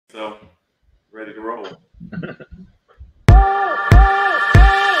So, ready to roll.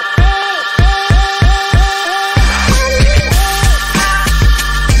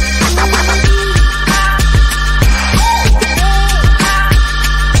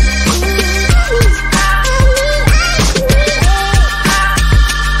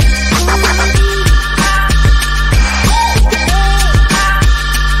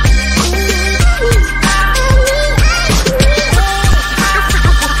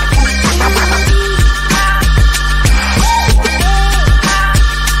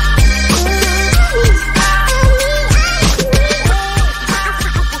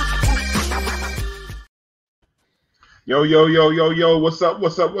 Yo, what's up?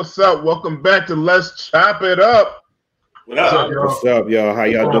 Welcome back to Let's Chop It Up. What up, y'all? What's up, y'all? How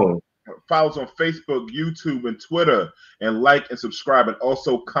y'all doing? Follow us on Facebook, YouTube, and Twitter, and like and subscribe, and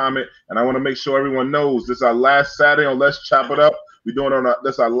also comment. And I want to make sure everyone knows this is our last Saturday on Let's Chop It Up. We're doing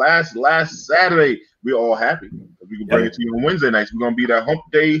this our last Saturday. We're all happy. We can bring it to you on Wednesday nights. We're gonna be the Hump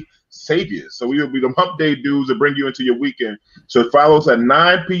Day saviors. So we will be the Hump Day dudes that bring you into your weekend. So follow us at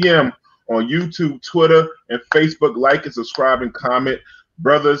 9 p.m. on YouTube, Twitter, and Facebook. Like and subscribe and comment.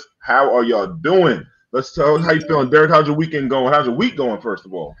 Brothers, how are y'all doing? Let's tell how you feeling. Derek, how's your weekend going? How's your week going, first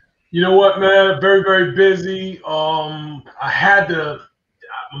of all? You know what, man? Very, very busy. I'm a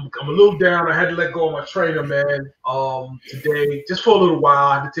little down. I had to let go of my trainer, man, today, just for a little while.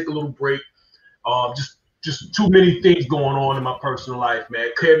 I had to take a little break. Just too many things going on in my personal life, man.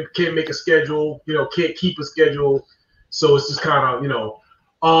 Can't make a schedule, can't keep a schedule. So it's just kind of,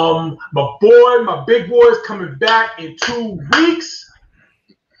 my big boy is coming back in 2 weeks.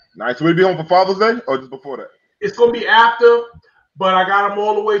 Nice. Will he be home for Father's Day or just before that? It's gonna be after, but I got him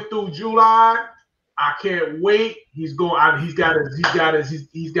all the way through July. I can't wait. He's got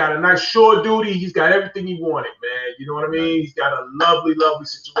a nice shore duty. He's got everything he wanted, man. You know what I mean? He's got a lovely, lovely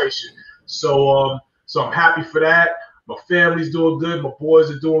situation. So I'm happy for that. My family's doing good. My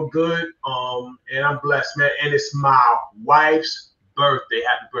boys are doing good. And I'm blessed, man. And it's my wife's birthday.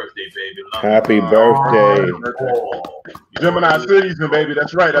 Happy birthday, baby. Love Happy birthday. Gemini season, baby.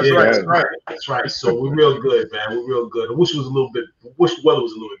 That's right. That's right. So we're real good, man. We're real good. I wish the weather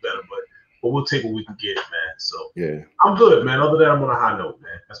was a little bit better, but we'll take what we can get, man. So yeah, I'm good, man. Other than that, I'm on a high note,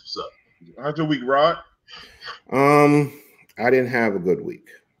 man. That's what's up. How's your week, Rod? I didn't have a good week.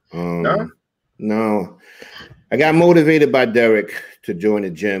 No. I got motivated by Derik to join the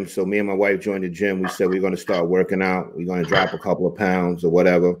gym. So me and my wife joined the gym. We said we're going to start working out. We're going to drop a couple of pounds or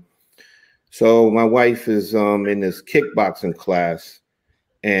whatever. So my wife is in this kickboxing class,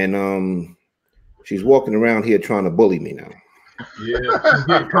 and she's walking around here trying to bully me now. Yeah, she's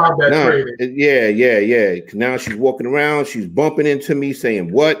getting combat training. Yeah. Now she's walking around, she's bumping into me, saying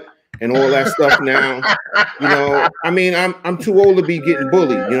what and all that stuff. Now, I mean, I'm too old to be getting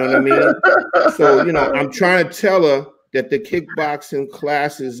bullied. You know what I mean? So, I'm trying to tell her that the kickboxing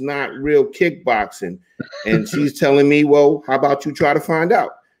class is not real kickboxing, and she's telling me, well, how about you try to find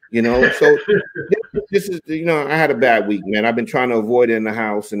out? So this is, I had a bad week, man. I've been trying to avoid it in the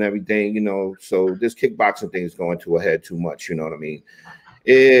house and everything, so this kickboxing thing is going to a head too much, you know what I mean?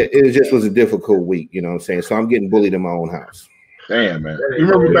 It just was a difficult week, you know what I'm saying? So I'm getting bullied in my own house. Damn, man. You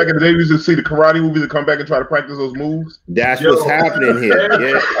remember back in the day, we used to see the karate movies and come back and try to practice those moves? That's what's happening here.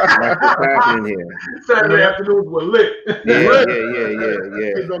 Yeah, that's what's happening here. Saturday afternoons were lit. Yeah.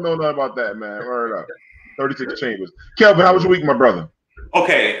 Kids don't know nothing about that, man. Word up. 36 chambers. Kelvin, how was your week, my brother?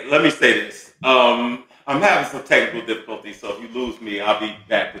 Okay, let me say this. I'm having some technical difficulties, so if you lose me, I'll be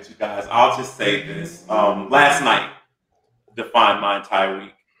back with you guys. I'll just say this. Last night defined my entire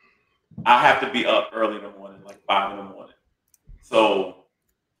week. I have to be up early in the morning, like 5 in the morning. So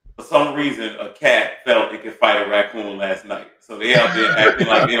for some reason, a cat felt it could fight a raccoon last night. So they out there acting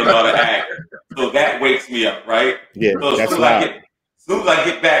like they don't know how to act. So that wakes me up, right? Yeah, so as soon as I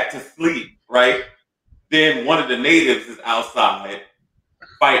get back to sleep, right, then one of the natives is outside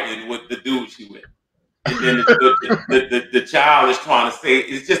fighting with the dude she with. And then the child is trying to say,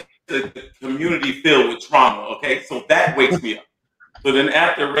 it's just a community filled with trauma, okay? So that wakes me up. So then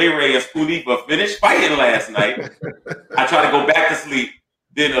after Ray Ray and Spoonifa finished fighting last night, I try to go back to sleep.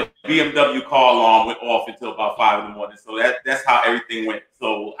 Then a BMW car alarm went off until about 5 in the morning. So that's how everything went.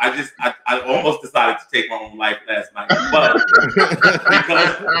 So I almost decided to take my own life last night. But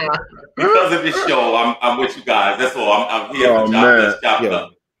because of this show, I'm with you guys. That's all. I'm here for Let's Chop It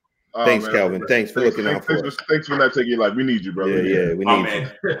Up. Thanks, Kelvin. Thanks for looking out for us. Thanks for not taking your life. We need you, brother. Yeah, we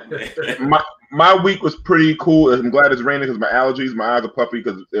need you. My week was pretty cool. I'm glad it's raining because my allergies, my eyes are puffy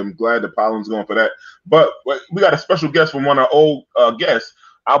because I'm glad the pollen's going for that. But we got a special guest from one of our old guests.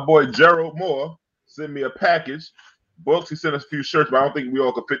 Our boy Gerald Moore sent me a package books. He sent us a few shirts, but I don't think we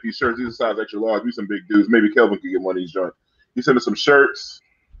all could fit these shirts. These are size extra large. We some big dudes. Maybe Kelvin could get one of these joints. He sent us some shirts.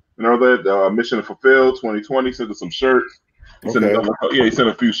 You know that Mission Fulfilled 2020. Sent us some shirts. He sent he sent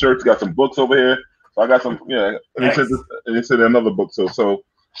a few shirts. Got some books over here. So I got some. Yeah, and he sent another book. So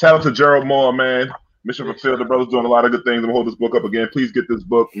shout out to Gerald Moore, man. Mission Fulfilled. The brother's doing a lot of good things. I'm gonna hold this book up again. Please get this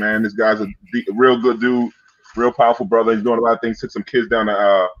book, man. This guy's a real good dude, real powerful brother. He's doing a lot of things. Took some kids down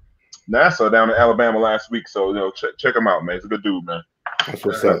to NASA down in Alabama last week. So check him out, man. He's a good dude, man. That's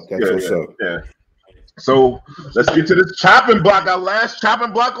what's up. That's what's up. Yeah. So let's get to this chopping block. Our last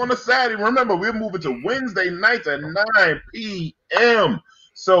chopping block on the Saturday. Remember, we're moving to Wednesday nights at 9 p.m.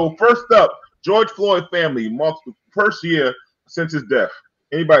 So first up, George Floyd family marks the first year since his death.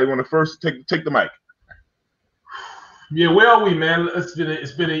 Anybody want to first take the mic? Yeah, where are we, man? It's been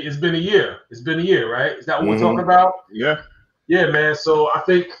a year. It's been a year, right? Is that what we're talking about? Yeah. Yeah, man. So I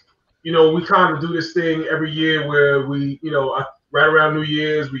think, we kind of do this thing every year where we, right around New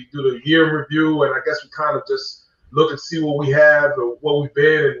Year's, we do the year in review, and I guess we kind of just look and see what we have or what we've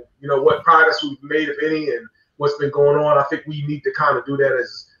been and, what progress we've made, if any, and what's been going on. I think we need to kind of do that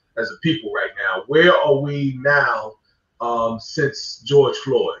as a people right now. Where are we now since George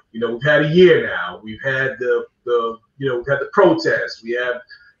Floyd? We've had a year now. We've had we've had the protests. We've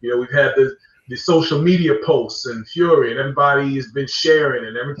had the social media posts and fury, and everybody has been sharing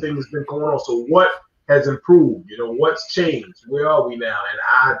and everything has been going on. So what has improved? What's changed? Where are we now? And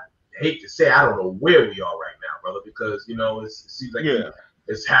I hate to say I don't know where we are right now, brother, because it seems like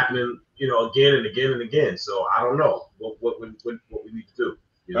it's happening, again and again and again. So I don't know what we need to do.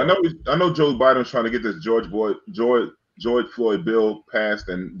 I know Joe Biden's trying to get this George Floyd bill passed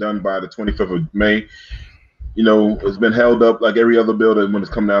and done by the 25th of May. It's been held up like every other bill that when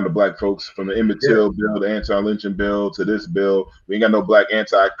it's come down to black folks, from the Emmett Till bill, the anti-lynching bill, to this bill. We ain't got no black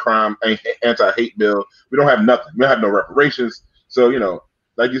anti-crime, anti-hate bill. We don't have nothing. We don't have no reparations. So,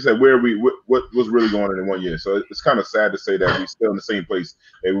 like you said, where are we? What was really going on in 1 year? So it's kind of sad to say that we're still in the same place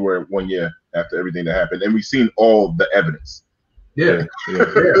that we were 1 year after everything that happened. And we've seen all the evidence. Yeah.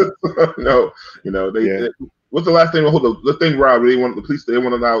 No, what's the last thing? Hold on. The thing, Rob, they want to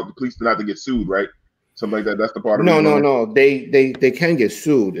allow the police not to get sued, right? Something like that. That's the part of it. No. They can get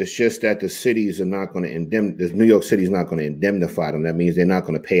sued. It's just that the cities are not going to New York City is not going to indemnify them. That means they're not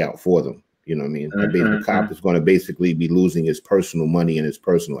going to pay out for them. You know what I mean? The cop is going to basically be losing his personal money and his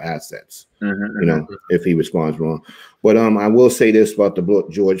personal assets. If he responds wrong. But I will say this about the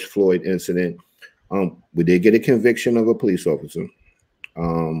George Floyd incident. We did get a conviction of a police officer.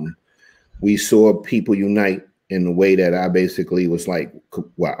 We saw people unite in a way that I basically was like,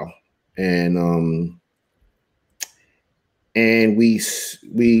 wow. And we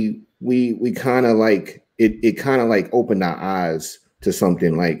kind of like it kind of like opened our eyes to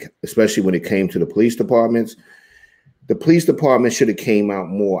something, like, especially when it came to the police departments. The police department should have came out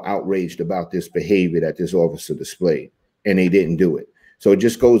more outraged about this behavior that this officer displayed, and they didn't do it. So it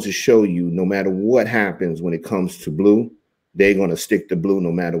just goes to show you, no matter what happens when it comes to blue, they're going to stick to blue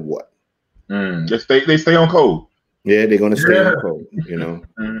no matter what. They stay on code. Yeah, they're going to stay on code,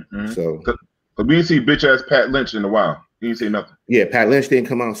 So we didn't see bitch ass Pat Lynch in a while. He didn't say nothing. Yeah, Pat Lynch didn't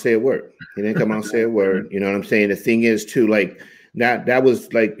come out and say a word. He didn't come out and say a word. You know what I'm saying? The thing is, too, like, that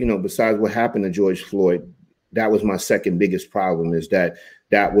was like, besides what happened to George Floyd, that was my second biggest problem, is that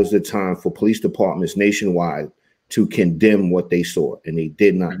was the time for police departments nationwide to condemn what they saw, and they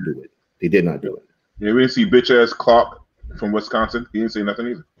did not do it. They did not do it. Yeah, we didn't see bitch ass Clark from Wisconsin. He didn't say nothing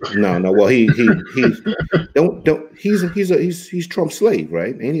either. No. Well, he's Trump's slave,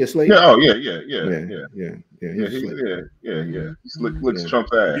 right? Ain't he a slave? Yeah. He licks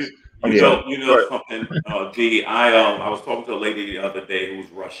Trump's ass. Something, G. I was talking to a lady the other day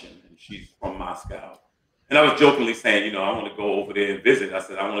who's Russian, and she's from Moscow. And I was jokingly saying, I want to go over there and visit. I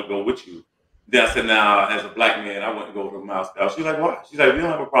said, I want to go with you. Then I said, now, as a black man, I want to go to Moscow. She's like, why? She's like, we don't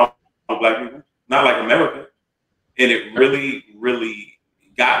have a problem with black people. Not like America. And it really, really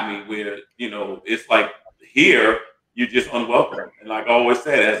got me where, it's like here, you're just unwelcome. And like I always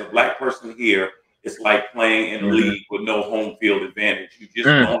said, as a black person here, it's like playing in a league with no home field advantage. You just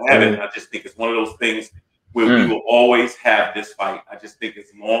don't have it. And I just think it's one of those things where we will always have this fight. I just think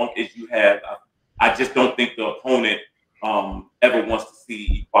as long as you have, I just don't think the opponent ever wants to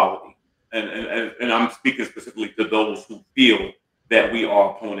see equality. And I'm speaking specifically to those who feel that we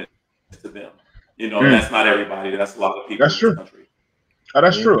are opponents to them. That's not everybody. That's a lot of people. That's true. Country.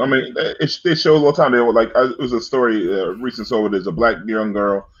 That's true. I mean, it shows all the time. They were like, it was a story recent. So there's a black young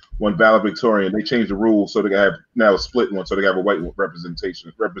girl won Ballot Victorian. They changed the rules so they have now a split one, so they have a white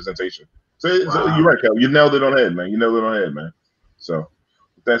representation. So you're right, Kel. You nailed it on the head, man. So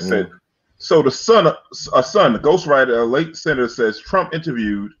with that said, So the son, the ghostwriter, a late senator, says Trump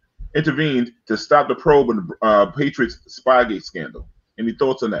intervened to stop the probe in the Patriots Spygate scandal. Any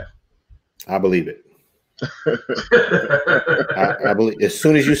thoughts on that? I believe it. I believe as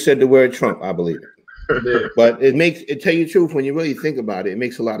soon as you said the word Trump, I believe it. Yeah. But tell you the truth, when you really think about it, it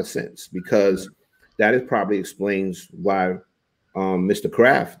makes a lot of sense because that is probably explains why Mr.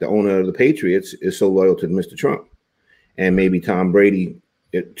 Kraft, the owner of the Patriots, is so loyal to Mr. Trump, and maybe Tom Brady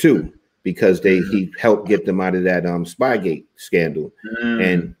too, because he helped get them out of that Spygate scandal.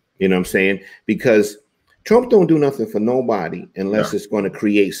 And you know what I'm saying? Because Trump don't do nothing for nobody unless it's going to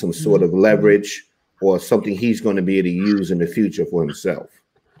create some sort of leverage or something he's going to be able to use in the future for himself.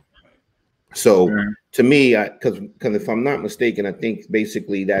 So to me, because if I'm not mistaken, I think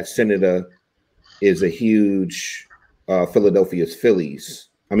basically that senator is a huge Philadelphia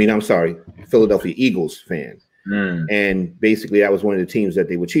Eagles fan. And basically that was one of the teams that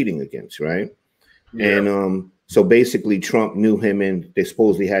they were cheating against, right? Yeah. And so basically Trump knew him, and they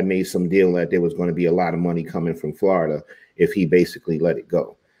supposedly had made some deal that there was going to be a lot of money coming from Florida if he basically let it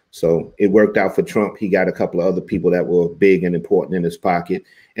go. So it worked out for Trump. He got a couple of other people that were big and important in his pocket,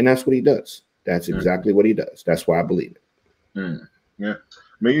 and that's what he does. That's exactly what he does. That's why I believe it. Yeah, I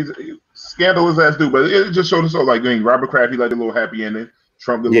mean, he's scandalous ass dude, but it just showed us all like Robert Kraft. He like a little happy ending.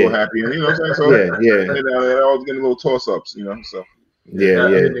 Trump did a little happy ending. You know what I'm saying? So they're always getting a little toss ups. You know, so. Yeah.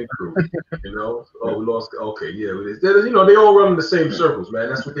 You know, we lost. Okay, yeah. You know, they all run in the same circles, man.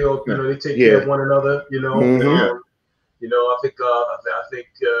 That's what they all. You know, they take care of one another. You know. You know, I think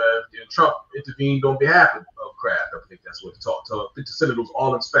Trump intervened on behalf of Kraft. I think that's what I think the senator was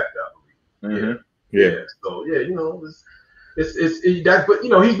all inspector, I believe. Yeah. So you know, it's that. But you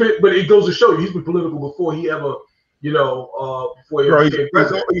know, but it goes to show you, he's been political before he ever. You know, before he became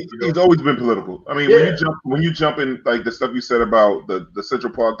president, he's always been political. I mean, when you jump in like the stuff you said about the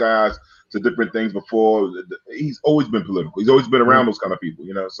Central Park guys to different things before, he's always been political. He's always been around those kind of people,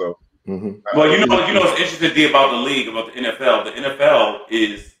 you know. So, well, you know, what's interesting about the league, about the NFL. The NFL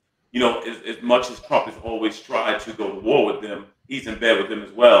is, you know, as much as Trump has always tried to go to war with them, he's in bed with them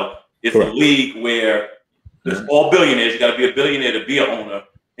as well. It's a league where there's all billionaires. You got to be a billionaire to be an owner,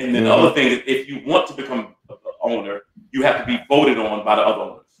 and then the other thing is, if you want to become owner, you have to be voted on by the other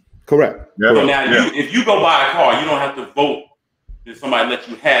owners. Correct. So now, if you go buy a car, you don't have to vote that somebody let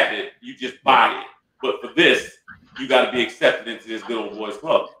you have it. You just buy it. But for this, you got to be accepted into this good old boys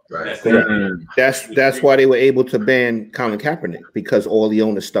club. Right. That's why they were able to ban Colin Kaepernick, because all the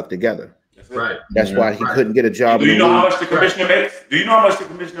owners stuck together. Right. That's why he couldn't get a job. Do you know how much the commissioner makes? Do you know how much the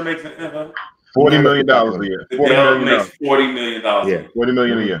commissioner makes in NFL? $40 million a year. $40 million. Yeah, $40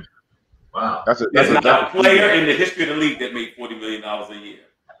 million a year. Wow, there's not a player in the history of the league that made $40 million a year.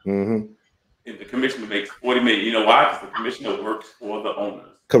 And the commissioner makes $40 million. You know why? Because the commissioner works for the owners.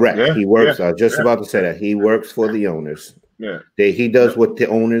 Correct. Yeah, he works. I was just about to say that he works for the owners. Yeah. He does what the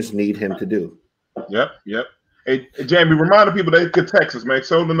owners need him to do. Yep. Hey, Jamie, remind the people they could text us, man.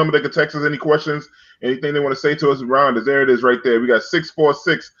 So the number they could text us. Any questions, anything they want to say to us around us. There it is, right there. We got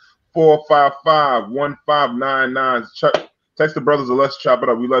 646-455-1599. Text the brothers and let's chop it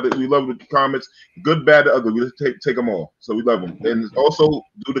up. We love it. We love the comments, good, bad, or ugly. We take them all. So we love them. And also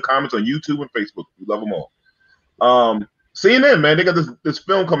do the comments on YouTube and Facebook. We love them all. CNN, man, they got this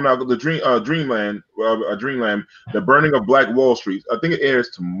film coming out, the Dreamland, The Burning of Black Wall Street. I think it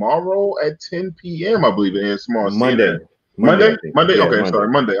airs tomorrow at 10 p.m. I believe it airs tomorrow. Monday. Monday? Yeah, okay, sorry,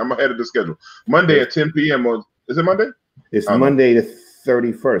 Monday. I'm ahead of the schedule. Monday at 10 p.m. Is it Monday? It's Monday the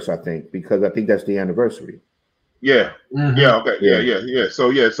 31st, I think, because I think that's the anniversary. Yeah. Okay. Yeah. So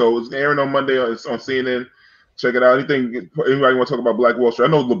it's airing on Monday. It's on CNN. Check it out. Anybody want to talk about Black Wall Street? I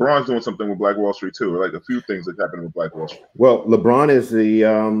know LeBron's doing something with Black Wall Street too. Like a few things that happened with Black Wall Street. Well, LeBron is the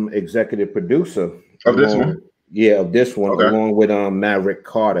executive producer of this one. Yeah, of this one, along with Maverick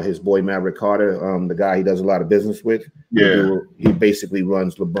Carter, his boy Maverick Carter, the guy he does a lot of business with. Yeah, he basically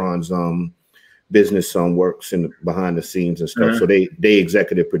runs LeBron's business works behind the scenes and stuff. So they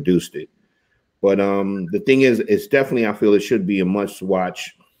executive produced it. But the thing is, it's definitely, I feel it should be a must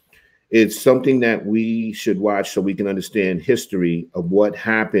watch. It's something that we should watch so we can understand history of what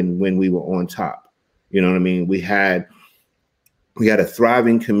happened when we were on top. You know what I mean? We had a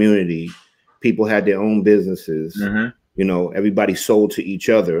thriving community. People had their own businesses. You know, everybody sold to each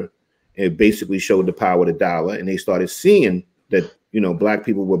other. It basically showed the power of the dollar, and they started seeing that, you know, black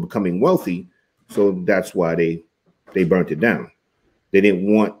people were becoming wealthy. So that's why they burnt it down. They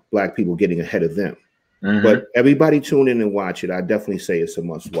didn't want black people getting ahead of them. But everybody tune in and watch it. I definitely say it's a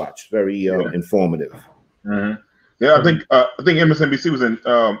must watch. Very informative. Yeah, I think MSNBC was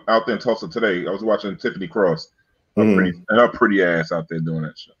out there in Tulsa today. I was watching Tiffany Cross. Her pretty ass out there doing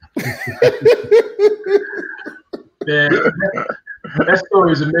that shit. Man, that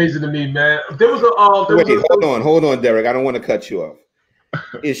story is amazing to me, man. There was a hold on, Derek. I don't want to cut you off.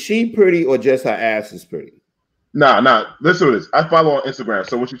 Is she pretty or just her ass is pretty? Nah. Listen to this. I follow on Instagram.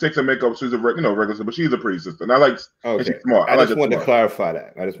 So when she takes her makeup, she's a regular, but she's a pretty sister. And I like. And she's smart. I just wanted to clarify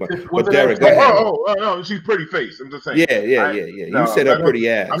that. But Derek, no, she's pretty face. I'm just saying. Yeah. You said her pretty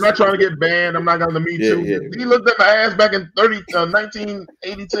ass. I'm not trying to get banned. I'm not going to Me Too. Yeah. He looked at my ass back in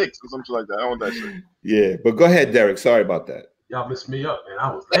 1986 or something like that. I want that shit. Yeah, but go ahead, Derek. Sorry about that. Y'all messed me up, man. I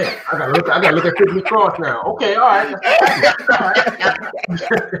was there. I gotta look at Tiffany Cross now. Okay, all right.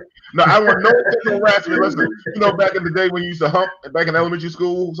 No, I want no sexual harassment. Listen, back in the day when you used to hump, back in elementary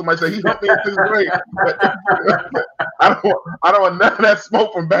school, somebody said he humped me in 6th grade. I don't want none of that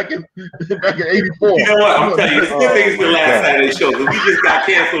smoke from back in 84. You know what? I'm telling you, this is the last Saturday show. We just got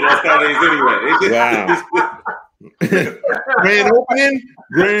canceled on Saturdays anyway. Wow. Grand opening.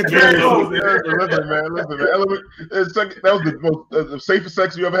 Listen, man. That was the safest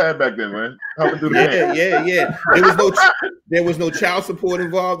sex you ever had back then, man. Yeah. There was no child support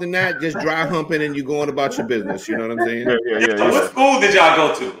involved in that. Just dry humping and you going about your business. You know what I'm saying? Yeah. What school did y'all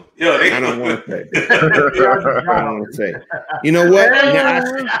go to? I don't want to say. You know what?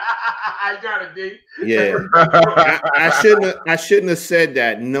 I got it, D. Yeah. I shouldn't have said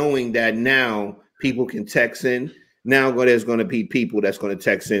that, knowing that now people can text in. Now there's going to be people that's going to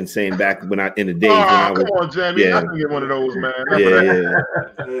text in saying back when in the days when I was. Come on, Jamie. I can get one of those, man.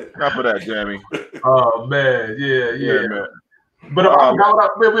 Not for that, Jamie. Oh man, yeah, man. But it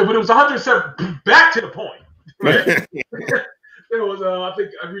was 107. Back to the point. Right? There was I think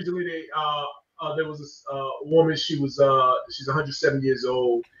recently there was this woman. She's 107 years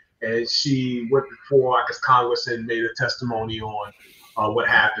old, and she went before Congress and made a testimony on what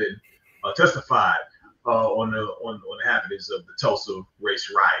happened. Testified on the happenings of the Tulsa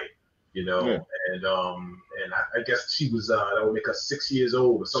race riot, and I guess she was that would make her 6 years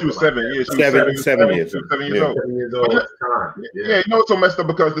old or something. She was 7 years. She was 7 years old. 7 years old at the time. Yeah, it's so messed up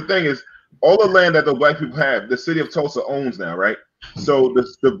because the thing is, all the land that the black people have, the city of Tulsa owns now, right? So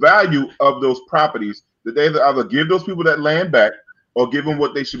the value of those properties, that they either give those people that land back or give them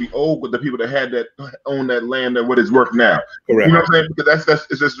what they should be owed with the people that own that land and what it's worth now. Correct. You know what I'm saying? Because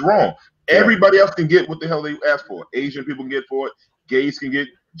it's just wrong. Everybody else can get what the hell they ask for. Asian people can get for it. Gays can get.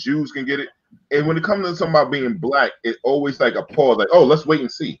 Jews can get it. And when it comes to something about being black, it's always like a pause. Like, oh, let's wait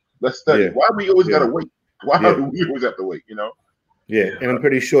and see. Let's study. Why do we always gotta wait? Why do we always have to wait? Yeah, and I'm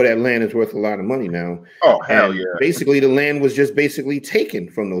pretty sure that land is worth a lot of money now. Oh hell yeah! Basically, the land was just basically taken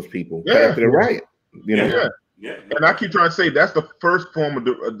from those people after the riot. Yeah. And I keep trying to say that's the first form of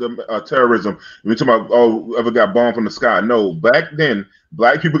the terrorism. We're talking about whoever got bombed from the sky. No, back then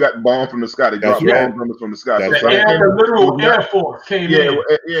black people got bombed from the sky. They dropped bombs from the sky. The literal Air Force came in.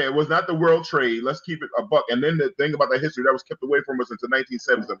 It was not the World Trade. Let's keep it a buck. And then the thing about that history that was kept away from us until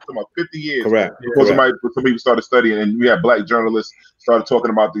 1970s. I'm talking about 50 years. Correct. Before some people started studying, and we had black journalists started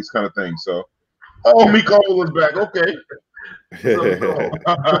talking about these kind of things. So, Miko is back. Okay.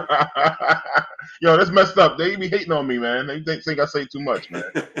 Yo, that's messed up. They be hating on me, man. They think I say too much, man.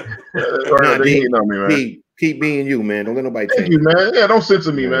 They hating on me, man. Keep being you, man. Don't let nobody Thank you, man. Yeah, don't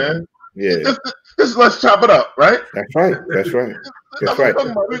censor me, man. Yeah. This let's chop it up, right? That's right. That's right. That's right.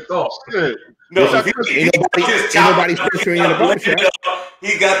 Shit. No, ain't nobody censoring in the barbershop.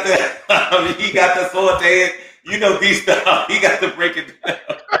 He got the saute. These stuff. He got to break it down.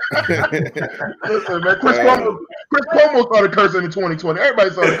 Listen, man, Chris Cuomo started cursing in 2020. Everybody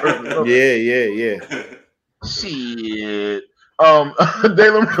started cursing. Yeah. Shit.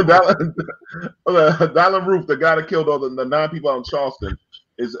 Dylan Roof, the guy that killed all the 9 people out in Charleston,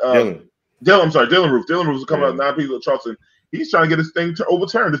 is Dylan Roof. Dylan Roof is coming out 9 people in Charleston. He's trying to get his thing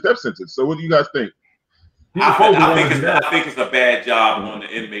overturned, his death sentence. So what do you guys think? I think it's a bad job on the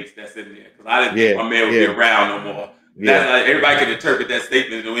inmates that's in there, because I didn't think my man would be around no more. Everybody can interpret that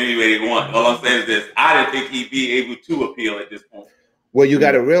statement in any way they want. All I'm saying is this: I didn't think he'd be able to appeal at this point. Well, you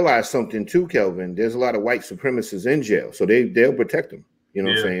got to realize something too, Kelvin. There's a lot of white supremacists in jail, so they'll protect him. You know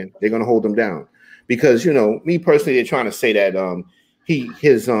what I'm saying? They're gonna hold him down because me personally, they're trying to say that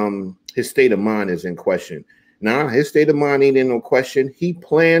his state of mind is in question. Nah, his state of mind ain't in no question. He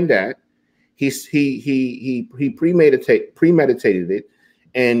planned that. He premeditated it,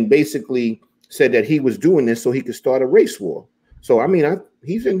 and basically said that he was doing this so he could start a race war. So I mean, I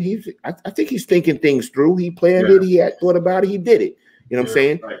think he's thinking things through. He planned it. He had thought about it. He did it. You know what I'm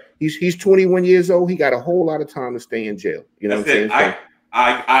saying? Right. He's 21 years old. He got a whole lot of time to stay in jail. You know what I'm saying?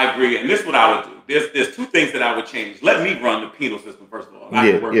 I agree, and this is what I would do. There's 2 things that I would change. Let me run the penal system first of all.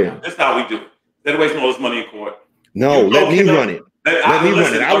 This is how we do it. Instead of wasting all this money in court, No, let me run it. Let me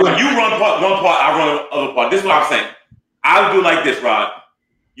run it. You run one part, I run the other part. This is what I'm saying. I would do like this, Rod.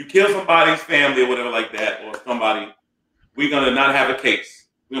 You kill somebody's family or whatever like that, or somebody, we're going to not have a case.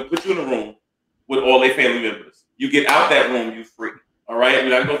 We're going to put you in a room with all their family members. You get out that room, you free. All right? We're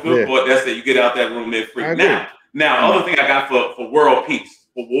not going to feel court. That's it. You get out that room, they're free. Now, other thing I got for world peace,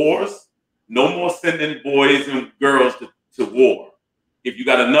 for wars, no more sending boys and girls to war. If you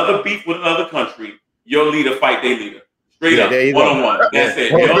got another beef with another country, your leader fight their leader. Straight up, one-on-one. That's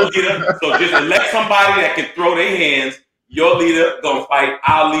it. Your leader. So just elect somebody that can throw their hands. Your leader gonna fight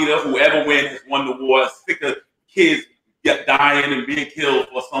our leader. Whoever wins has won the war. Sick of kids dying and being killed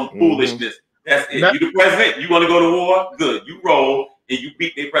for some foolishness. That's it. You the president. You want to go to war? Good. You roll and you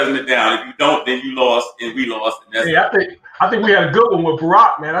beat their president down. If you don't, then you lost and we lost. And that's it. I think we had a good one with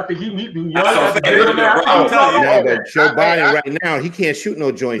Barack, man. I think he young. I'm telling you. But Joe Biden right now, he can't shoot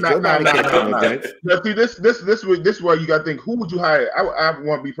no joints. Joe Biden can't shoot no joints. Now, see, this why you got to think. Who would you hire? I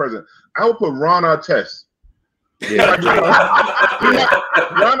want to be president. I would put Ron Artest. Yeah.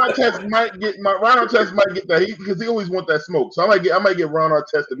 Ron Artest might get that because he always want that smoke. So I might get Ron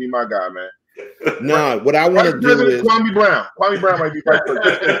Artest to be my guy, man. No, what I want to do is Kwame Brown. Kwame Brown might be right.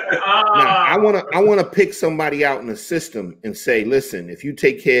 I want to pick somebody out in the system and say, listen, if you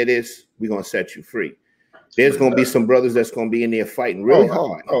take care of this, we're gonna set you free. There's gonna be some brothers that's gonna be in there fighting really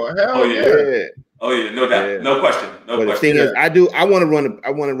hard. Oh hell yeah. Oh yeah, no doubt, no question. But the thing is, I want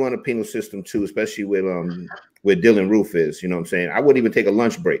to run a penal system too, especially with where Dylan Roof is. You know what I'm saying? I wouldn't even take a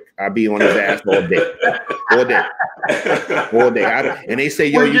lunch break. I'd be on his ass all day. And they say,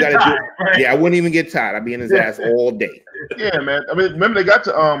 yo, you got to do it. Right? Yeah, I wouldn't even get tired. I'd be in his ass all day. Yeah, man. I mean, remember they got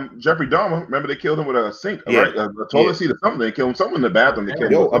to Jeffrey Dahmer. Remember they killed him with a sink, right? A toilet seat or something. They killed him something in the bathroom. They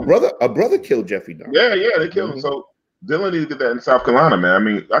killed him. A brother killed Jeffrey Dahmer. Yeah, they killed him. So Dylan needs to get that in South Carolina, man. I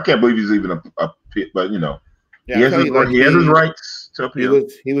mean, I can't believe he's even a pit, but you know, he has his rights.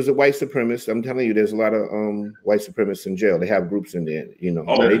 He was a white supremacist. I'm telling you, there's a lot of white supremacists in jail. They have groups in there, you know.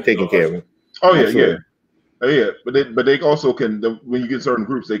 They taking care of him. Oh yeah. But they also can. When you get certain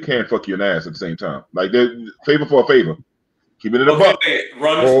groups, they can fuck you in the ass at the same time. Like they're favor for a favor. Keep it in a buck.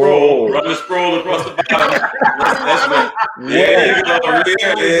 Run the scroll across the bottom. There you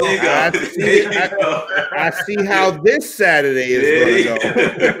go. I see how this Saturday is going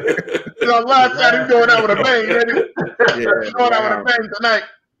to go. Last Saturday going out with a bang, ready? Going out with a bang tonight.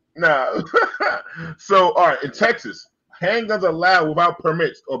 No. So, all right, in Texas, handguns are allowed without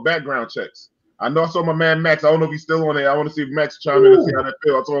permits or background checks. I know I saw my man Max. I don't know if he's still on there. I want to see if Max chime in and see how that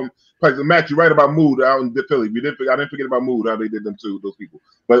feels. I saw him. Max, you're right about Mood out in Philly. I didn't forget about Mood, how they did them too, those people.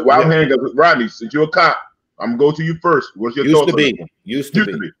 But wild handguns with Rodney, since you're a cop, I'm going to go to you first. What's your thoughts? Used to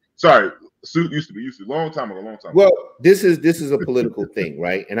be. Sorry. Suit used to be. Long time ago. Well, this is a political thing,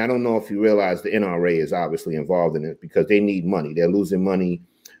 right? And I don't know if you realize the NRA is obviously involved in it because they need money. They're losing money.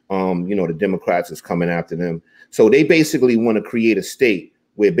 You know, the Democrats is coming after them. So they basically want to create a state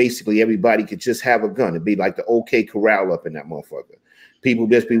where basically everybody could just have a gun. It'd be like the OK Corral up in that motherfucker. People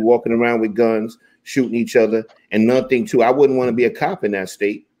just be walking around with guns, shooting each other. And another thing, too, I wouldn't want to be a cop in that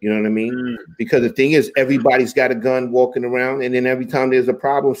state. You know what I mean? Because the thing is, everybody's got a gun walking around. And then every time there's a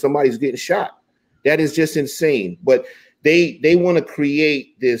problem, somebody's getting shot. That is just insane. But they want to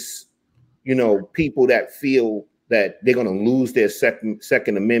create this, you know, people that feel that they're going to lose their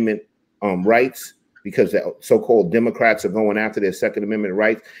Second Amendment rights because the so-called Democrats are going after their Second Amendment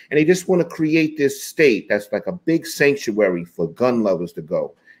rights. And they just want to create this state that's like a big sanctuary for gun lovers to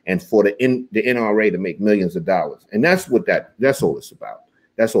go and for the NRA to make millions of dollars. And that's all it's about.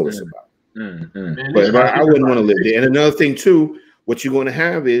 That's all it's about. But I wouldn't want to live there. And another thing, too, what you're going to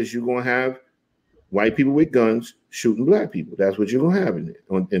have is you're going to have white people with guns shooting black people. That's what you're gonna have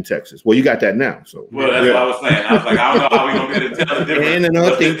in Texas. Well, you got that now. So well, that's what I was saying. I was like, I don't know how we're gonna be able to tell the difference. And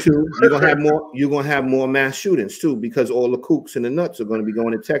another thing too, you're gonna have more mass shootings too, because all the kooks and the nuts are gonna be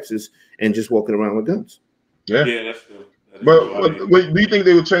going to Texas and just walking around with guns. Yeah, that's true. But do you think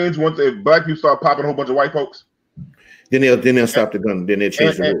they would change once if black people start popping a whole bunch of white folks? Then they'll stop the gun. Then they'll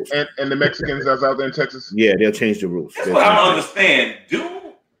change the rules. And the Mexicans that's out there in Texas? Yeah, they'll change the rules. That's what I don't understand. Do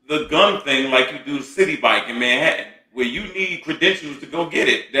the gun thing like you do City Bike in Manhattan, where you need credentials to go get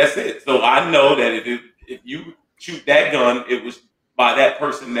it. That's it. So I know that if you shoot that gun, it was by that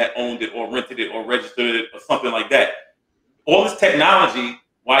person that owned it or rented it or registered it or something like that. All this technology,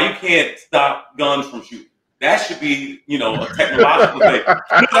 why you can't stop guns from shooting? That should be, a technological thing.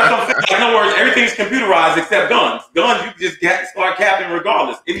 That's what I'm saying. In other words, everything's computerized except guns. Guns, you just start capping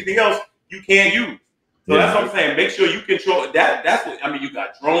regardless. Anything else, you can't use. So that's what I'm saying. Make sure you control that. That's what I mean. You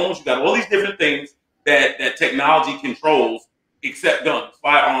got drones, you got all these different things that technology controls, except guns,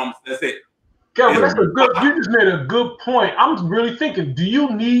 firearms. That's it. Kelvin, that's a good. You just made a good point. I'm really thinking: do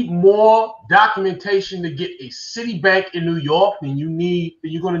you need more documentation to get a Citibank in New York than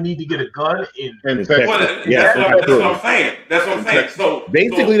you're going to need to get a gun in Texas? Well, Yeah, that's what I'm saying. That's what I'm saying. So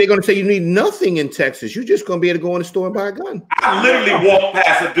basically, they're going to say you need nothing in Texas. You're just going to be able to go in the store and buy a gun. I literally walked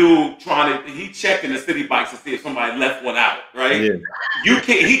past a dude he checking the city bikes to see if somebody left one out. Right? Yeah.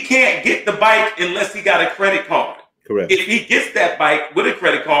 He can't get the bike unless he got a credit card. Correct. If he gets that bike with a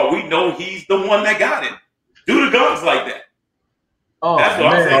credit card, we know he's the one that got it. Do the guns like that. Oh, that's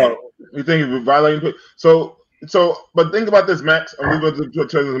what I'm saying. You think you're violating? So, but think about this, Max. And we're going to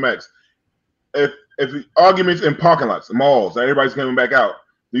tell you, Max. If arguments in parking lots, malls, and everybody's coming back out,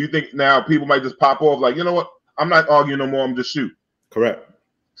 do you think now people might just pop off like, you know what? I'm not arguing no more. I'm just shoot. Correct.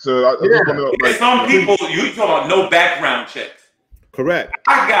 So Some people, you talk about no background checks. Correct.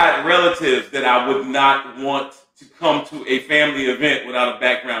 I got relatives that I would not want to come to a family event without a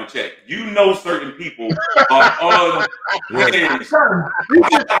background check. You know, certain people are on. I'm about to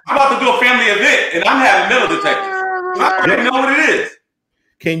do a family event, and I'm having metal detectors. I already know what it is.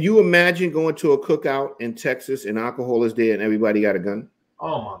 Can you imagine going to a cookout in Texas and alcohol is there and everybody got a gun?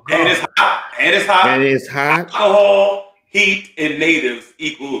 Oh my God! And it's hot. And it's hot. Alcohol, heat, and natives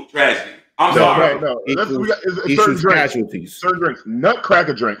equal tragedy. I'm sorry. No. Equals casualties. Certain drinks,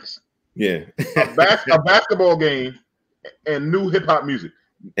 nutcracker drinks. Yeah. a basketball game and new hip hop music.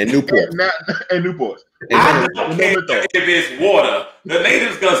 And Newports. And Newports. I don't care if it's water. The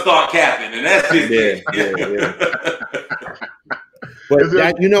natives gonna start capping, and that's just yeah. But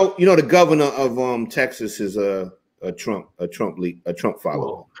that, you know, the governor of Texas is a Trump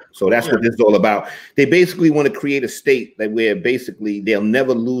follower. So that's what this is all about. They basically want to create a state where basically they'll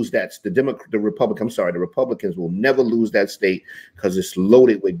never lose that. The Republicans will never lose that state because it's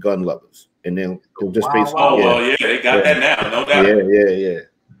loaded with gun lovers, and they'll just basically. They got that now, no doubt. Yeah.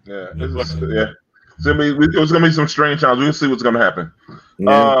 So it was gonna be some strange times. We'll see what's gonna happen.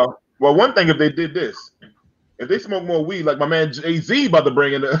 Yeah. Well, one thing if they did this. If they smoke more weed, like my man Jay-Z about to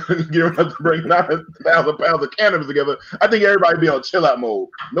bring in 9,000 pounds of cannabis together, I think everybody be on chill out mode.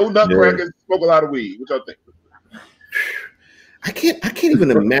 No nutcrackers, smoke a lot of weed. What y'all think? I can't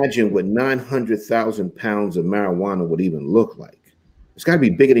even imagine what 900,000 pounds of marijuana would even look like. It's got to be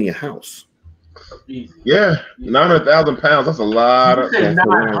bigger than your house. Yeah, 900,000 pounds. That's a lot. You say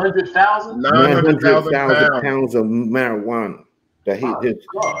 900,000? 900,000 pounds of marijuana that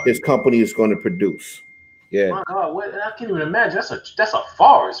his company is going to produce. Yeah. My God, I can't even imagine. That's a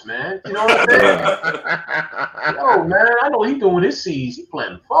forest, man. You know what I'm saying? Yo, man, I know he's doing his seeds. He's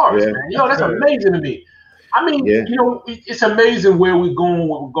planting forest, man. Yo, that's amazing to me. I mean, you know, it's amazing where we're going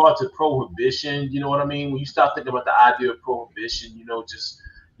with regard to prohibition. You know what I mean? When you start thinking about the idea of prohibition,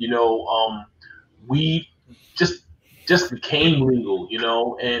 weed just became legal,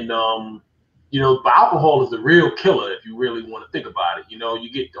 and but alcohol is the real killer if you really want to think about it. You know,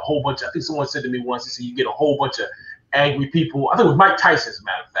 you get a whole bunch. I think someone said to me once, he said you get a whole bunch of angry people. I think it was Mike Tyson, as a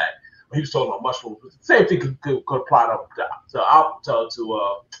matter of fact, when he was talking about mushrooms. The same thing could apply to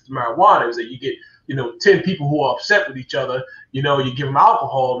marijuana. Is that you get 10 people who are upset with each other. You give them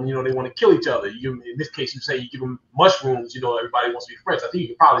alcohol, and they want to kill each other. You give them, in this case, you say you give them mushrooms. Everybody wants to be friends. I think you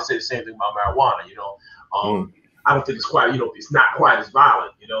could probably say the same thing about marijuana. I don't think it's quite. It's not quite as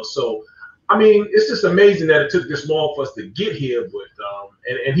violent. So. I mean, it's just amazing that it took this long for us to get here, but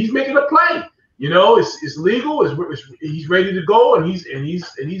and he's making a play. It's legal. He's ready to go, and he's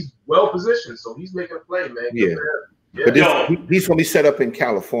well positioned. So he's making a play, man. Yeah. But he's going to be set up in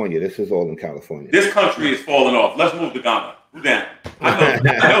California. This is all in California. This country is falling off. Let's move to Ghana. Who's down? I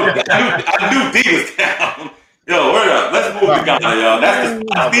knew D was down. Yo, word up. Let's move to Ghana, y'all. That's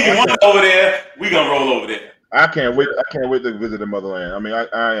the Stevie Wonder over there. We gonna roll over there. I can't wait to visit the motherland. I mean,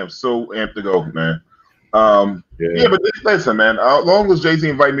 I am so amped to go, man. But listen, man. As long as Jay-Z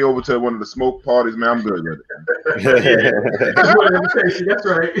invite me over to one of the smoke parties, man, I'm good with it. That's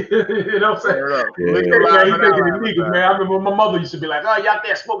right. You know what I'm saying? He's man. I remember my mother used to be like, "Oh, you out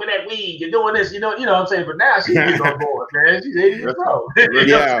there smoking that weed? You're doing this, you know what I'm saying?" But now she's getting on board, man. She's 80 years old.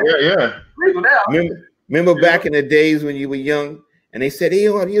 Yeah. Legal now. Remember back in the days when you were young? And they said, "Hey,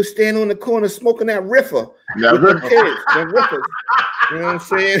 you stand on the corner smoking that riffer with the kids, the riffers." You know what I'm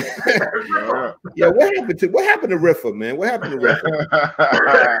saying? What happened to riffer, man? What happened to riffer?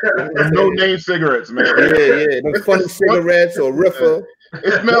 No name cigarettes, man. Yeah. No funny cigarettes or riffer.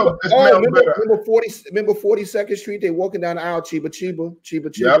 It smells. Remember 42nd Street? They walking down the aisle, Chiba.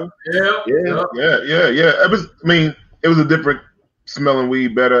 Yeah. It was a different smelling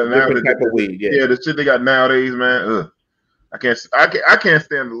weed, better. Different type of weed. Yeah, the shit they got nowadays, man. Ugh. I can't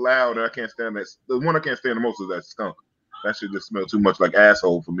stand the loud, and I can't stand that. The one I can't stand the most is that skunk. That shit just smelled too much like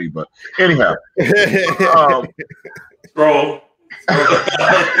asshole for me. But anyhow, scroll.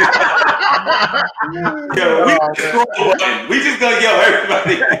 Yo, we just gonna yell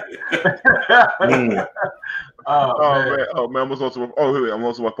everybody. man, I'm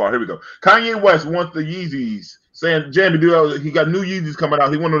almost one part. Here we go. Kanye West wants the Yeezys, saying Jamie, he got new Yeezys coming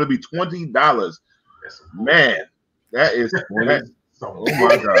out. He wanted them to be $20. Man, that is oh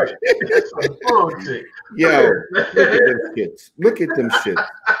my god. Yo, look at them shits. Look at them shits.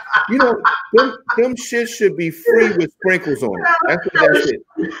 You know, them shits should be free with sprinkles on it. That's what that shit.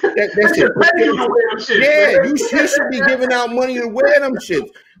 That shit. Yeah, you should be giving out money to wear them shits.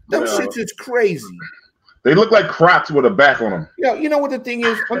 Them shits is crazy. They look like Crocs with a back on them. Yeah, you know what the thing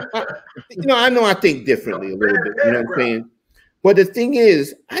is? I know I think differently a little bit. You know what I'm saying? But the thing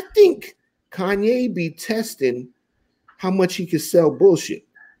is, I think Kanye be testing how much he can sell bullshit.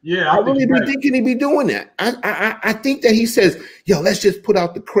 Yeah, I really be thinking he be doing that. I think that he says, yo, let's just put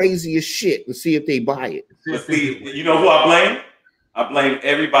out the craziest shit and see if they buy it. But see, you know who I blame? I blame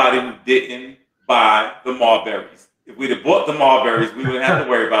everybody who didn't buy the Marberries. If we'd have bought the Marberries, we wouldn't have to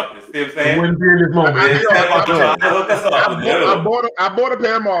worry about this. See what I'm saying? Wouldn't be in this moment. I bought a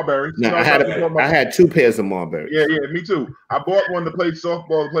pair of Marberries. No, I had 2 pairs of Marberries. Yeah, me too. I bought one to play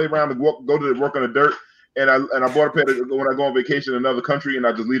softball, to play around, to go to work on the dirt. And I bought a pair when I go on vacation in another country, and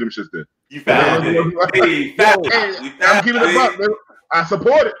I just leave them shit there. You found it. I'm keeping it up. I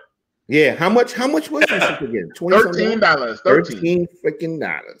support it. Yeah, how much was this again? $13. $13 freaking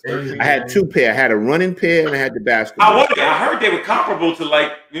dollars. I had 2 pair. I had a running pair and I had the basketball. I heard they were comparable to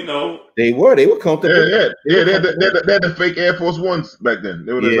They were comfortable. Yeah. They had the fake Air Force Ones back then.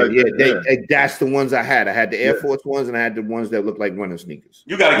 They were that's the ones I had. I had the Air Force Ones and I had the ones that looked like running sneakers.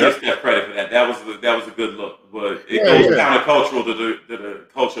 You got to give Steph credit for that. That was a good look, but it goes countercultural to the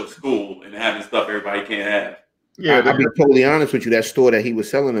culture of school and having stuff everybody can't have. Yeah, I'll be totally honest with you. That store that he was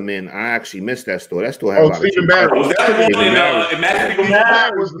selling them in, I actually missed that store. That store had a lot Stephen Barry. Was that the one in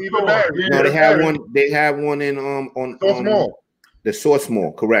Stephen Barry? No, they had one. They had one in on Source Mall. The Source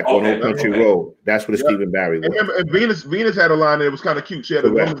Mall, correct, on Old Country Road. That's where the Stephen Barry was. And Venus had a line that was kind of cute. She had a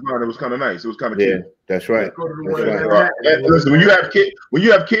woman's line that was kind of nice. It was kind of cute. Yeah, that's right. Listen, when you have kids,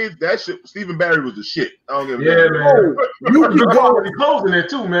 that shit, Stephen Barry was the shit. I don't give a damn. Man. You can go with the clothes in there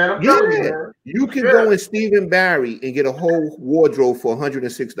too, man. I'm telling you, man. You can go in Stephen Barry and get a whole wardrobe for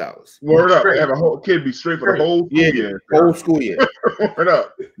 $106. Word up. Have a whole kid be straight for the whole school year. Whole school year. Word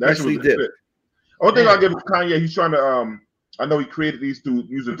up. That's what he did. Only thing I'll give Kanye, he's trying to I know he created these through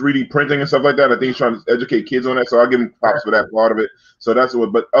using 3D printing and stuff like that. I think he's trying to educate kids on that, so I'll give him props for that part of it. So that's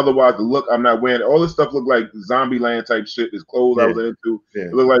what. But otherwise, the look, I'm not wearing. All this stuff look like Zombie Land type shit. His clothes I was into,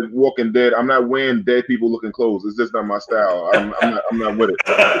 it look like Walking Dead. I'm not wearing dead people looking clothes. It's just not my style. I'm not with it.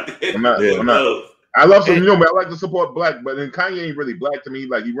 I'm not. I love some, but I like to support black, but then Kanye ain't really black to me.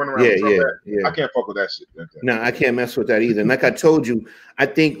 Like he run around with that. I can't fuck with that shit. No, I can't mess with that either. And like I told you, I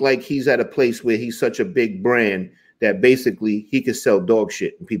think like he's at a place where he's such a big brand that basically he can sell dog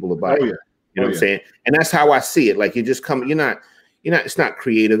shit and people will buy it. You know what I'm saying? And that's how I see it. Like you just come, it's not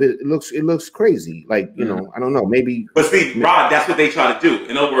creative. It looks crazy. Like, you know, I don't know, maybe. But see, Rod, that's what they try to do.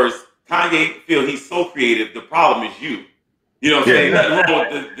 In other words, Kanye feel he's so creative. The problem is you. You know what I'm saying? Nothing wrong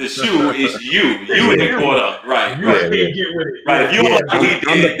with the shoe is you. You ain't caught up. Right. You can't get with it. Right. If you don't like he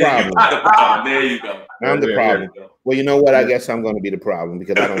did, then you got the problem. There you go. I'm the problem. Well, you know what? I guess I'm going to be the problem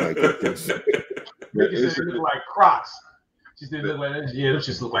because I don't like this. It look like Crocs. She said, "Look like that." Yeah, those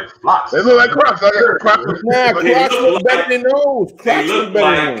just look like flops. They look like Crocs. I got Crocs. Nah, Crocs look better than those. They look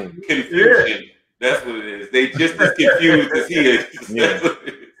like confusion. That's what it is. They just as confused as he is.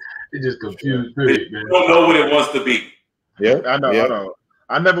 They just confused, man. Don't know what it wants to be. Yeah, I know.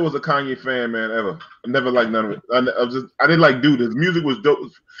 I never was a Kanye fan, man, ever. I never liked none of it. I didn't like dude. His music was dope.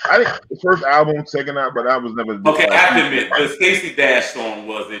 I think the first album, second out, but I was never. Okay, I have to admit, the Stacey Dash song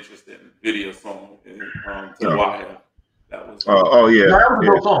was interesting. Video song to Wire. That was. Yeah. That was a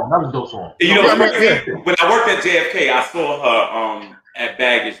dope song. That was a dope song. You know, when I worked at JFK, I saw her at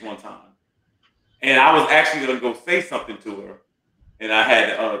Baggage one time, and I was actually going to go say something to her, and I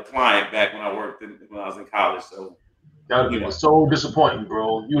had a client back when I was in college, so. That would be so disappointing,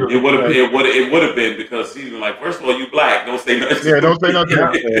 bro. It would have been because she's like, first of all, you black, don't say nothing. Yeah, don't say nothing.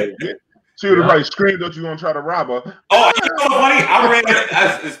 She would have probably screamed, "Don't you want to try to rob her?" Oh, you know funny?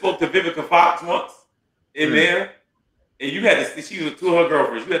 I spoke to Vivica Fox once in there, and you had to see. She was two of her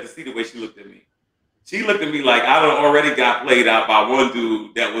girlfriends. You had to see the way she looked at me. She looked at me like I done already got played out by one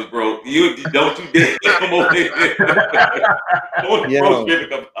dude that was broke. Don't you dare come over here.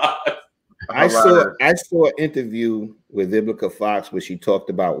 Vivica Fox. I saw an interview with Vivica Fox where she talked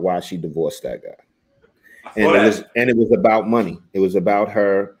about why she divorced that guy. And it was about money. It was about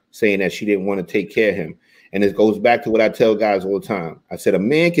her saying that she didn't want to take care of him. And it goes back to what I tell guys all the time. I said a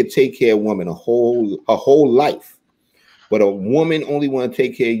man can take care of a woman a whole life, but a woman only want to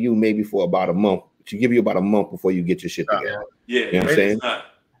take care of you maybe for about a month. She give you about a month before you get your shit together. Yeah, you know what I'm saying?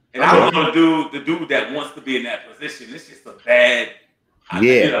 And I don't want to do the dude that wants to be in that position. It's just a bad. I've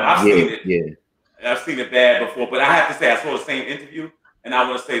seen it. Yeah, I've seen it bad before. But I have to say, I saw the same interview, and I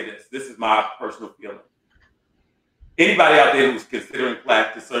want to say this. This is my personal feeling. Anybody out there who's considering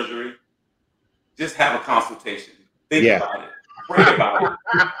plastic surgery, just have a consultation. Think about it. Pray about it.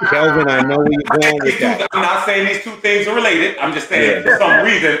 Kelvin, I know where you're going with that. I'm not saying these two things are related. I'm just saying for some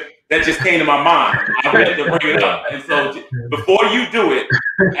reason that just came to my mind. I had to bring it up. And so before you do it,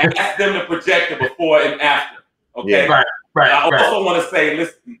 ask them to project the before and after. Okay? Yeah. Right. I also want to say,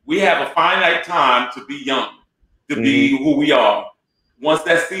 listen, we have a finite time to be young, to be who we are. Once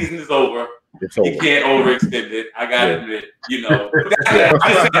that season is over, you can't overextend it. I gotta admit, you know. It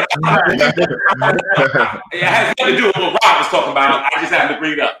has nothing to do with what Rob was talking about. I just had to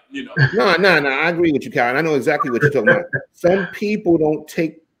bring it up, you know. No. I agree with you, Kyle. I know exactly what you're talking about. Some people don't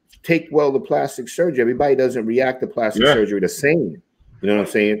take well to plastic surgery. Everybody doesn't react to plastic surgery the same. You know what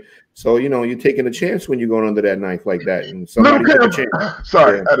I'm saying? So, you know, you're taking a chance when you're going under that knife like that. And somebody took a chance. Sorry,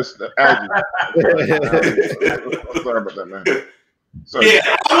 sorry about that, man. Yeah,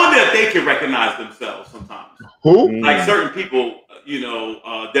 I wonder if they can recognize themselves sometimes. Who? Like certain people, you know,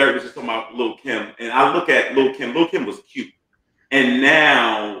 Derik was just talking about Lil' Kim, and I look at Lil' Kim. Lil' Kim was cute, and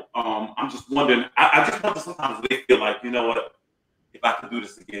now I'm just wondering. I just wonder sometimes they feel like, you know what, if I could do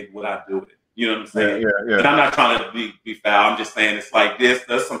this again, would I do it? You know what I'm saying? Yeah. And I'm not trying to be foul. I'm just saying it's like this.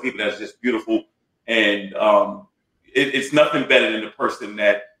 There's some people that's just beautiful, and it's nothing better than the person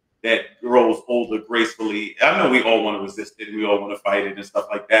that grows older gracefully. I know we all want to resist it and we all want to fight it and stuff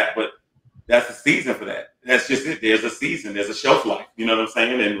like that, but that's a season for that. That's just it. There's a season. There's a shelf life. You know what I'm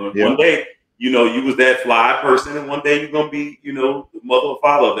saying? And one day, you know, you was that fly person, and one day you're gonna be, you know, the mother or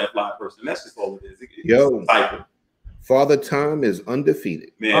father of that fly person. That's just all it is. It's a cycle. Father Time is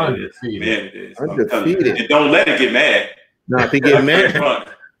undefeated. Man, it is. Undefeated. And don't let it get mad. No, if he get mad.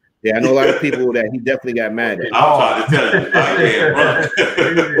 Yeah, I know a lot of people that he definitely got mad at. I'm trying to tell you.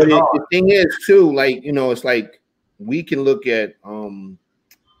 But the thing is, too, like, you know, it's like we can look at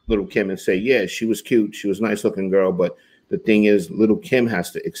Little Kim and say, yeah, she was cute. She was a nice looking girl. But the thing is, Little Kim has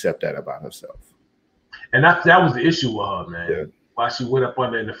to accept that about herself. And that was the issue with her, man. Yeah. Why she went up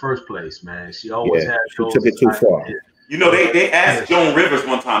on there in the first place, man. She always had those. She took it too far. You know, they asked Joan Rivers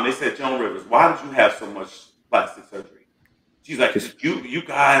one time. They said, Joan Rivers, why did you have so much plastic surgery? She's like, you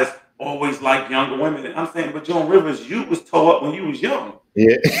guys always like younger women. And I'm saying, but Joan Rivers, you was tore up when you was young.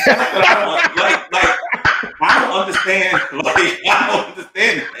 Yeah. I don't understand. I don't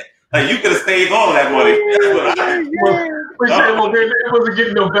understand that. Like, you could have saved all of that money. It wasn't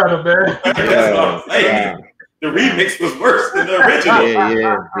getting no better, man. That's what I'm saying. The remix was worse than the original.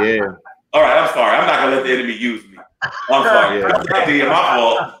 Yeah. All right, I'm sorry. I'm not gonna let the enemy use me. I'm sorry. That's my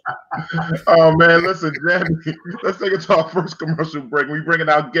fault. Oh man, listen, Jamie, let's take it to our first commercial break. We bringing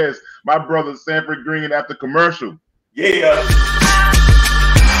out guests, my brother Sanford Green after commercial. Yeah.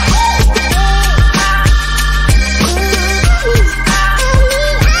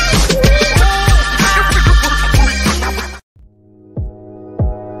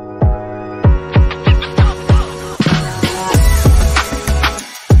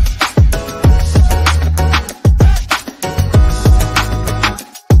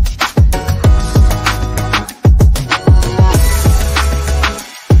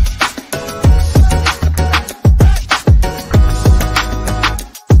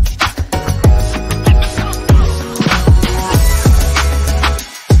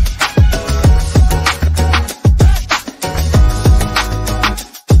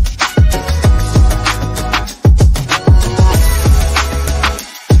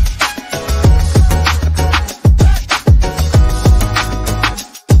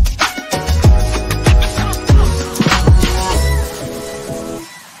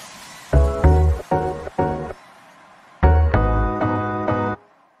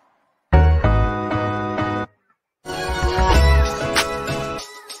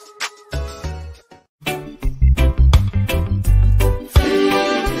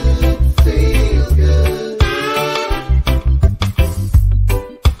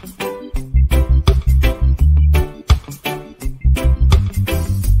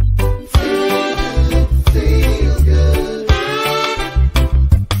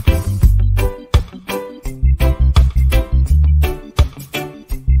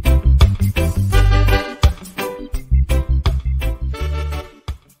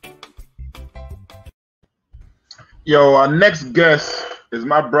 Yo, our next guest is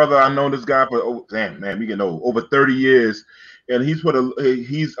my brother. I know this guy for we can know over 30 years, and he's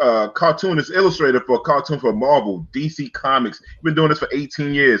a cartoonist illustrator for a cartoon for Marvel, DC Comics. He's been doing this for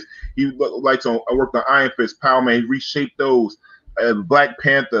 18 years. He worked on Iron Fist, Power Man. He reshaped those, and Black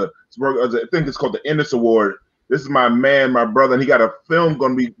Panther. I think it's called the Ennis Award. This is my man, my brother, and he got a film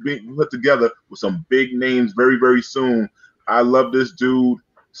going to be being put together with some big names very, very soon. I love this dude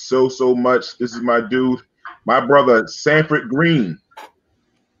so much. This is my dude. My brother, Sanford Green.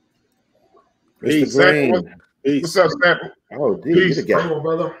 Mr. Green. What's up, Sanford? Oh, dude, you Come on,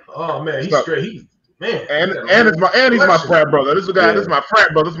 brother. Oh man, he's straight. And he's my frat brother. This is a guy. Yeah. This is my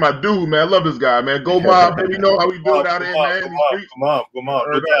frat brother. This is my dude, man. I love this guy, man. Go Mob, baby. You know how we do it out here, man. Come on.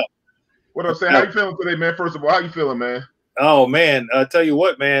 What up, Sam? How you feeling today, man? First of all, how you feeling, man? Oh man, I tell you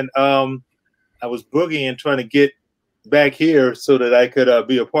what, man. I was boogieing trying to get back here so that I could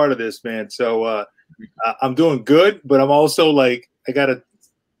be a part of this, man. So I'm doing good, but I'm also like I gotta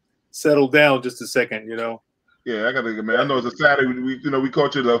settle down just a second, you know. Yeah, I gotta, man. I know it's a Saturday. We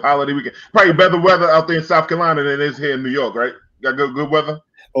caught you the holiday weekend. Probably better weather out there in South Carolina than it is here in New York, right? Got good weather.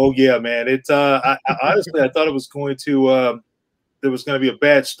 Oh yeah, man. It's honestly I thought it was going to there was going to be a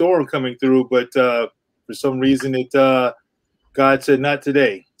bad storm coming through, but for some reason God said not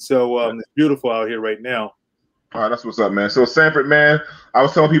today. So it's beautiful out here right now. All right, that's what's up, man. So Sanford, man, I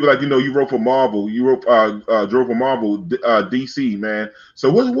was telling people like you wrote for Marvel, drove for Marvel, DC, man.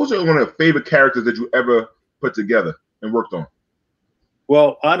 So what's one of the favorite characters that you ever put together and worked on?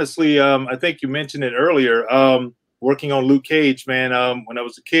 Well, honestly, I think you mentioned it earlier. Working on Luke Cage, man. When I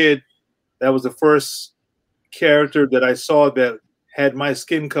was a kid, that was the first character that I saw that had my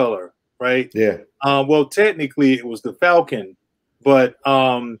skin color, right? Yeah. Well, technically, it was the Falcon, but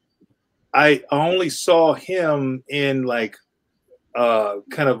I only saw him in like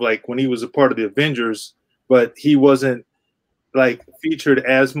kind of like when he was a part of the Avengers, but he wasn't like featured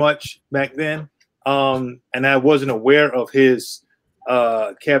as much back then. And I wasn't aware of his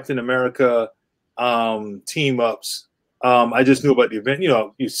Captain America team ups. I just knew about the event. You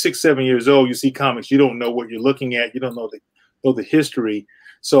know, you're 6, 7 years old, you see comics, you don't know what you're looking at, you don't know the history.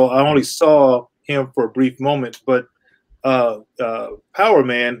 So I only saw him for a brief moment, but Power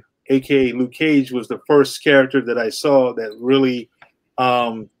Man, aka Luke Cage, was the first character that I saw that really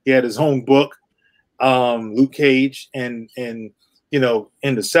he had his own book, Luke Cage, and you know,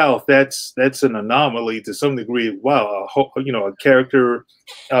 in the South, that's an anomaly to some degree. Wow, a character,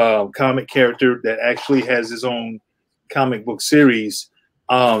 comic character that actually has his own comic book series,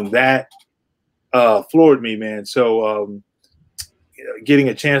 that floored me, man. So getting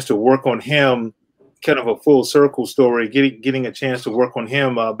a chance to work on him, kind of a full circle story, getting a chance to work on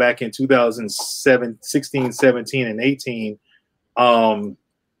him back in 2007, 16, 17, and 18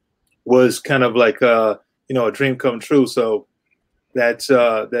 was kind of like a dream come true. So that's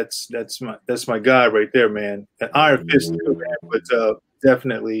my guy right there, man. An Iron Fist too, man, but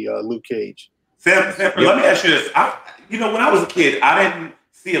definitely Luke Cage. Sam, let me ask you this. When I was a kid, I didn't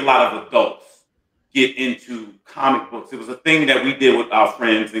see a lot of adults get into comic books. It was a thing that we did with our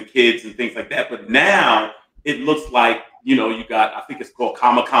friends and kids and things like that. But now it looks like, you got, I think it's called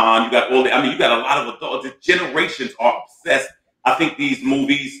Comic-Con. You got you got a lot of adults. The generations are obsessed. I think these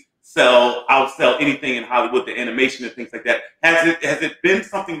movies outsell anything in Hollywood, the animation and things like that. Has it been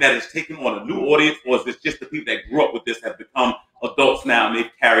something that has taken on a new audience, or is it just the people that grew up with this have become adults now and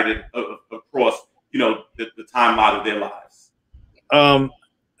they've carried it across, the timeline of their lives?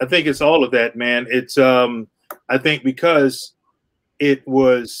 I think it's all of that, man. It's I think because it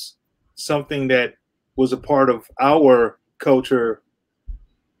was something that was a part of our culture,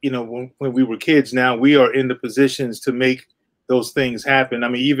 when we were kids. Now we are in the positions to make those things happen. I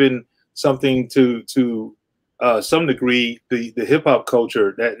mean, even something to some degree, the hip hop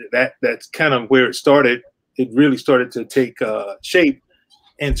culture, that's kind of where it started. It really started to take shape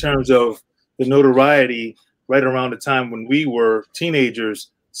in terms of the notoriety right around the time when we were teenagers.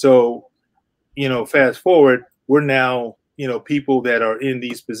 So, fast forward, we're now, people that are in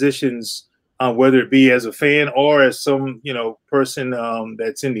these positions, whether it be as a fan or as some, person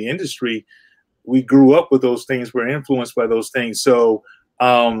that's in the industry. We grew up with those things. We're influenced by those things. So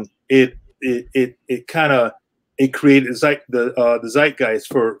it created the zeitgeist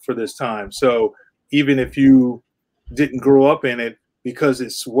for this time. So even if you didn't grow up in it, because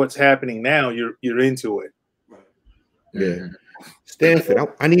it's what's happening now, you're into it. Yeah. Stanford,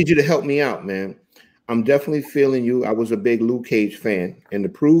 I need you to help me out, man. I'm definitely feeling you. I was a big Luke Cage fan, and to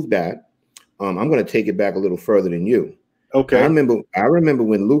prove that, I'm going to take it back a little further than you. Okay. I remember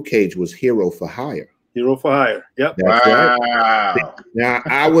when Luke Cage was hero for hire. Hero for Hire. Yep. That's Wow. right. Now,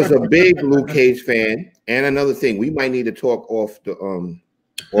 I was a big Luke Cage fan, and another thing, we might need to talk off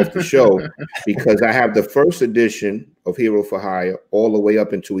the show because I have the first edition of Hero for Hire all the way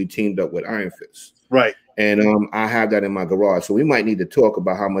up until he teamed up with Iron Fist. Right. And I have that in my garage, so we might need to talk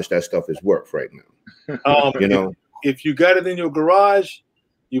about how much that stuff is worth right now. You know, if you got it in your garage,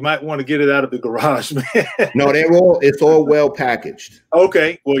 you might want to get it out of the garage, man. No, it's all well packaged.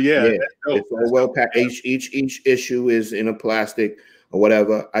 Okay, well, yeah, it's all well packaged. Each issue is in a plastic or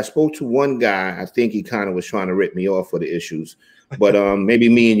whatever. I spoke to one guy. I think he kind of was trying to rip me off for the issues, but maybe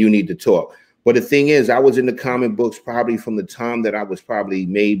me and you need to talk. But the thing is, I was in the comic books probably from the time that I was probably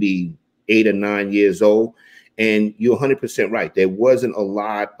maybe 8 or 9 years old, and you're 100% right. There wasn't a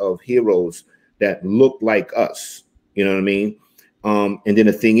lot of heroes that looked like us. You know what I mean? And then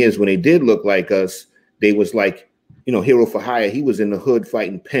the thing is, when they did look like us, they was like, you know, Hero for Hire. He was in the hood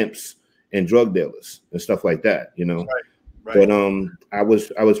fighting pimps and drug dealers and stuff like that, you know. Right. But I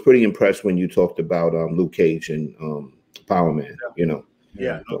was pretty impressed when you talked about Luke Cage and Power Man, you know.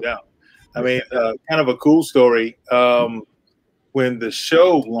 Yeah, no doubt. I mean, kind of a cool story. When the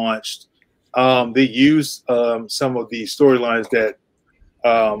show launched, they used some of the storylines that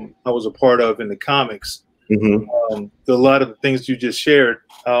I was a part of in the comics. Mm-hmm. A lot of the things you just shared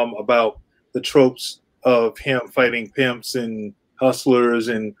about the tropes of him fighting pimps and hustlers,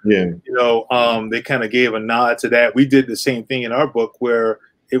 and you know, they kind of gave a nod to that. We did the same thing in our book where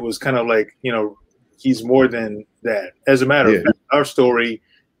it was kind of like, you know, he's more than that. As a matter of fact, our story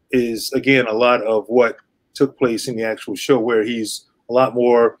is again a lot of what took place in the actual show, where he's a lot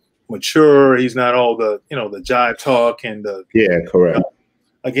more mature. He's not all the, you know, the jive talk and the correct.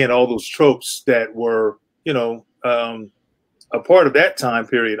 Again, all those tropes that were, you know, a part of that time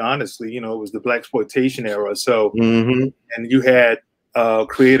period. Honestly, you know, it was the blaxploitation era. So, and you had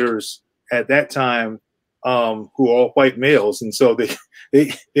creators at that time who were all white males, and so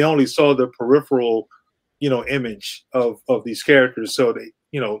they only saw the peripheral, you know, image of these characters. So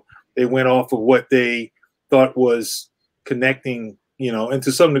they went off of what they thought was connecting, you know, and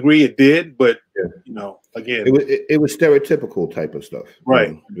to some degree it did, but you know, again, it was stereotypical type of stuff,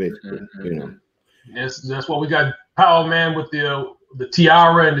 right? Basically, you know. That's why we got Power Man with the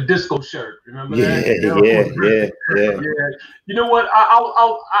tiara and the disco shirt. Remember that? Yeah. You know what?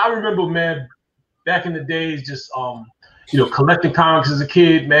 I remember, man, back in the days, just you know, collecting comics as a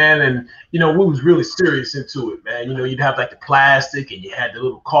kid, man, and you know, we was really serious into it, man. You know, you'd have like the plastic, and you had the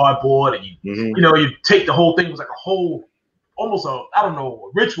little cardboard, and you know, you'd take the whole thing. It was like a whole, almost a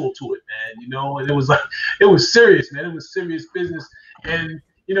ritual to it, man. You know, and it was serious, man. It was serious business, and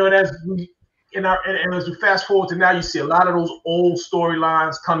you know, and as we fast forward to now, you see a lot of those old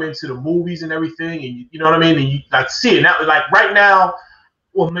storylines come into the movies and everything, and you know what I mean. And you like see it now, like right now.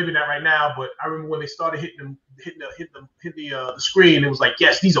 Well, maybe not right now, but I remember when they started hitting the screen. It was like,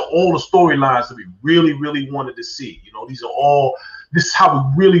 yes, these are all the storylines that we really, really wanted to see. You know, this is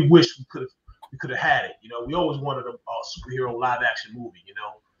how we really wish we could have had it. You know, we always wanted a superhero live action movie. You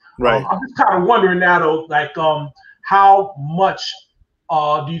know, right? I'm just kind of wondering now, though, like, how much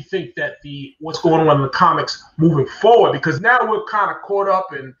do you think that what's going on in the comics moving forward? Because now we're kind of caught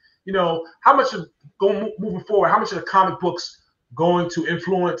up in, you know, how much of moving forward, how much of the comic books going to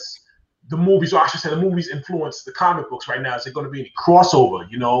influence the movies, or I should say the movies influence the comic books right now? Is there going to be any crossover,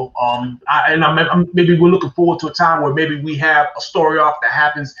 you know? Maybe we're looking forward to a time where maybe we have a story arc that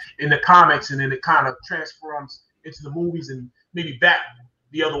happens in the comics and then it kind of transforms into the movies and maybe back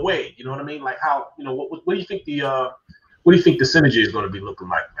the other way. You know what I mean? Like how, you know, what do you think the synergy is going to be looking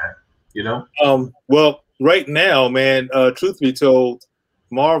like, man? You know? Well, right now, man, truth be told,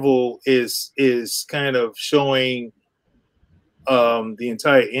 Marvel is kind of showing the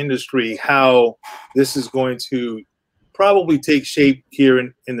entire industry how this is going to probably take shape here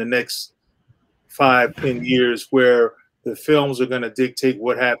in the next 5-10 years, where the films are going to dictate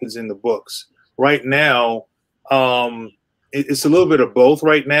what happens in the books. Right now, it's a little bit of both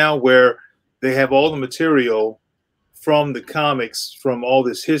right now, where they have all the material from the comics, from all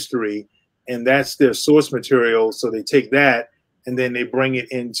this history, and that's their source material. So they take that and then they bring it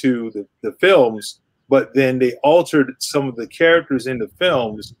into the films. But then they altered some of the characters in the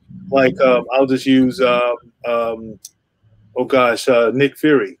films. Like I'll just use, Nick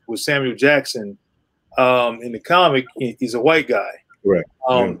Fury with Samuel Jackson. In the comic, he's a white guy. Right.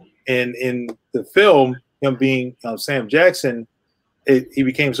 And in the film, him being Sam Jackson, he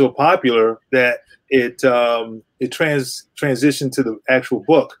became so popular that it transitioned to the actual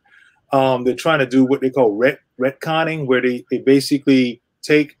book. They're trying to do what they call retconning, where they basically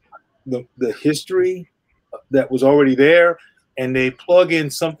take the history that was already there and they plug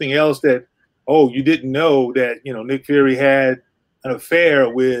in something else that oh, you didn't know that, you know, Nick Fury had an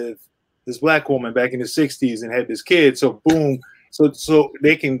affair with this black woman back in the 60s and had this kid. So boom. So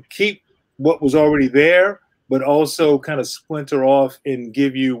they can keep what was already there, but also kind of splinter off and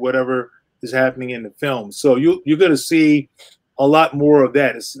give you whatever is happening in the film. So you're going to see a lot more of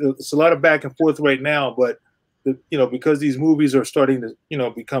that. It's a lot of back and forth right now, but you know, because these movies are starting to, you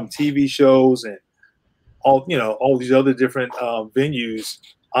know, become TV shows and all, you know, all these other different venues,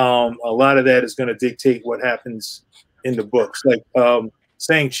 a lot of that is going to dictate what happens in the books. Like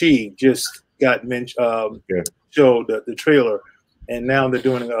Shang-Chi just got showed the trailer, and now they're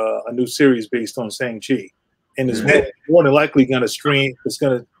doing a new series based on Shang-Chi, and it's more than likely going to stream. It's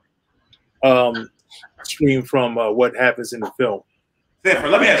going to stream from what happens in the film. Sanford,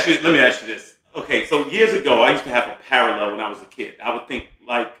 let me ask you this. Okay, so years ago, I used to have a parallel when I was a kid. I would think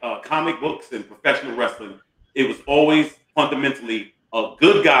like comic books and professional wrestling, it was always fundamentally a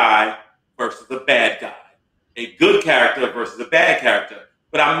good guy versus a bad guy, a good character versus a bad character.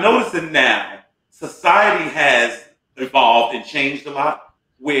 But I'm noticing now society has evolved and changed a lot,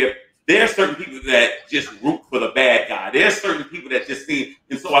 where there are certain people that just root for the bad guy. There are certain people that just see,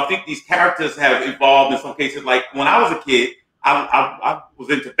 and so I think these characters have evolved in some cases. Like when I was a kid, I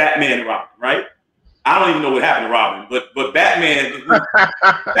was into Batman and Robin, right? I don't even know what happened to Robin, but Batman,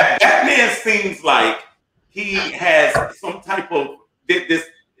 Batman seems like he has some type of this.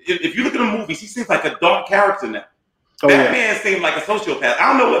 If you look at the movies, he seems like a dark character now. Oh, Batman seems like a sociopath. I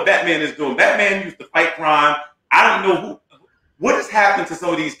don't know what Batman is doing. Batman used to fight crime. I don't know what has happened to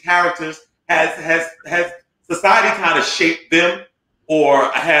some of these characters. Has society kind of shaped them,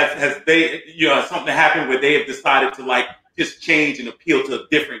 or has they, you know, something happened where they have decided to like just change and appeal to a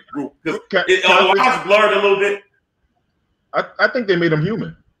different group? Because our lines blurred a little bit. I think they made them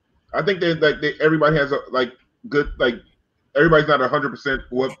human. I think everybody has everybody's not 100%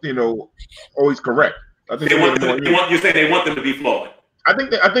 what, you know, always correct. I think you say they want them to be flawed. I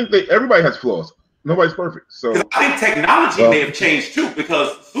think everybody has flaws. Nobody's perfect. So I think technology may have changed too,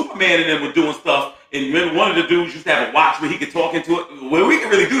 because Superman and them were doing stuff, and remember one of the dudes used to have a watch where he could talk into it. Well, we can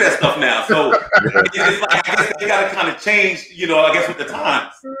really do that stuff now. So it's like, I guess they got to kind of change, you know, I guess with the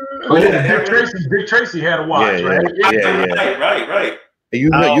times. Dick Tracy had a watch, right? Right.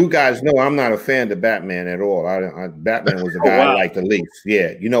 You guys know I'm not a fan of Batman at all. Batman was the guy I liked the least.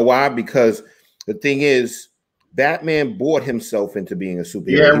 Yeah, you know why? Because the thing is, Batman bought himself into being a superhero.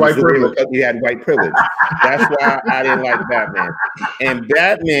 He had white privilege. He had white privilege. That's why I didn't like Batman. And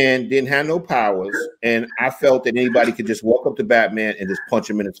Batman didn't have no powers, and I felt that anybody could just walk up to Batman and just punch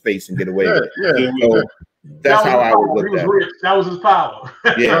him in his face and get away with it. So that's how I would look at it. That was his power.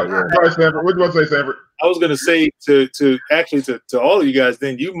 Yeah. All right, Sanford. What do you want to say, Sanford? I was going to say to all of you guys,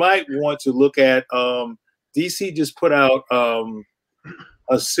 then you might want to look at DC just put out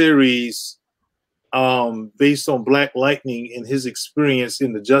a series based on Black Lightning and his experience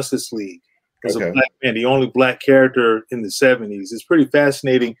in the Justice League as a black man, the only black character in the 70s. It's pretty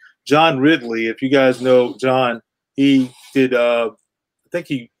fascinating. John Ridley, if you guys know John, he did I think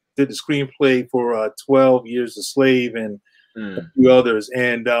he did the screenplay for 12 Years a Slave and a few others,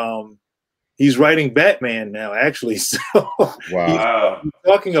 and he's writing Batman now, actually. So wow. He's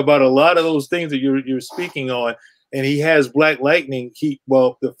talking about a lot of those things that you're speaking on, and he has Black Lightning.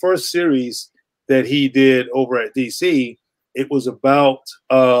 The first series that he did over at DC, it was about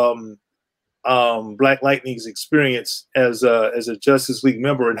Black Lightning's experience as a Justice League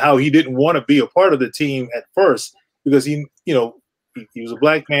member and how he didn't want to be a part of the team at first because he was a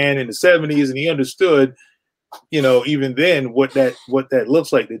black man in the 70s and he understood, you know, even then what that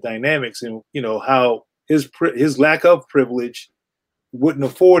looks like, the dynamics, and you know how his lack of privilege wouldn't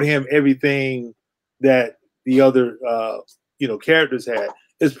afford him everything that the other characters had.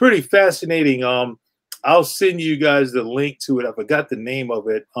 It's pretty fascinating. I'll send you guys the link to it. I forgot the name of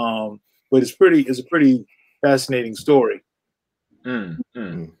it. But it's a pretty fascinating story. So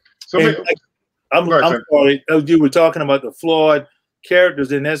I'm sorry. You were talking about the flawed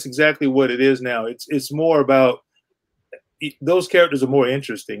characters, and that's exactly what it is now. It's more about those characters are more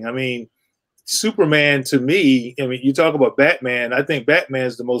interesting. I mean, Superman to me, I mean, you talk about Batman. I think Batman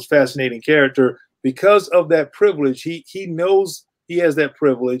is the most fascinating character because of that privilege. He knows he has that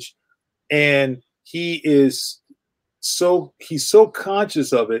privilege, and he's so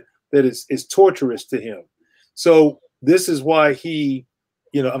conscious of it that it's torturous to him. So this is why he,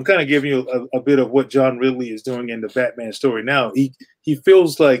 I'm kind of giving you a bit of what John Ridley is doing in the Batman story now. He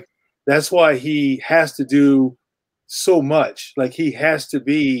feels like that's why he has to do so much. Like he has to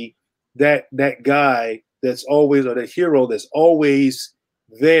be that guy that's always, or the hero that's always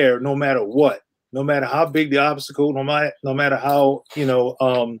there no matter what, no matter how big the obstacle, no matter how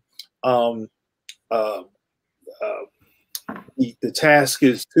uh, the task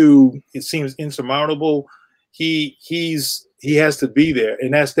is too, it seems insurmountable. He has to be there,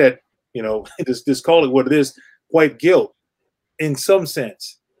 and that's that, you know, just call it what it is, white guilt in some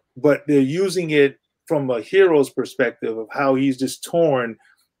sense, but they're using it from a hero's perspective of how he's just torn.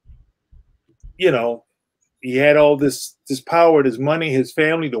 You know, he had all this power, his money, his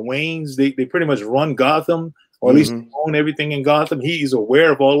family, the Waynes, they pretty much run Gotham, or at least own everything in Gotham. He's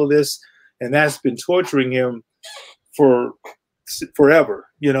aware of all of this, and that's been torturing him for forever,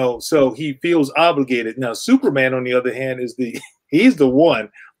 you know, so he feels obligated. Now, Superman, on the other hand, he's the one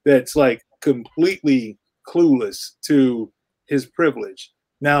that's like completely clueless to his privilege.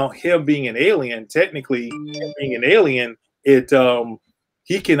 Now, him being an alien, technically being an alien,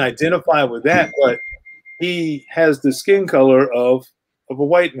 he can identify with that, but he has the skin color of a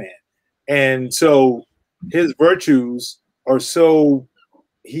white man. And so his virtues are so,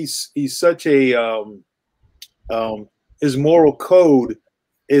 he's such a, his moral code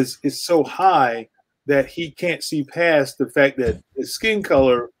is so high that he can't see past the fact that his skin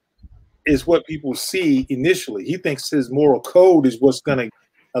color is what people see initially. He thinks his moral code is what's going to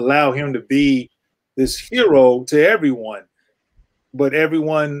allow him to be this hero to everyone, but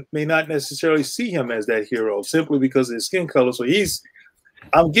everyone may not necessarily see him as that hero simply because of his skin color. So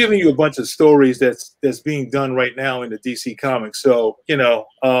I'm giving you a bunch of stories that's being done right now in the DC comics. So, you know,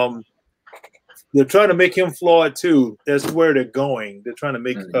 they're trying to make him flawed too. That's where they're going. They're trying to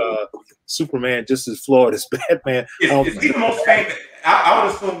make Superman just as flawed as Batman. Is he the most famous? I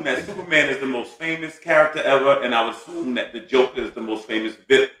would assume that Superman is the most famous character ever, and I would assume that the Joker is the most famous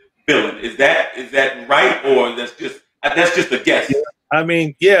villain. Is that right, or that's just a guess? Yeah. I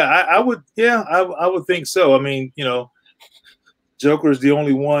mean, yeah, I would think so. I mean, you know, Joker is the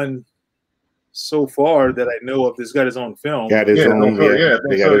only one so far that I know of that's got his own film. Got his own,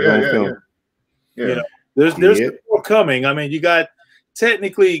 they got his own film. Yeah. You know, there's more coming. I mean, you got,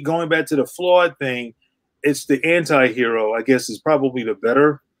 technically, going back to the flawed thing, it's the anti-hero, I guess, is probably the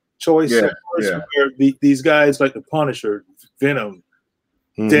better choice. Where these guys like the Punisher, Venom,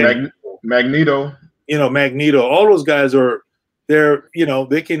 Magneto. You know, Magneto. All those guys they're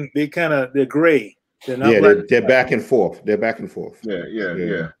gray. They're not they're back and forth. They're back and forth. Yeah.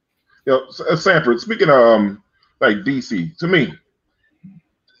 You know, Sanford, speaking of like DC, to me,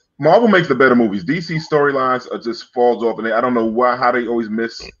 Marvel makes the better movies. DC storylines are just falls off, and I don't know how they always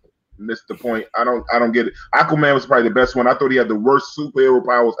miss the point. I don't get it. Aquaman was probably the best one. I thought he had the worst superhero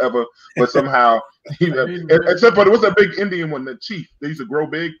powers ever, but somehow except for what's that big Indian one, the Chief? They used to grow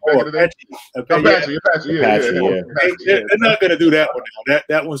big back in the day. Apache. They're not gonna do that one now.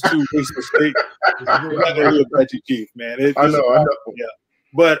 That one's too racist. They're not gonna do Apache Chief, man. I know.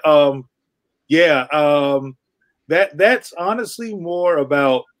 Yeah, but that's honestly more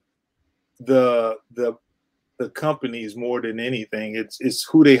about the companies more than anything. It's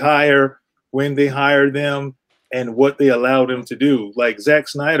who they hire, when they hire them, and what they allow them to do. Like Zack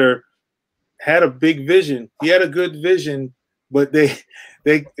Snyder had a big vision. He had a good vision, but they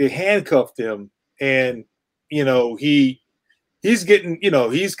handcuffed him, and you know he's getting, you know,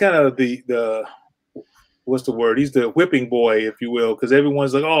 he's kind of the what's the word? He's the whipping boy, if you will, because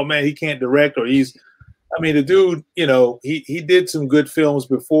everyone's like, oh man, he can't direct, or I mean, the dude, you know, he did some good films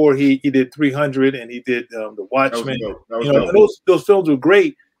before. He did 300, and he did The Watchmen. Those films were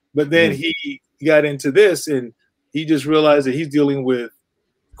great, but then he got into this, and he just realized that he's dealing with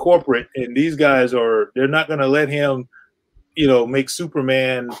corporate, and these guys they're not going to let him, you know, make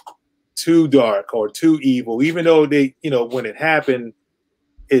Superman too dark or too evil, even though they, you know, when it happened,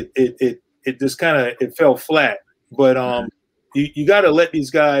 it just kind of, it fell flat. But you got to let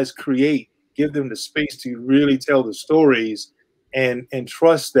these guys create. Give them the space to really tell the stories and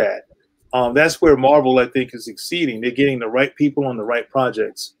trust that. That's where Marvel, I think, is succeeding. They're getting the right people on the right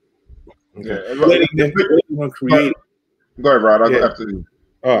projects. Okay. Letting them create. Go ahead, Rod. I'll go after you.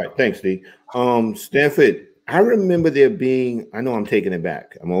 All right. Thanks, D. Stanford, I remember there being, I know I'm taking it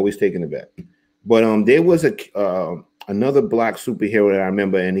back. I'm always taking it back. But there was another black superhero that I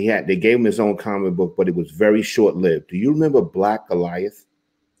remember, and they gave him his own comic book, but it was very short-lived. Do you remember Black Goliath?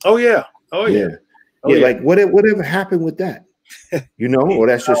 Oh, yeah. Like whatever happened with that, you know, or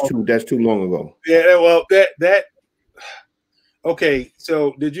that's too long ago. Yeah, well, that okay.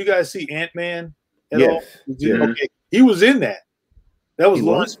 So did you guys see Ant-Man at all? Okay, he was in that. That was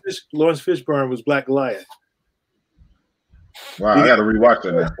Lawrence Fishburne was Black Goliath. Wow, I got to rewatch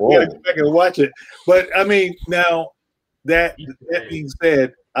that now. Yeah, I can watch it. But I mean, now that being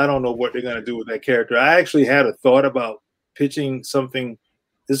said, I don't know what they're gonna do with that character. I actually had a thought about pitching something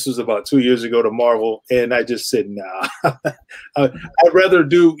This was about 2 years ago to Marvel, and I just said, nah. I'd rather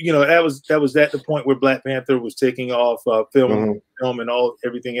do, that was at the point where Black Panther was taking off, film and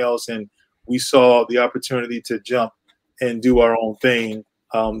everything else, and we saw the opportunity to jump and do our own thing.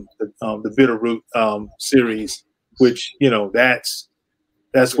 The Bitterroot series, which that's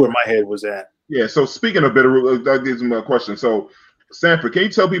where my head was at. Yeah. So speaking of Bitterroot, that gives me a question. So, Sanford, can you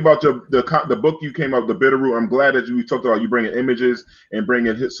tell people about the book you came up, The Bitterroot? I'm glad that you talked about you bringing images and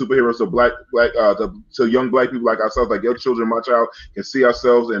bringing superheroes to to young Black people like ourselves, like your children, my child, can see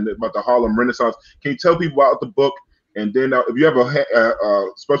ourselves, and about the Harlem Renaissance. Can you tell people about the book? And then if you have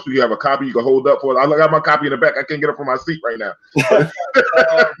especially if you have a copy, you can hold up for it. I got my copy in the back. I can't get up from my seat right now. I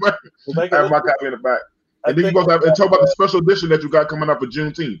have my copy in the back. And then you both have and talk about the special edition that you got coming up for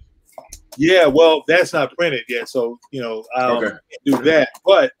Juneteenth. Yeah, well, that's not printed yet, so I can't do that.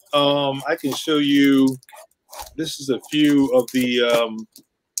 But I can show you. This is a few of the.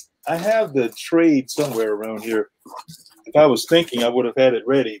 I have the trade somewhere around here. If I was thinking, I would have had it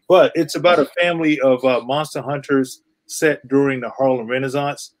ready. But it's about a family of monster hunters set during the Harlem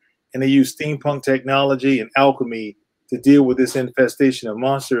Renaissance, and they use steampunk technology and alchemy to deal with this infestation of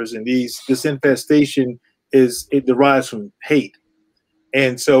monsters. And this infestation derives from hate.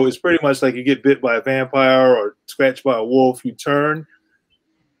 And so it's pretty much like you get bit by a vampire or scratched by a wolf, you turn.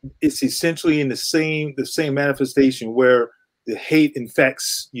 It's essentially in the same manifestation where the hate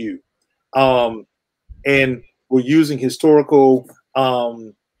infects you. And we're using historical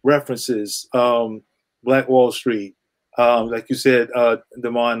references, Black Wall Street. Like you said,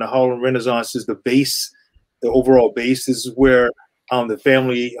 Damon, the Harlem Renaissance is the base, the overall base. This is where the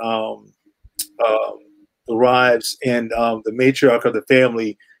family arrives, and the matriarch of the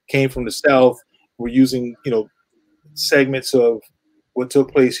family came from the South. We're using, segments of what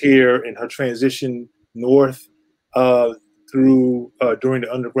took place here in her transition north through during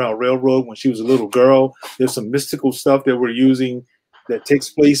the Underground Railroad when she was a little girl. There's some mystical stuff that we're using that takes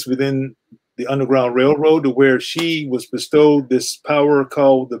place within the Underground Railroad, to where she was bestowed this power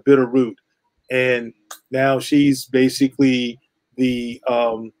called the Bitterroot, and now she's basically the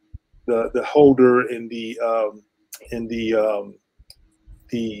holder and the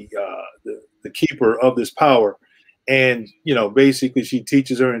keeper of this power. And basically she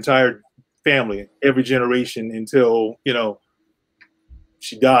teaches her entire family, every generation, until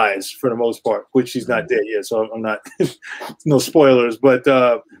she dies, for the most part, which she's not dead yet, so I'm not no spoilers, but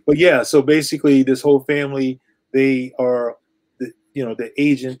yeah, so basically this whole family, they are the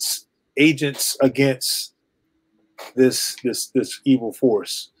agents against this evil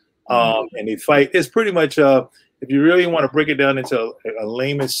force. And they fight. It's pretty much, if you really want to break it down into a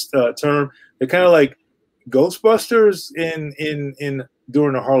lamest term, they're kind of like Ghostbusters in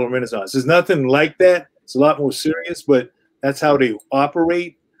during the Harlem Renaissance. There's nothing like that. It's a lot more serious, but that's how they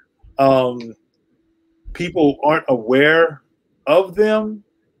operate. People aren't aware of them.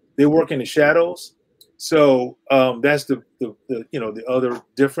 They work in the shadows. So that's the other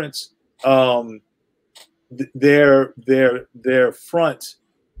difference. Their front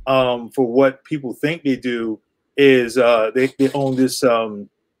for what people think they do is they own this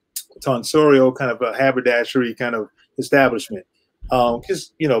tonsorial kind of a haberdashery kind of establishment.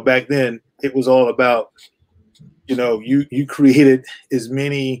 Because back then it was all about you created as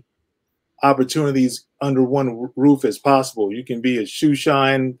many opportunities under one roof as possible. You can be a shoe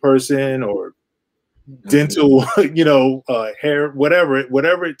shine person or dental, hair,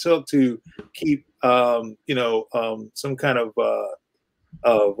 whatever it took to keep some kind of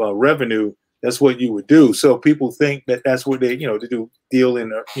revenue. That's what you would do. So people think that that's what they to deal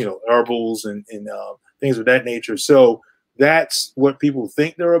in herbals and things of that nature. So that's what people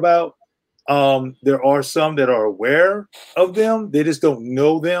think they're about. There are some that are aware of them. They just don't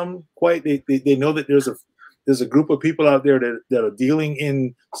know them quite. They know that there's a group of people out there that are dealing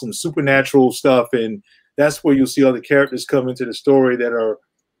in some supernatural stuff, and that's where you'll see other characters come into the story that are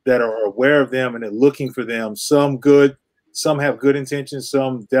aware of them and they're looking for them. Some good, some have good intentions.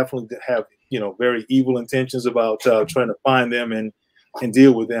 Some definitely have very evil intentions about trying to find them and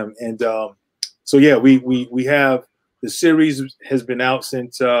deal with them. And so yeah, we have the series has been out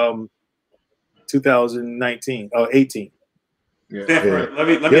since 2018. Yeah. Stanford,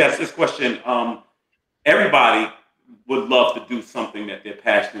 let me ask this question. Everybody would love to do something that they're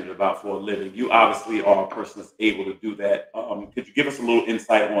passionate about for a living. You obviously are a person that's able to do that. Could you give us a little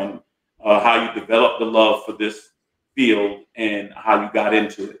insight on how you developed the love for this field and how you got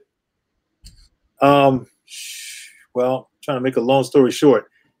into it? Well, trying to make a long story short,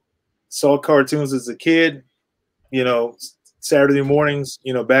 saw cartoons as a kid, Saturday mornings,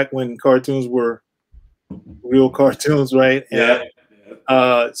 back when cartoons were real cartoons, right? Yeah.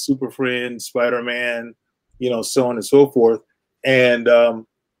 Super Friends, Spider-Man, you know, so on and so forth. And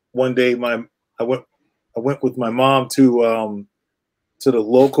one day I went with my mom to the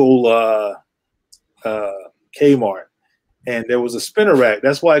local Kmart, and there was a spinner rack.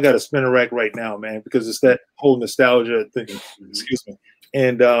 That's why I got a spinner rack right now, man, because it's that whole nostalgia thing. Excuse me.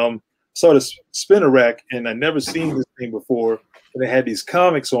 And saw this spinner rack, and I never seen this thing before. And it had these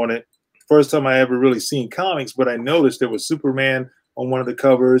comics on it. First time I ever really seen comics, but I noticed there was Superman on one of the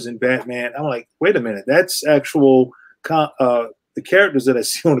covers and Batman. I'm like, wait a minute, that's actual the characters that I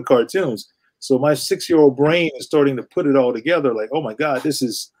see on the cartoons. So my 6-year-old brain is starting to put it all together. Like, oh my God, this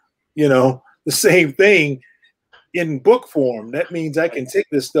is, you know, the same thing in book form. That means I can take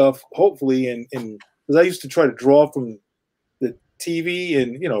this stuff, hopefully, and because I used to try to draw from the TV,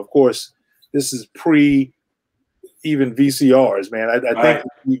 and you know, of course, this is pre even VCRs, man. I think,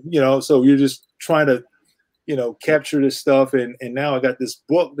 you know, so you're just trying to, you know, capture this stuff, and now I got this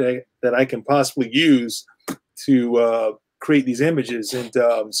book that I can possibly use to create these images. And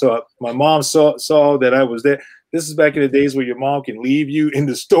so my mom saw that I was there. This is back in the days where your mom can leave you in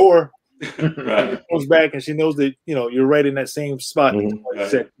the store. Right. She goes back and she knows that, you know, you're right in that same spot,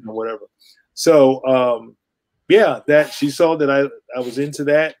 section or whatever. So yeah, that she saw that I was into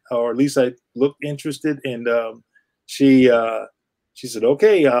that, or at least I looked interested, and she said,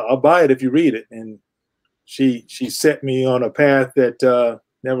 okay, I'll buy it if you read it. And she set me on a path that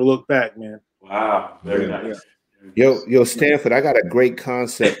never looked back, man. Wow, very nice. Yo, Stanford, I got a great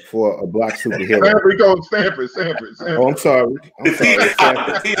concept for a black superhero. Stanford. Oh, I'm sorry.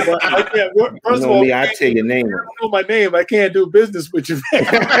 First of all, me, I tell your name. I don't know my name. I can't do business with you.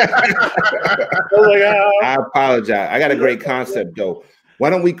 I apologize. I got a great concept though.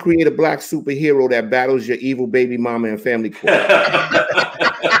 Why don't we create a black superhero that battles your evil baby mama and family court?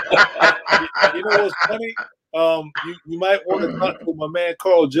 You know what's funny? You might want to talk to my man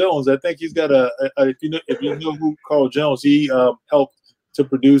Carl Jones. I think he's got if you know who Carl Jones, he helped to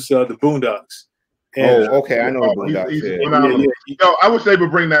produce the Boondocks. And, okay, I know the Boondocks. Yo, I wish they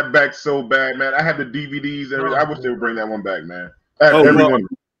would bring that back so bad, man. I had the DVDs and everything. I wish they would bring that one back, man. Well,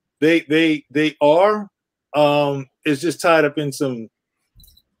 they are. It's just tied up in some,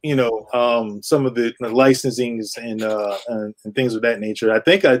 you know, some of the licensings and things of that nature. I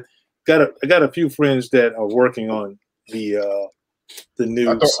think I got a few friends that are working on the new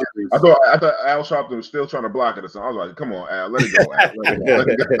series. I thought Al Sharpton was still trying to block it or something. I was like, come on, Al, let it go, Al. Let it go.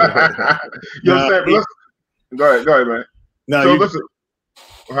 You know what I'm saying? Go ahead, man. No, so listen.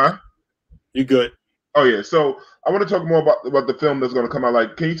 You good. Oh yeah. So I want to talk more about the film that's going to come out.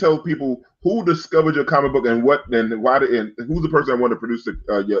 Like, can you tell people who discovered your comic book and what and why and who's the person that wanted to produce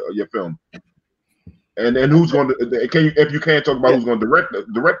your film? And who's going to if you can't talk about who's going to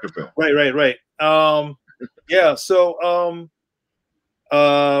direct the film? Right. Yeah. So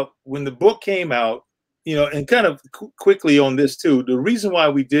when the book came out, you know, and kind of quickly on this too, the reason why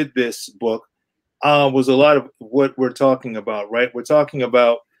we did this book was a lot of what we're talking about, right? We're talking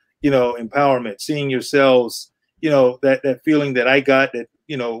about, you know, empowerment, seeing yourselves, you know, that feeling that I got, that,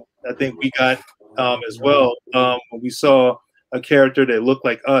 you know, I think we got as well when we saw a character that looked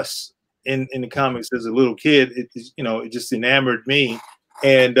like us in the comics as a little kid. It just enamored me.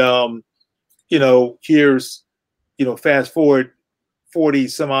 And you know, here's, you know, fast forward 40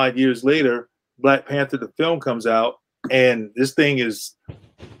 some odd years later, Black Panther the film comes out, and this thing is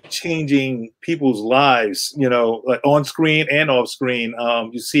changing people's lives, you know, like on screen and off screen.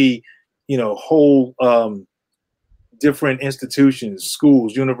 You see, you know, whole different institutions,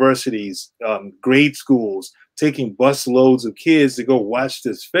 schools, universities, grade schools taking bus loads of kids to go watch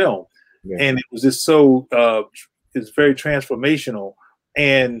this film. Yeah. And it was just so it's very transformational.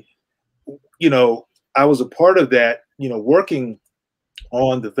 And you know, I was a part of that, you know, working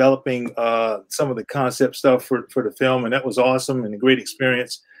on developing some of the concept stuff for the film, and that was awesome and a great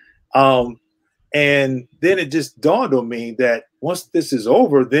experience. And then it just dawned on me that once this is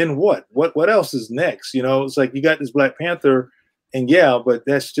over, then what else is next? You know, it's like you got this Black Panther, and yeah, but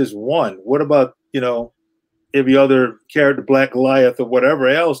that's just one. What about, you know, every other character, Black Goliath or whatever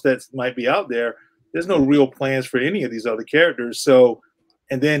else that might be out there? There's no real plans for any of these other characters. So,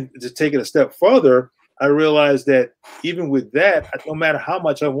 and then to take it a step further, I realized that even with that, no matter how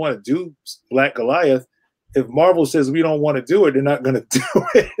much I want to do Black Goliath, if Marvel says we don't want to do it, they're not going to do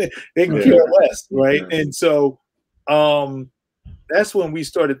it. They can care less, right? Yeah. And so that's when we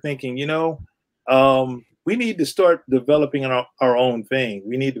started thinking, you know, we need to start developing our own thing.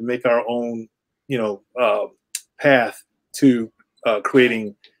 We need to make our own, you know, path to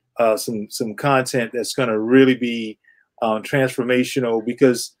creating some content that's going to really be transformational,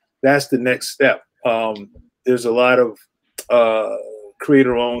 because that's the next step. There's a lot of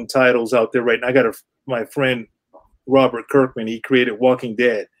creator-owned titles out there right now. I got my friend Robert Kirkman. He created Walking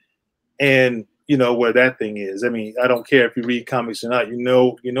Dead, and you know where that thing is. I mean, I don't care if you read comics or not. You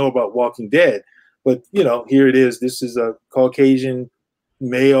know about Walking Dead, but you know, here it is. This is a Caucasian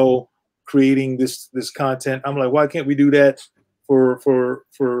male creating this content. I'm like, why can't we do that for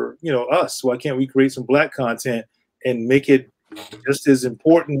you know us? Why can't we create some black content and make it just as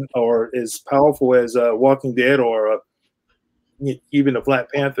important or as powerful as Walking Dead or even a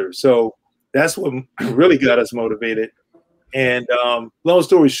Black Panther? So that's what really got us motivated. And long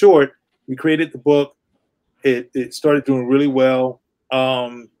story short, we created the book. It started doing really well.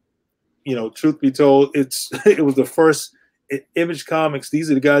 You know, truth be told, it was the first Image Comics. These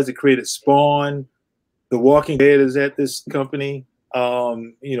are the guys that created Spawn. The Walking Dead is at this company.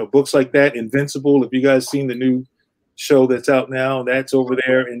 You know, books like that, Invincible. If you guys seen the new show that's out now, that's over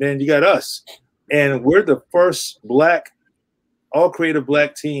there. And then you got us, and we're the first all creative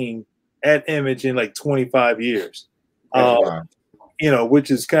black team at Image in like 25 years. You know, which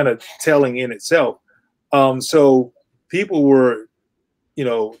is kind of telling in itself. So people were, you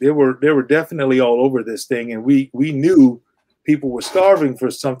know, they were definitely all over this thing, and we knew people were starving for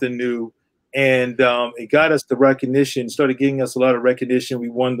something new, and it got us the recognition, started getting us a lot of recognition. We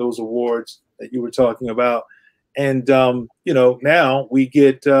won those awards that you were talking about, and you know, now we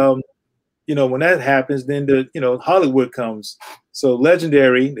get, you know, when that happens, then Hollywood comes. So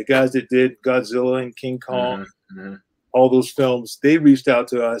Legendary, the guys that did Godzilla and King Kong, all those films, they reached out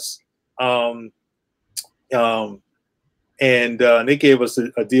to us. And they gave us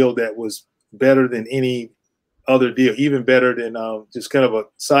a deal that was better than any other deal, even better than just kind of a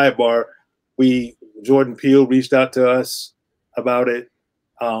sidebar. Jordan Peele reached out to us about it.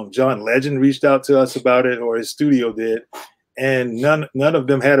 John Legend reached out to us about it, or his studio did, and none of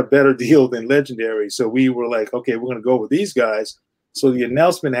them had a better deal than Legendary. So we were like, okay, we're going to go with these guys. So the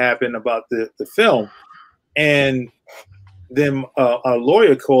announcement happened about the film, and then our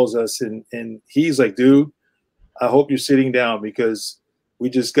lawyer calls us, and he's like, dude, I hope you're sitting down, because we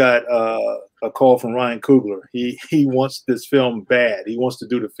just got a call from Ryan Coogler. He wants this film bad. He wants to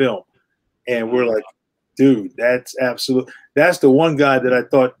do the film. And we're like, dude, that's the one guy that I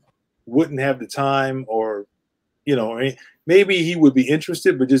thought wouldn't have the time, or, you know, maybe he would be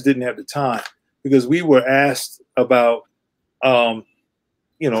interested, but just didn't have the time, because we were asked about,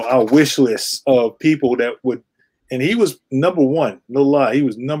 you know, our wish list of people that would, and he was number one, no lie. He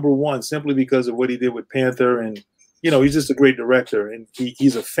was number one simply because of what he did with Panther. And, you know, he's just a great director, and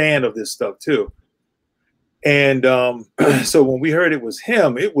he's a fan of this stuff too. And so when we heard it was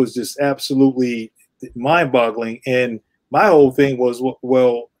him, it was just absolutely mind-boggling. And my whole thing was,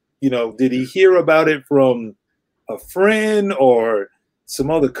 well, you know, did he hear about it from a friend or some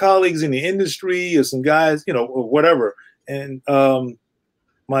other colleagues in the industry or some guys, you know, or whatever? And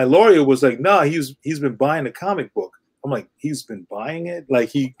my lawyer was like, nah, he's been buying the comic book. I'm like, he's been buying it? Like,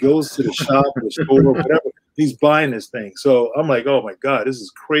 he goes to the shop or the store or whatever, he's buying this thing. So I'm like, oh my God, this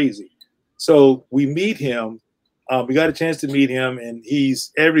is crazy. So we meet him. We got a chance to meet him, and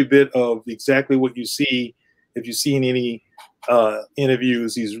he's every bit of exactly what you see. If you've seen any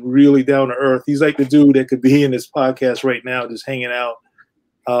interviews, he's really down to earth. He's like the dude that could be in this podcast right now, just hanging out.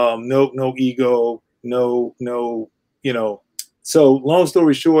 No ego, no, you know. So long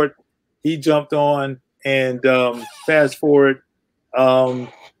story short, he jumped on, and fast forward,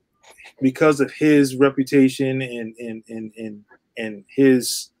 because of his reputation and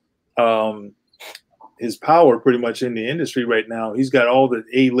his power pretty much in the industry right now, he's got all the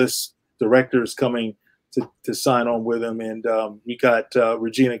A-list directors coming to sign on with him, and we got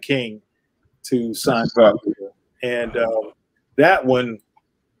Regina King to sign on with him. And that one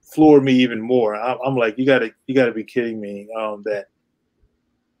floored me even more. I'm like, you gotta be kidding me, that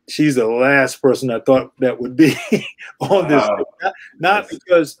she's the last person I thought that would be on this. Not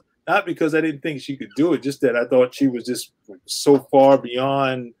because I didn't think she could do it, just that I thought she was just so far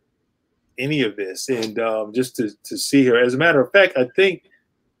beyond any of this. And just to see her, as a matter of fact, I think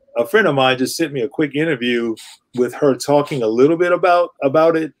a friend of mine just sent me a quick interview with her talking a little bit about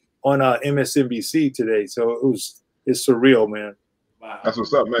it on MSNBC today. So it's surreal, man. Wow. That's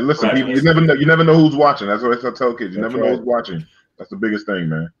what's up, man. Listen, people, you never know who's watching. That's what I tell kids. You never know who's watching. That's the biggest thing,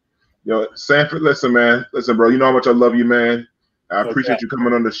 man. Yo, Sanford, listen, man. Listen, bro, you know how much I love you, man. I appreciate you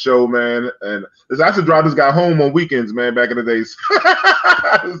coming on the show, man. And listen, I used to drive this guy home on weekends, man, back in the days.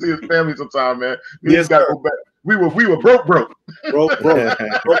 I used to see his family sometime, man. We just got to go back. We were broke. Broke.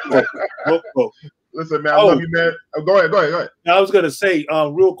 Listen, man, I love you, man. Oh, go ahead. I was gonna say,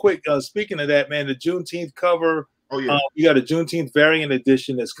 real quick, speaking of that, man, the Juneteenth cover. Oh yeah. You got a Juneteenth variant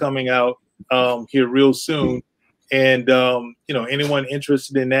edition that's coming out here real soon, And you know, anyone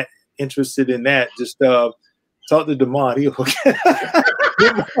interested in that, just talk to Damon. I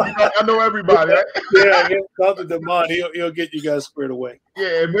know everybody. Right? Yeah, talk to Damon. He'll get you guys squared away.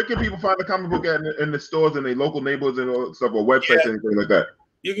 Yeah, and where can people find the comic book in the stores in the local neighborhoods and all stuff, or websites, anything like that?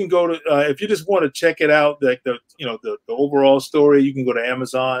 You can go to if you just want to check it out, like the overall story. You can go to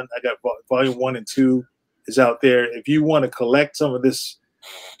Amazon. I got volume 1 and 2 is out there. If you want to collect some of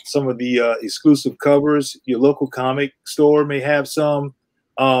the exclusive covers, your local comic store may have some.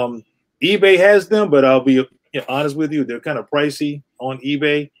 eBay has them, but I'll be honest with you, they're kind of pricey on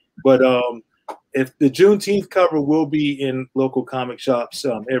eBay. But if the Juneteenth cover will be in local comic shops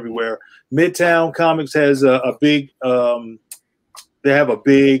everywhere. Midtown Comics has a big. They have a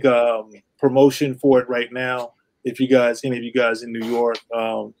big promotion for it right now. If any of you guys in New York,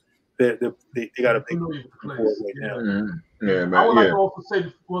 they got a big promotion for it right now. Mm-hmm. Yeah, man. I would like to also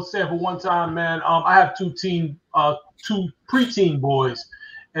say for one time, man. I have two preteen boys,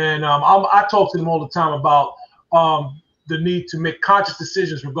 and I talk to them all the time about the need to make conscious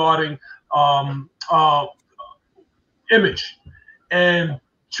decisions regarding image and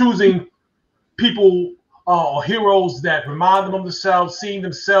choosing people or heroes that remind them of themselves, seeing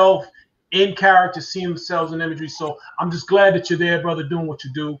themselves in character, seeing themselves in imagery. So I'm just glad that you're there, brother, doing what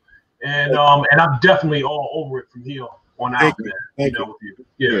you do, and I'm definitely all over it from here on out. Thank you.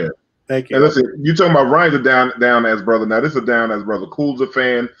 Yeah. Thank you. And listen, you talking about Ryan's a down as brother. Now this is a down as brother. Cool's a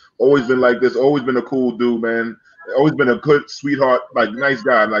fan. Always been like this. Always been a cool dude, man. Always been a good sweetheart, like nice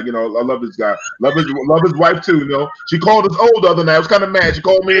guy. Like, you know, I love this guy. Love his wife too. You know, she called us old the other night. I was kind of mad. She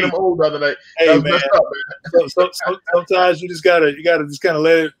called me and him old the other night. Hey, that was man. messed up, man. Sometimes you gotta just kind of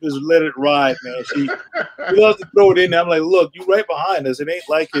let it ride, man. She loves to throw it in there. I'm like, look, you right behind us. It ain't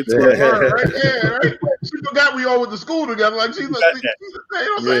like it's right. She forgot we all went to school together. Like she's like,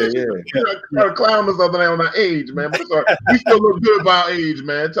 a clown us the other night on our age, man. But sorry, we still look good by our age,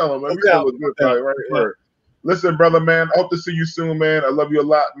 man. Tell them, man. We still look good by it, right? Listen, brother, man. I hope to see you soon, man. I love you a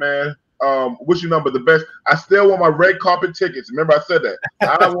lot, man. Wish you number the best. I still want my red carpet tickets. Remember, I said that.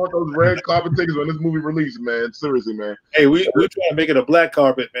 I want those red carpet tickets when this movie releases, man. Seriously, man. Hey, we're trying to make it a black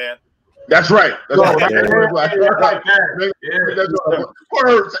carpet, man. That's right. That's right.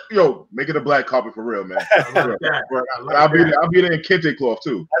 Yo, make it a black carpet for real, man. I'll be there in kente cloth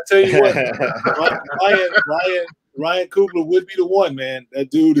too. I tell you what, Ryan Coogler would be the one, man.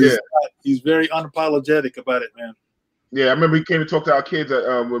 That dude he's very unapologetic about it, man. Yeah, I remember he came to talk to our kids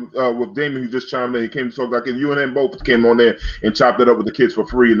with Damon, who just chimed in. He came to talk to our kids. You and him both came on there and chopped it up with the kids for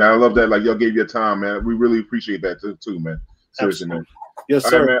free. And I love that. Like, y'all gave your time, man. We really appreciate that too, man. Seriously, man. Yes,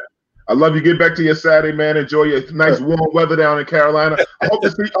 sir. Right, man. I love you. Get back to your Saturday, man. Enjoy your nice warm weather down in Carolina. I hope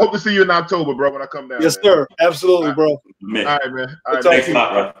to see you in October, bro, when I come down. Yes, sir. Absolutely, bro. All right, man. All right, thanks a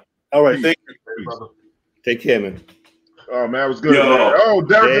lot, bro. All right, thank you, brother. Take care, man. Oh, man, it was good. Man. Oh,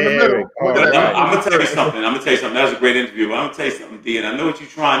 Derik in the middle. I'm going to tell you something. That was a great interview. But I'm going to tell you something, D, and I know what you're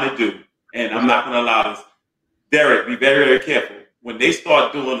trying to do, and I'm not going to allow this. Derik, be very, very careful. When they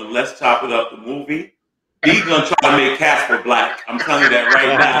start doing the Let's Chop It Up, the movie, he's going to try to make Casper black. I'm telling you that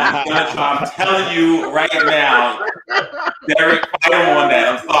right now. He's going to try. I'm telling you right now. Derik, fight him on that.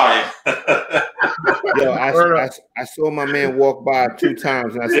 I'm sorry. Yo, I saw my man walk by 2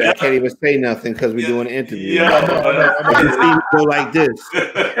 times, and I said, I can't even say nothing because we're doing an interview. I can see you go like this.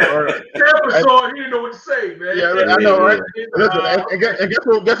 Casper saw it. He didn't know what to say, man. Yeah, I know, right? Listen, and guess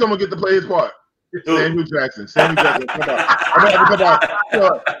who I'm going to get to play his part? Samuel Jackson. Come on.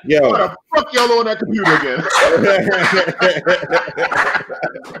 Yo, what the fuck y'all on that computer again?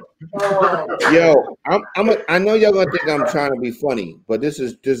 Yo, I know y'all gonna think I'm trying to be funny, but this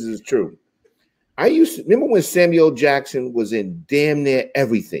is true. I used to remember when Samuel Jackson was in damn near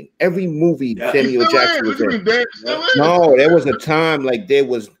everything. Every movie Samuel Jackson was in. No, there was a time like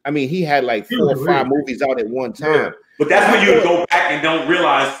he had like 4 or 5 movies out at one time. Yeah. But that's when you go back and don't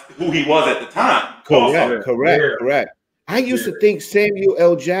realize who he was at the time. Correct. I used to think Samuel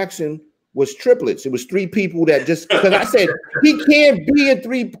L. Jackson was triplets. It was 3 people that just because I said he can't be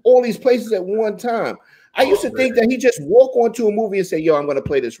in all these places at one time. I used to think that he just walk onto a movie and say, "Yo, I'm going to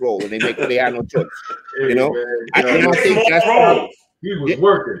play this role," and they had no choice. You know, I think that's how he was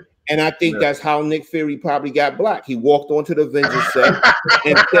working. And I think that's how Nick Fury probably got black. He walked onto the Avengers set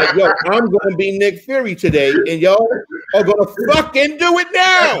and said, "Yo, I'm going to be Nick Fury today, and y'all are going to fucking do it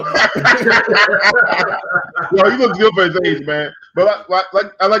now." Yo, he looks good for his age, man. But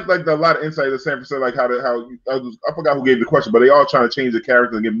I like a lot of insight of San Francisco, like I forgot who gave the question, but they all trying to change the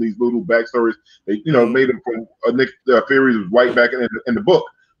character and give them these little backstories. They made him from Nick Fury was white back in the book,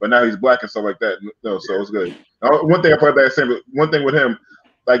 but now he's black and stuff like that. No, so it's good. One thing I put that one thing with him.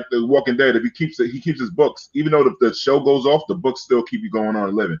 like The Walking Dead. If he keeps his books, even though the show goes off, the books still keep you going on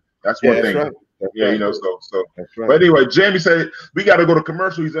and living. That's one thing. Right. You know, so. Right. But anyway, Jamie said we got to go to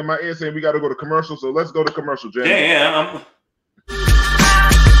commercial. He's in my ear saying we got to go to commercial. So let's go to commercial, Jamie. Damn.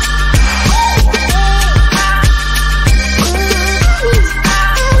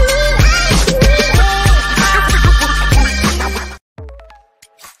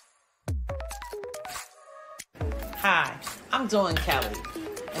 Hi, I'm Dawn Kelly,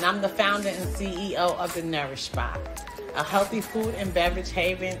 and I'm the founder and CEO of The Nourish Spot, a healthy food and beverage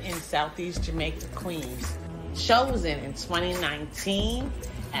haven in Southeast Jamaica, Queens. Chosen in 2019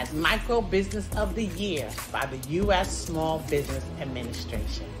 as Micro Business of the Year by the U.S. Small Business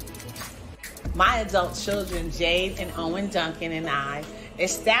Administration. My adult children, Jade and Owen Duncan, and I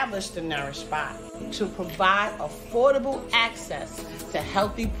established The Nourish Spot to provide affordable access to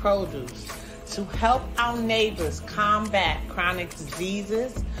healthy produce, to help our neighbors combat chronic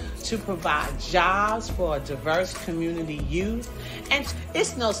diseases, to provide jobs for a diverse community youth. And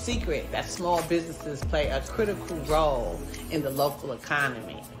it's no secret that small businesses play a critical role in the local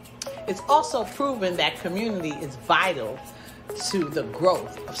economy. It's also proven that community is vital to the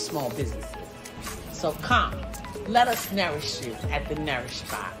growth of small businesses. So come, let us nourish you at The Nourish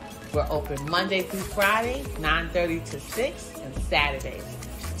Spot. We're open Monday through Friday, 9:30 to 6, and Saturdays,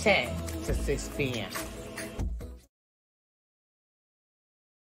 10 to 6 p.m.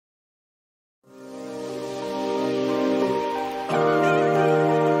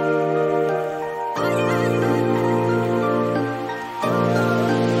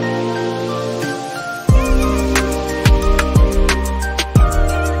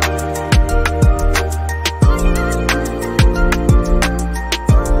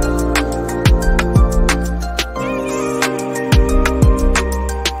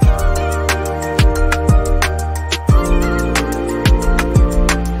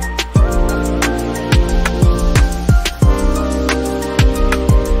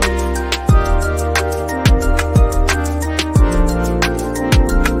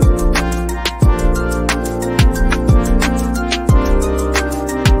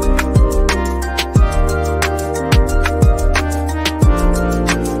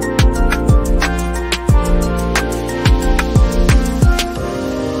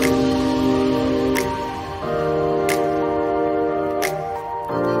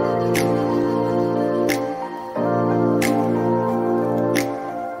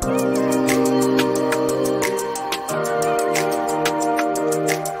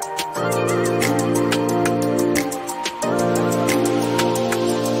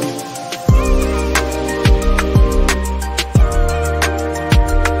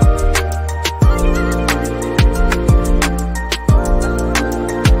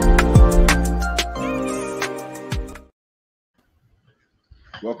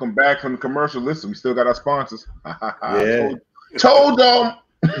 Welcome back from the commercial. Listen, we still got our sponsors. Yeah. Told them.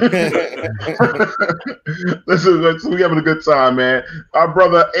 Listen, so we having a good time, man. Our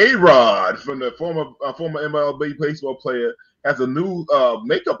brother A-Rod, from the former MLB baseball player, has a new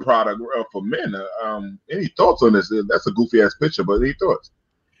makeup product for men. Any thoughts on this? That's a goofy ass picture, but any thoughts?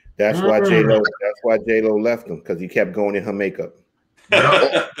 That's why J-Lo left him, because he kept going in her makeup.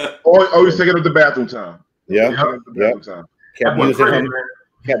 Oh, he's taking up the bathroom time. Yep.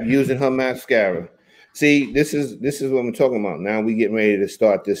 Kept using her mascara. See, this is what I'm talking about. Now we getting ready to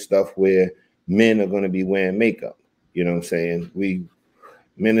start this stuff where men are going to be wearing makeup. You know what I'm saying?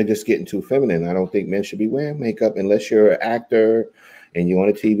 Men are just getting too feminine. I don't think men should be wearing makeup unless you're an actor and you're on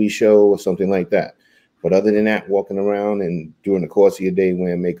a TV show or something like that. But other than that, walking around and during the course of your day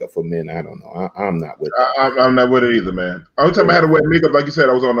wearing makeup for men, I don't know. I'm not with it. I'm not with it either, man. Only time I had to wear makeup, like you said,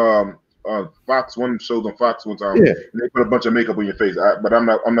 I was on Fox, one shows on Fox one time. Yeah. And they put a bunch of makeup on your face, but I'm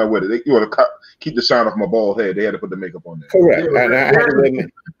not with it. You want to keep the shine off my bald head. They had to put the makeup on there. Correct. And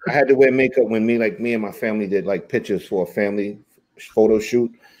I had to wear makeup when me and my family did like pictures for a family photo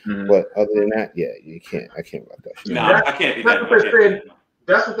shoot. Mm-hmm. But other than that, yeah, you can't. I can't rock that shit. No, I can't do that.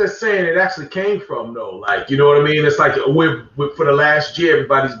 That's what they're saying. It actually came from, though. Like, you know what I mean? It's like for the last year,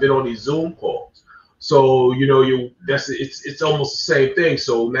 everybody's been on these Zoom calls. So it's almost the same thing.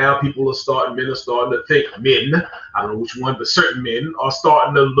 So now men are starting to think, I don't know which one, but certain men are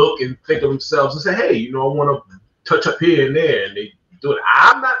starting to look and think of themselves and say, hey, I want to touch up here and there, and they do it.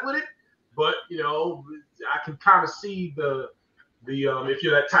 I'm not with it, but I can kind of see the if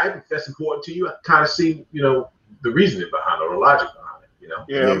you're that type, if that's important to you, I kind of see the reasoning behind it or the logic behind it.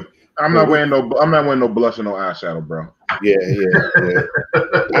 Yeah. I'm not wearing no blush or no eyeshadow, bro. Yeah.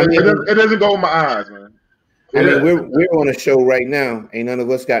 I mean, it doesn't go in my eyes, man. I mean, we're on a show right now. Ain't none of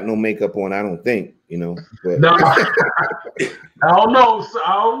us got no makeup on, I don't think, you know. But no, I don't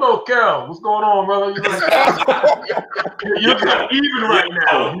know, Kel. What's going on, brother? You're even right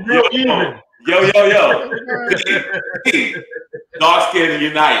now. You're even. Yo. Dark skin and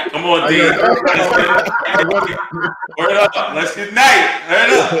unite. Come on, D. Word up. Let's unite. Word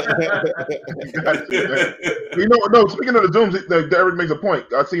up. No, speaking of the Zooms, Derik makes a point.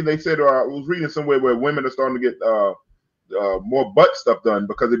 I seen they said, I was reading somewhere where women are starting to get more butt stuff done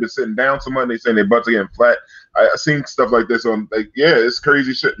because they've been sitting down so much and they saying their butts are getting flat. I seen stuff like this on, it's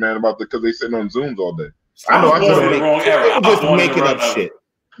crazy shit, man, because they sitting on Zooms all day. I know. I'm in the wrong era. Just making up shit.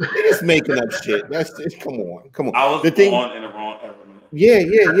 They're just making up shit. That's just come on. I was born in the wrong era.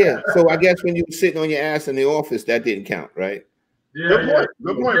 Yeah. So I guess when you were sitting on your ass in the office, that didn't count, right? Yeah,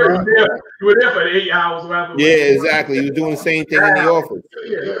 good point. You were there for 8 hours. Yeah, exactly. You were doing the same thing in the office.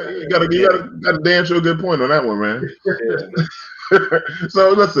 You got a damn sure good point on that one, man. Yeah.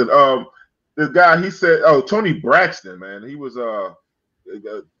 So listen, this guy, he said, Tony Braxton, man. He was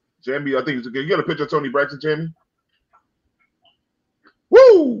Jamie. I think you got a picture of Tony Braxton, Jamie?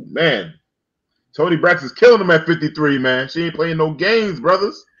 Woo, man. Tony Braxton's killing him at 53, man. She ain't playing no games,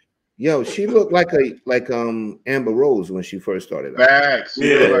 brothers. Yo, she looked like Amber Rose when she first started. Facts.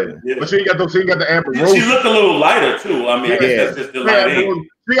 Yeah. But she ain't got the Amber Rose. She looked a little lighter too. I mean, I guess that's just the light age.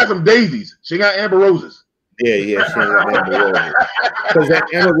 She got some daisies. She got Amber Roses. Yeah, she ain't got Amber Roses. Because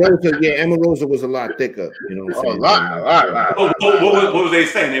Amber Rosa was a lot thicker. You know what I'm saying? A lot. What was they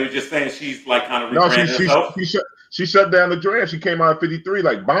saying? They were just saying she's like kind of herself. She shut down the draft. She came out at 53,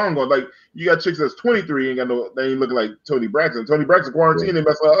 like bongo. Like you got chicks that's 23, they ain't looking like Tony Braxton. Tony Braxton quarantine and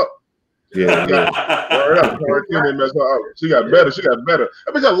mess her up. Yeah. Quarantine and mess her up. She got better.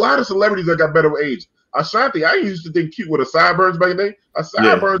 I mean, there's a lot of celebrities that got better with age. Ashanti, I used to think cute with her sideburns back in the day. Her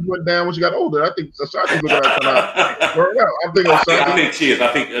sideburns went down when she got older. I think Ashanti's looking at I'm thinking Ashanti. I think she is.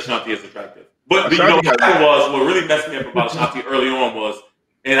 I think Ashanti is attractive. But what really messed me up about Ashanti early on was,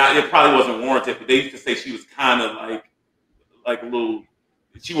 and it probably wasn't warranted, but they used to say she was kind of like a little.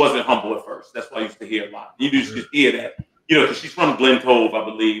 She wasn't humble at first. That's why I used to hear a lot. You used to hear that, because she's from Glen Cove, I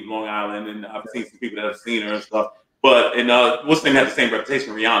believe, Long Island, and I've seen some people that have seen her and stuff. But what's name had the same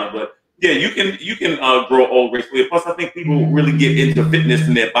reputation, Rihanna. But yeah, you can grow old gracefully. Plus, I think people really get into fitness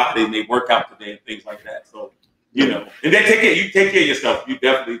in their body and they work out today and things like that. So and then you take care of yourself. You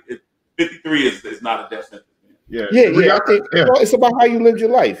definitely 53 is not a death sentence. Yeah. I think it's about how you lived your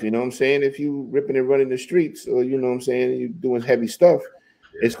life. You know what I'm saying? If you ripping and running the streets, or you know what I'm saying, you doing heavy stuff,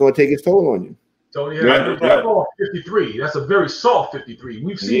 it's going to take its toll on you. Tony, that's 53. That's a very soft 53.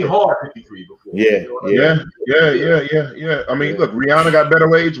 We've seen hard 53 before. Yeah. I mean, look, Rihanna got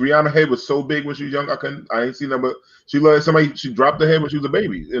better age. Rihanna's head was so big when she was young. I ain't seen her, but she dropped her head when she was a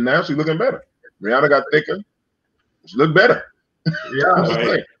baby, and now she's looking better. Rihanna got thicker. She looked better.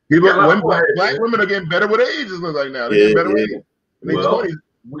 Yeah, black women are getting better with age. It looks like now they're getting better with age.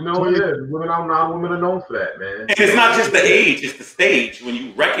 We know it is. Women are known for that, man. And it's not just the age; it's the stage. When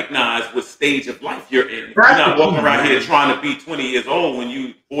you recognize what stage of life you're in, you're not walking around here trying to be 20 years old when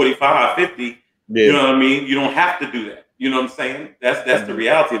you 45, 50. Yeah. You know what I mean? You don't have to do that. You know what I'm saying? That's the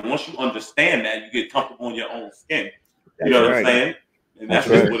reality. And once you understand that, you get comfortable in your own skin. You know what I'm saying? And that's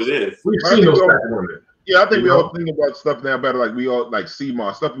just what it is. We've seen those type of women. Yeah, I think we all think about stuff now better. Like we all like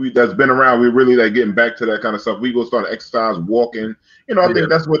CMOS stuff that's been around. We're really like getting back to that kind of stuff. We go start exercise, walking. I think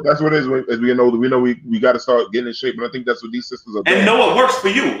that's what it is. As we know, we got to start getting in shape, and I think that's what these sisters are doing. And know what works for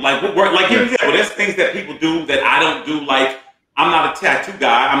you. Like what work. Like there's things that people do that I don't do. Like I'm not a tattoo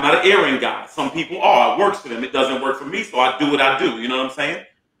guy. I'm not an earring guy. Some people are. It works for them. It doesn't work for me, so I do what I do. You know what I'm saying?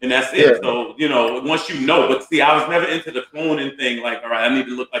 And that's it. So once you know. But see, I was never into the cloning thing. Like, all right, I need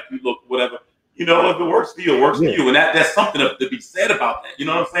to look like you look, whatever. If it works for you, it works for you. And that's something to be said about that. You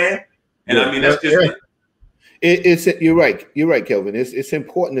know what I'm saying? And I mean, that's just it. You're right, Kelvin. It's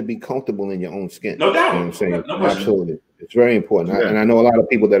important to be comfortable in your own skin. No doubt. You know what I'm saying? No absolutely. It's very important. And I know a lot of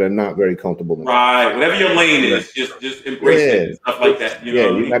people that are not very comfortable in right. Whatever your lane is, just embrace it and stuff like that.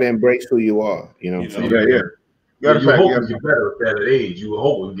 You got to embrace who you are. You know what I'm saying? You hope we get better with that at age. You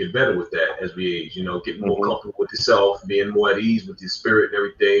hope we get better with that as we age. Getting more comfortable with yourself, being more at ease with your spirit and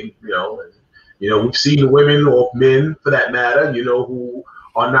everything. We've seen women or men, for that matter, who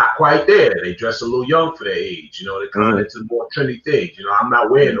are not quite there. They dress a little young for their age. They're kind of into more trendy things. I'm not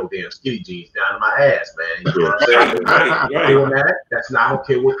wearing no damn skinny jeans down to my ass, man. You know what I'm saying? Doing that, that's not, I don't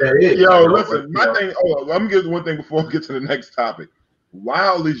care what that is. Listen, my thing, I'm going to give one thing before I get to the next topic. Why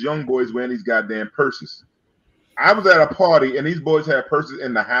all these young boys wearing these goddamn purses? I was at a party, and these boys had purses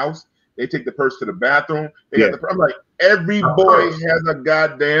in the house. They take the purse to the bathroom. I'm like, every boy has a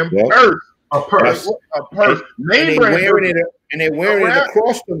goddamn purse. A purse. A purse. And they're wearing it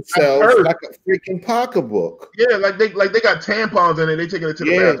across themselves like a freaking pocketbook. Yeah, like they got tampons in it. They taking it to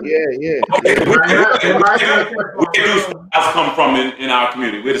the bathroom. Where do styles come from in our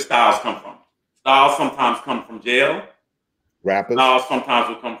community? Where do styles come from? Styles sometimes come from jail. Rappers. Styles sometimes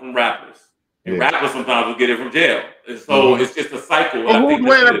will come from rappers. And rappers sometimes will get it from jail. And so it's just a cycle. Well, who's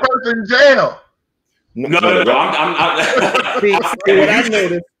wearing a purse in jail? No. I'm See,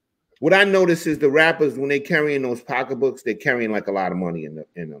 what I noticed is the rappers, when they carrying those pocketbooks, they're carrying like a lot of money in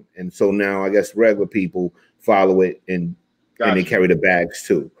them. And so now I guess regular people follow it and they carry the bags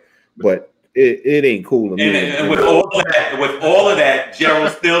too. But it ain't cool to me. And with all of that,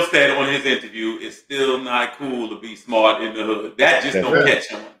 Gerald still said on his interview, it's still not cool to be smart in the hood. That just don't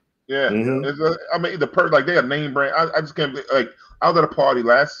catch on. Yeah. I mean, the purse, like they a name brand. I just can't believe, like, I was at a party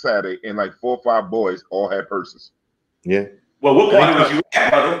last Saturday and like 4 or 5 boys all had purses. Yeah. Well, what party was you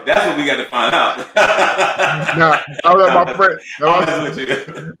at, brother? That's what we got to find out. Nah, I was at my friend.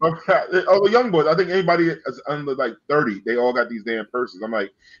 The young boys. I think anybody is under like 30, they all got these damn purses. I'm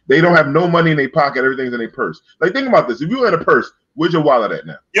like, they don't have no money in their pocket. Everything's in their purse. Like, think about this. If you had a purse, where's your wallet at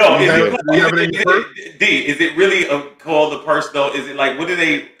now? Yo, is it really called a purse though? Is it like, what do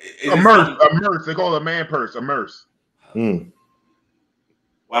they? A merce. They call it a man purse. A merce.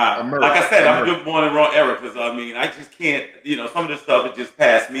 Wow. Like I said, I'm good born in wrong era because I mean, I just can't, some of this stuff it just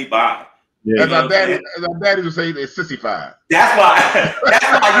passed me by. Yeah. As our daddy would say, it's sissified. That's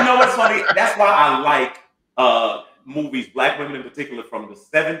why, you know what's funny? That's why I like movies, black women in particular, from the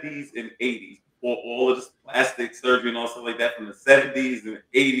 70s and 80s, before all of this plastic surgery and all stuff like that, from the 70s and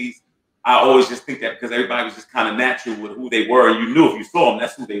 80s. I always just think that because everybody was just kind of natural with who they were. You knew if you saw them,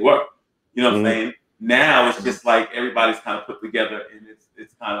 that's who they were. You know what I'm saying? Now it's just like everybody's kind of put together and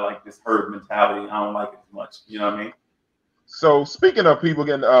it's kind of like this herd mentality. I don't like it as much. You know what I mean? So speaking of people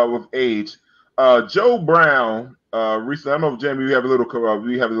getting with age, Joe Brown recently, I don't know if Jamie, we have a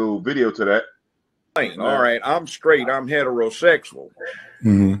little video to that. All right, I'm straight, I'm heterosexual.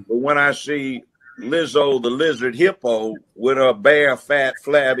 But when I see Lizzo the lizard hippo with her bare fat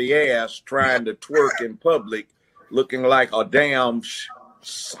flabby ass trying to twerk in public looking like a damn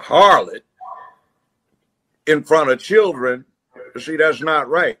harlot in front of children, see, that's not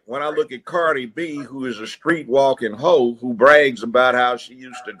right. When I look at Cardi B, who is a street walking hoe who brags about how she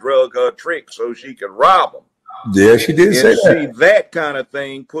used to drug her tricks so she could rob them. Yeah, she did say that. See, that kind of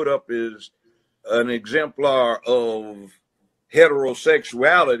thing put up as an exemplar of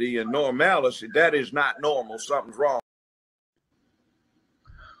heterosexuality and normalcy. That is not normal. Something's wrong.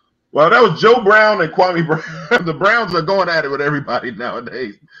 Well, that was Joe Brown and Kwame Brown. The Browns are going at it with everybody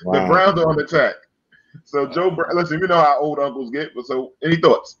nowadays. Wow. The Browns are on attack. So Joe Brown, listen, you know how old uncles get. But so, any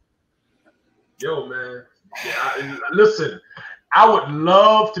thoughts? Yo, man. Yeah, listen, I would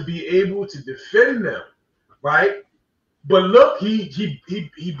love to be able to defend them, right? But look,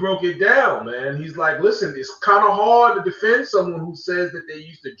 he broke it down, man. He's like, listen, it's kind of hard to defend someone who says that they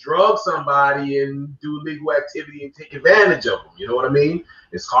used to drug somebody and do illegal activity and take advantage of them. You know what I mean?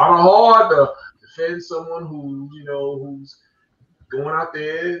 It's kind of hard to defend someone who, who's going out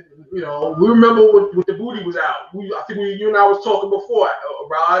there. We remember when the booty was out. I think you and I was talking before,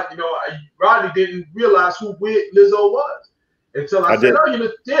 Rod. Rodney didn't realize who weird Lizzo was. Until I said, "Oh,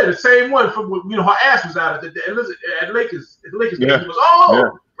 the same one from her ass was out at Lakers. At the Lakers game, he was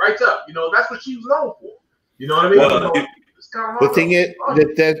right up. That's what she was known for. You know what I mean? Well, it's kind of hard. The thing is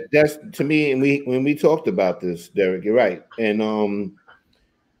that's to me, and when we talked about this, Derek, you're right. And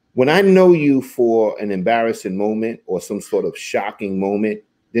when I know you for an embarrassing moment or some sort of shocking moment,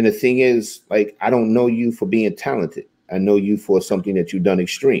 then the thing is, like, I don't know you for being talented. I know you for something that you've done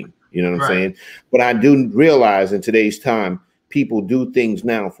extreme. You know what I'm saying? But I do realize in today's time, people do things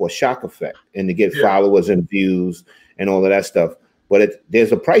now for shock effect and to get followers and views and all of that stuff. But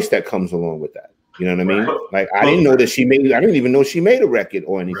there's a price that comes along with that. You know what I mean? Right. Like, I didn't know that I didn't even know she made a record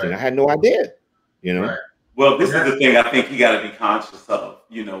or anything. Right. I had no idea, Right. Well, this is the thing I think you got to be conscious of.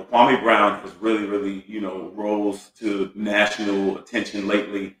 Kwame Brown has really, really, rose to national attention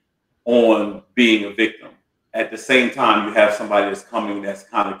lately on being a victim. At the same time, you have somebody that's coming that's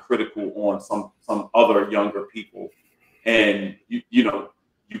kind of critical on some other younger people. And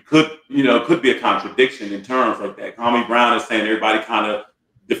it could be a contradiction in terms like that. Kwame Brown is saying everybody kind of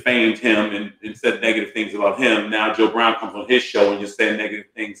defamed him and said negative things about him. Now Joe Brown comes on his show and you're saying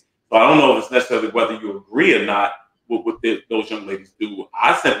negative things. So I don't know if it's necessarily whether you agree or not with what those young ladies do.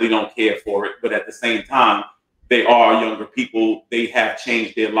 I simply don't care for it. But at the same time, they are younger people. They have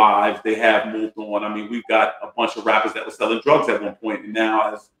changed their lives. They have moved on. I mean, we've got a bunch of rappers that were selling drugs at one point, and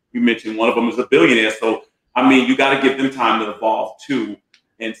now, as you mentioned, one of them is a billionaire. So I mean, you got to give them time to evolve too.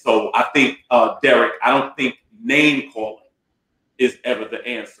 And so I think, Derik, I don't think name calling is ever the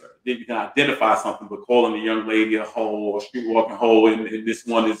answer. Then you can identify something, but calling a young lady a hoe or street walking hoe, and this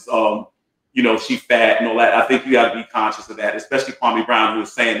one is, you know, she fat and all that. I think you got to be conscious of that, especially Kwame Brown, who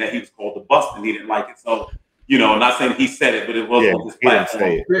was saying that he was called the bust and he didn't like it. So, you know, I'm not saying he said it, but it was on his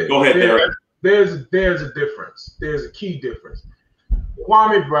platform. Go ahead, Derik. There's a difference. There's a key difference.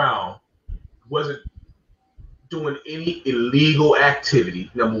 Kwame Brown wasn't doing any illegal activity,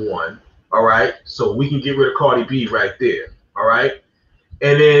 number one. All right. So we can get rid of Cardi B right there. All right.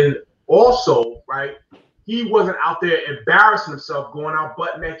 And then also, right, he wasn't out there embarrassing himself, going out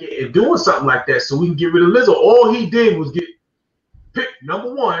butt naked and doing something like that. So we can get rid of Lizzo. All he did was get picked,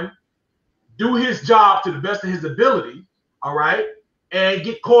 number one, do his job to the best of his ability. All right. And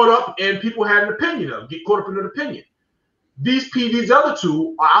get caught up in people having an opinion of, get caught up in an opinion. These other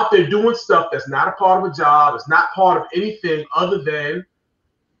two are out there doing stuff that's not a part of a job. It's not part of anything other than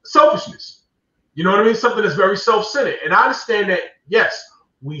selfishness. You know what I mean? Something that's very self-centered. And I understand that, yes,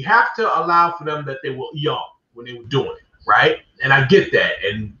 we have to allow for them that they were young when they were doing it, right? And I get that.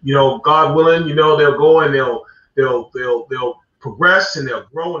 And, you know, God willing, you know, they'll go and they'll progress and they'll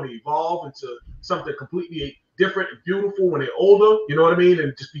grow and evolve into something completely different and beautiful when they're older, you know what I mean?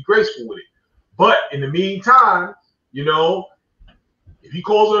 And just be graceful with it. But in the meantime, you know, if he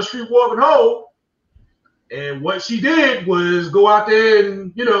calls her a street walking hoe, and what she did was go out there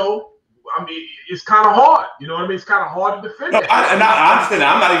and, you know, I mean, it's kind of hard. You know what I mean? It's kind of hard to defend that. I understand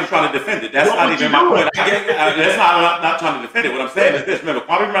that. I'm not even trying to defend it. That's not even my point. That's not trying to defend it. What I'm saying is this. Remember,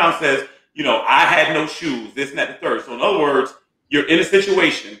 Kwame Brown says, you know, I had no shoes, this and that, the third. So in other words, you're in a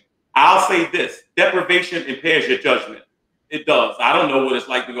situation. I'll say this. Deprivation impairs your judgment. It does. I don't know what it's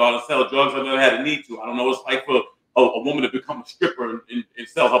like to go out and sell drugs. I've never had a need to. I don't know what it's like for a woman to become a stripper and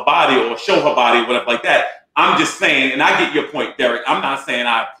sell her body or show her body or whatever like that. I'm just saying, and I get your point, Derik. I'm not saying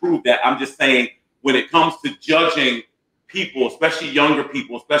I approve that. I'm just saying when it comes to judging people, especially younger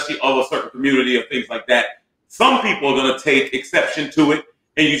people, especially of a certain community or things like that, some people are going to take exception to it,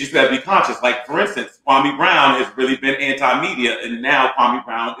 and you just got to be conscious. Like, for instance, Kwame Brown has really been anti-media, and now Kwame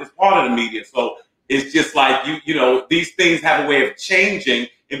Brown is part of the media. So it's just like, you know, these things have a way of changing,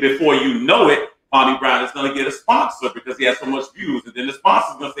 and before you know it, Kwame Brown is going to get a sponsor because he has so much views, and then the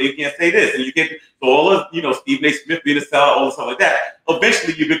sponsor's going to say you can't say this, and you get so all of, you know, Stephen A. Smith being a seller, all the stuff like that.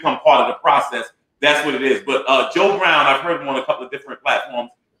 Eventually, you become part of the process. That's what it is. But Joe Brown, I've heard him on a couple of different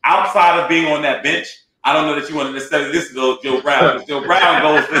platforms. Outside of being on that bench, I don't know that you want to necessarily listen to Joe Brown because Joe Brown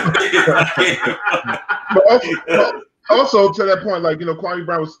goes. But also to that point, like, you know, Kwame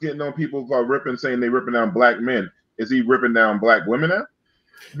Brown was getting on people ripping, saying they ripping down black men. Is he ripping down black women now?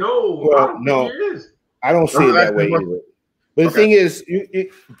 No, well, no, I don't see it that way either. But the thing is,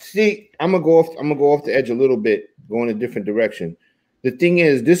 see, I'm gonna go off the edge a little bit, go in a different direction. The thing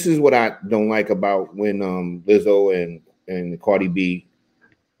is, this is what I don't like about when Lizzo and Cardi B,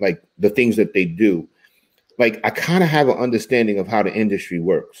 like the things that they do. Like, I kind of have an understanding of how the industry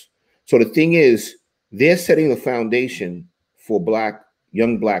works. So the thing is, they're setting the foundation for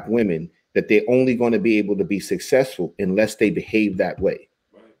young black women that they're only going to be able to be successful unless they behave that way.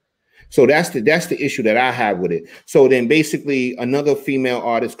 So that's the issue that I have with it. So then basically another female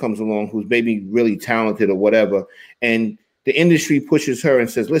artist comes along who's maybe really talented or whatever, and the industry pushes her and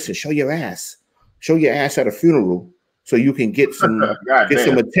says, listen, show your ass at a funeral so you can get some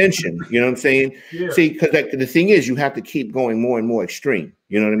some attention. You know what I'm saying? Yeah. See, because the thing is, you have to keep going more and more extreme.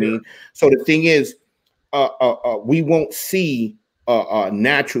 You know what I mean? So the thing is, we won't see a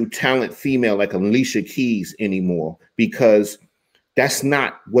natural talent female like Alicia Keys anymore because that's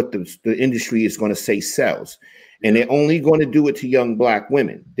not what the industry is going to say sells. And they're only going to do it to young black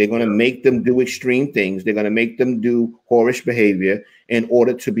women. They're going to make them do extreme things. They're going to make them do whorish behavior in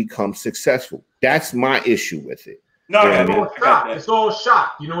order to become successful. That's my issue with it. No, it's all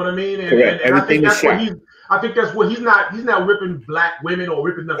shock. You know what I mean? Correct. And everything is shock. I think that's what he's not ripping black women or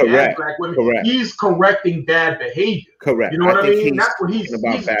ripping them as black women. Correct. He's correcting bad behavior. Correct. You know what I mean? That's what he's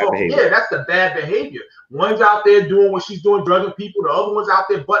talking about. Yeah, that's the bad behavior. One's out there doing what she's doing, drugging people. The other one's out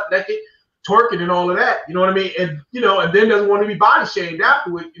there butt naked, twerking and all of that. You know what I mean? And you know, and then doesn't want to be body shamed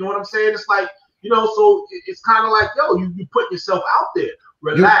afterward. You know what I'm saying? It's like, you know, so it's kind of like, yo, you put yourself out there.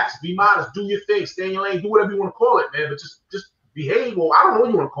 Relax, be modest, do your thing, stay in your lane, do whatever you want to call it, man. But just behave. Well, I don't know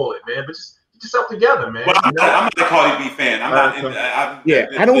what you want to call it, man. But just get yourself together, man. Well, I'm not a Cardi B fan.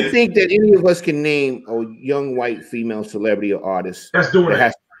 I don't think that any of us can name a young white female celebrity or artist that's doing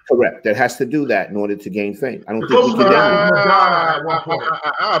that. That has to do that in order to gain fame. I don't think we can. I'm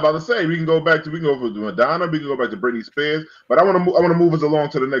about to say we can go for Madonna, we can go back to Britney Spears, but I want to move us along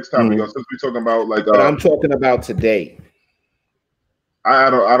to the next topic, since we're talking about like. But I'm talking about today. I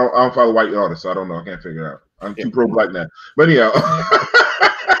don't follow white artists, so I don't know. I can't figure it out. I'm too pro black now. But anyhow,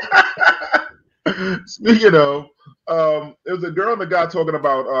 speaking of, there was a girl and a guy talking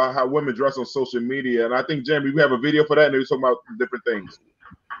about how women dress on social media, and I think Jamie, we have a video for that, and they were talking about different things.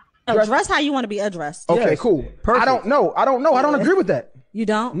 Dress how you want to be addressed. Okay, cool. Perfect. I don't know. I don't agree with that. You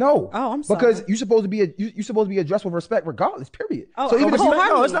don't? No. Oh, I'm sorry. Because you're supposed to be you're supposed to be addressed with respect, regardless. Period. Oh, so even if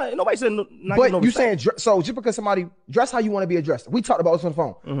no, it's not. Nobody said. But you saying so? Just because somebody dress how you want to be addressed. We talked about this on the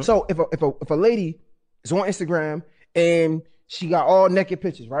phone. Mm-hmm. So if a lady is on Instagram and she got all naked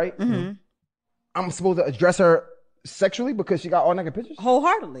pictures, right? Mm-hmm. I'm supposed to address her sexually because she got all naked pictures?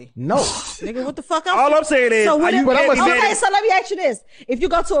 Wholeheartedly. No. Nigga, what the fuck else? All I'm saying is, so okay, so let me ask you this. If you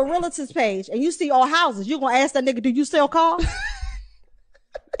go to a realtor's page and you see all houses, you're going to ask that nigga, do you sell cars?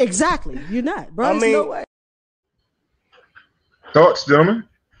 Exactly. You're not, bro. There's no way. Thoughts, gentlemen?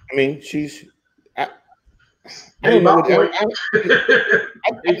 I mean, I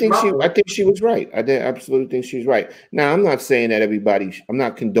think she was right. I absolutely think she's right. Now, I'm not saying that I'm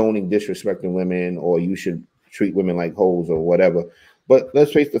not condoning disrespecting women or you should treat women like hoes or whatever. But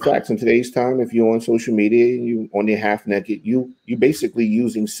let's face the facts. In today's time, if you're on social media and you on your half naked, you're basically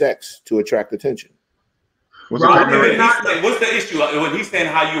using sex to attract attention. What's the issue? When he's saying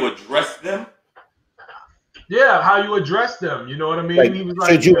how you address them? Yeah, how you address them. You know what I mean? Like, he was like,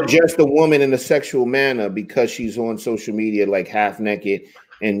 should you address the woman in a sexual manner because she's on social media like half naked?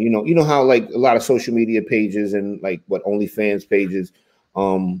 And you know how like a lot of social media pages and like what OnlyFans pages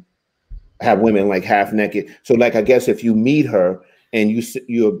have women like half naked. So like I guess if you meet her and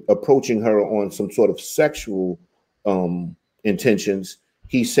you're approaching her on some sort of sexual intentions,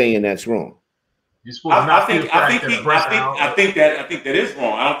 he's saying that's wrong. I think that is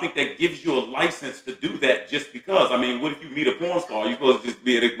wrong. I don't think that gives you a license to do that just because. I mean, what if you meet a porn star? You're supposed to just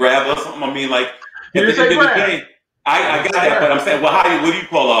be able to grab her or something. I mean, like at the end of the day, I got that, but I'm saying, well, what do you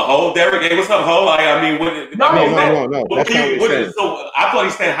call a hoe, Derik? Hey, what's up, hoe? No. That's so I thought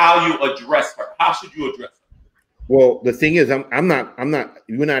he said how you address her. How should you address her? Well, the thing is, I'm not.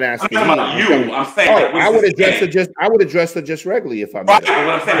 You're not asking me. I'm saying. I would address her just regularly if I met her.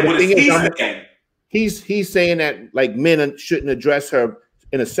 What I'm saying. What is he saying? He's saying that like men shouldn't address her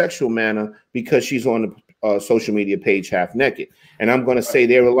in a sexual manner because she's on the social media page half naked. And I'm going to say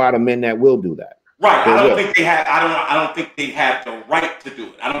there are a lot of men that will do that. Right. I don't think they have the right to do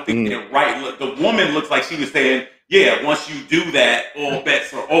it. I don't think they're right. The woman looks like she was saying, yeah, once you do that, all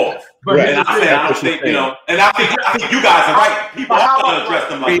bets are off. But and I think you guys are right. People are going to address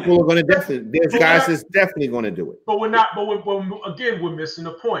them like people are going to there's guys that's definitely going to do it. But we're missing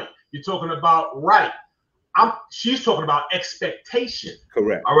the point. You're talking about right. She's talking about expectation.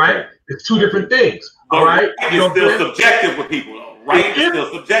 Correct. All right. Correct. It's two different things. All right. It's still subjective with people, though. Right? It's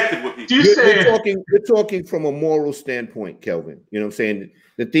still subjective with people. We're talking from a moral standpoint, Kelvin. You know what I'm saying?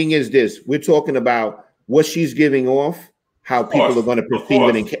 The thing is this: we're talking about what she's giving off, how people are going to perceive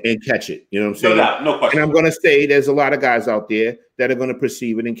it and catch it. You know what I'm saying? No question. And I'm going to say there's a lot of guys out there that are going to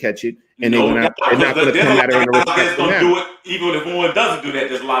perceive it and catch it, and they're not going to come at her in a respectful manner. Do it, even if one doesn't do that,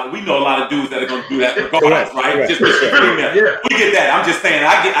 there's we know a lot of dudes that are going to do that regardless, right? Just we get that. I'm just saying,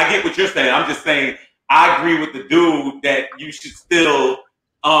 I get what you're saying. I'm just saying, I agree with the dude that you should still,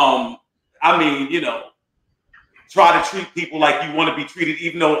 try to treat people like you want to be treated,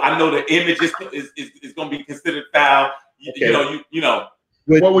 even though I know the image is going to be considered foul. You know.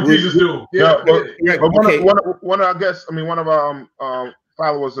 What would Jesus do? One of our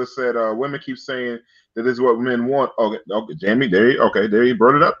followers that said women keep saying that this is what men want. Okay, Jamie, there you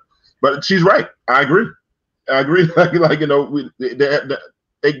brought it up. But she's right. I agree.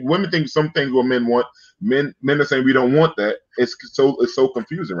 Women think some things what men want. Men are saying we don't want that. It's so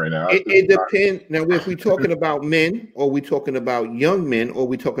confusing right now. It depends. Now, if we're talking about men, or we talking about young men, or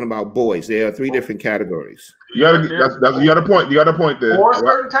we talking about boys, there are three different categories. You got a point. You got a point there. Or a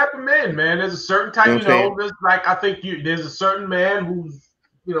certain type of man, man. There's a certain type. There's I think there's a certain man who's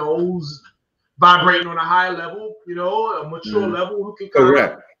vibrating on a high level. A mature level who can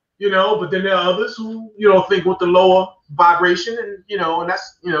correct. But then there are others who think with the lower vibration, and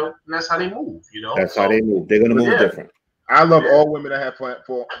that's how they move. That's how they move. They're gonna move different. I love all women that have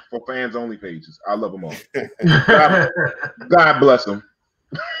for fans only pages. I love them all. God bless them.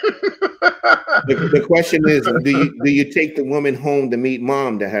 The question is, do you take the woman home to meet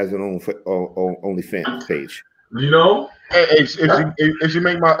mom that has an OnlyFans page? If she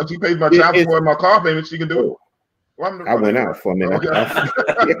pays my child support and my car payment, she can do it. I went out for a minute.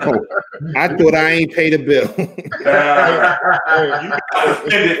 I thought I ain't paid a bill. You got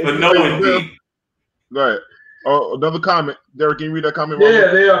suspended for knowing me. Go ahead. Oh, another comment. Derek, can you read that comment?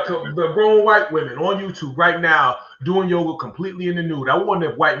 Yeah, they are the grown white women on YouTube right now doing yoga completely in the nude. I wonder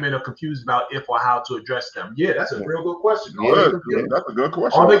if white men are confused about if or how to address them. Yeah, that's a real good question. That's a good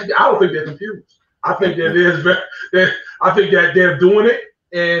question. I don't think they're confused. I think that I think that they're doing it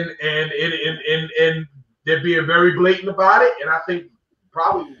and they're being very blatant about it. And I think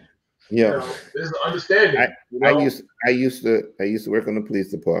probably there's an understanding. I used to work on the police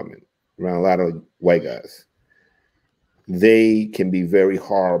department around a lot of white guys. They can be very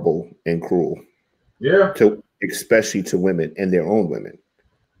horrible and cruel. Yeah. Especially to women and their own women.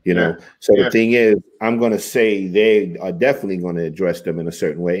 You know. So the thing is, I'm gonna say they are definitely gonna address them in a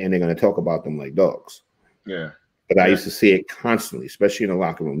certain way, and they're gonna talk about them like dogs. Yeah. But I used to see it constantly, especially in the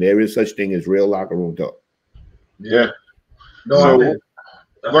locker room. There is such thing as real locker room talk. Yeah. No,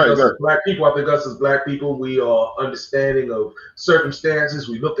 I think black people, I think us as black people, we are understanding of circumstances.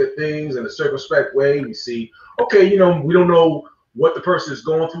 We look at things in a circumspect way. We see, okay, we don't know what the person is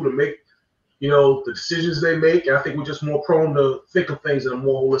going through to make, the decisions they make. And I think we're just more prone to think of things in a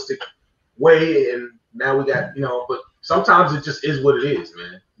more holistic way. And now we got, but sometimes it just is what it is,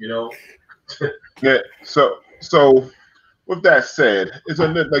 man, Yeah. So with that said, it's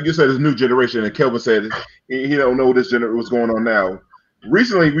like you said, it's a new generation, and Kelvin said he don't know what's going on now.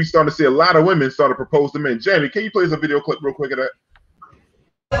 Recently, we started to see a lot of women start to propose to men. Jamie, can you play us a video clip real quick of that?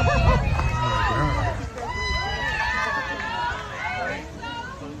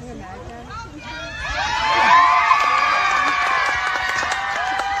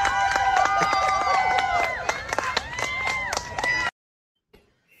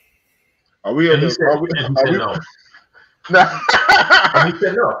 Are we? He said no. He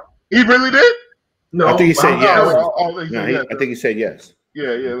said no. He really did? No, I think he said yes. I think he said yes. Yeah.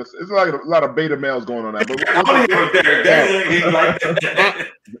 It's like a lot of beta males going on that. But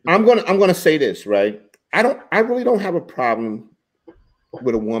I'm gonna say this, right? I really don't have a problem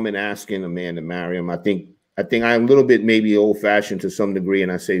with a woman asking a man to marry him. I think I'm a little bit maybe old fashioned to some degree,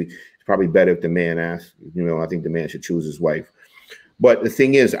 and I say it's probably better if the man asks. I think the man should choose his wife. But the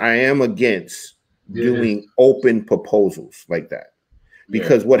thing is, I am against doing open proposals like that.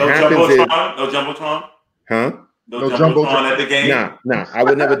 Because what happens is no jumbotron, huh? No jumbotron at the game. Nah. I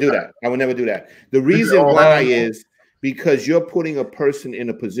would never do that. The reason why is because you're putting a person in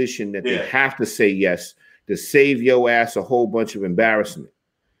a position that they have to say yes to save your ass a whole bunch of embarrassment.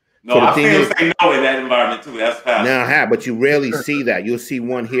 No, I've seen him say no in that environment too. That's fast. But you rarely see that. You'll see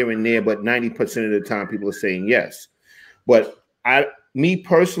one here and there, but 90% of the time people are saying yes. But me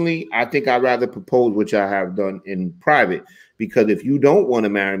personally, I think I'd rather propose, which I have done in private, because if you don't want to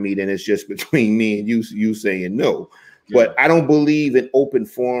marry me, then it's just between me and you saying no. But I don't believe in open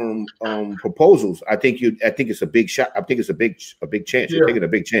forum proposals. I think it's a big shot. I think it's a big chance. You're taking a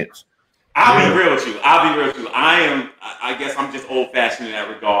big chance. I'll be real with you. I guess I'm just old fashioned in that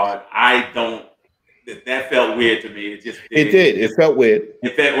regard. That felt weird to me. It did. It felt weird.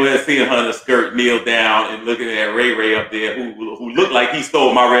 It felt weird seeing her in a skirt kneel down and looking at Ray up there, who looked like he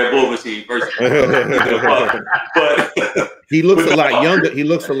stole my Red Bull machine first. But he looks a lot younger. He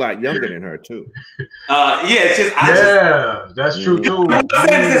looks a lot younger than her too. That's true too.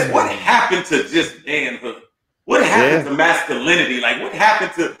 What happened to just manhood? What happened to masculinity? Like, what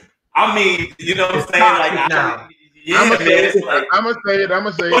happened to? I mean, you know what I'm saying? Like, I'm gonna say it.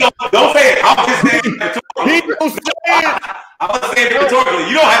 Don't say it. I'm just saying it. I'm gonna say it rhetorically.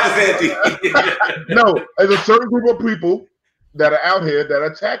 You don't have to say it. No, there's a certain group of people that are out here that are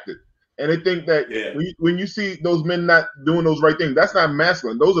attacked it, and they think that when you see those men not doing those right things, that's not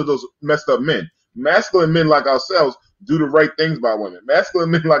masculine. Those are those messed up men. Masculine men like ourselves do the right things by women.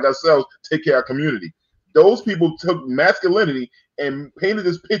 Masculine men like ourselves take care of our community. Those people took masculinity and painted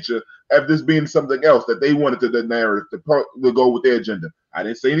this picture of this being something else that they wanted to the narrative to go with their agenda. I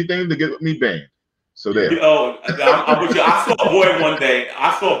didn't say anything to get me banned. So there. I'm with you. I saw a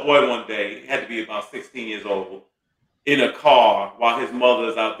boy one day. He had to be about 16 years old in a car while his mother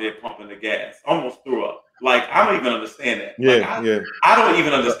is out there pumping the gas. Almost threw up. Like, I don't even understand that. I don't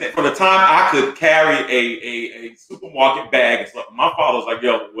even understand. For the time I could carry a supermarket bag and stuff, my father was like,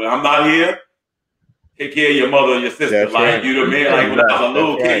 "Yo, when I'm not here, take care of your mother and your sister." That's like right. You the man, like when I was a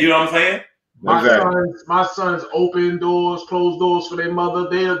little kid, you know what I'm saying? My sons open doors, close doors for their mother.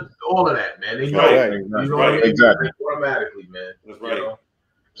 They're all of that, man. They know, you know what I mean? Exactly. Automatically, man. That's right.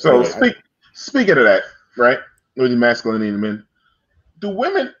 So speaking of that, right? With the masculinity in men,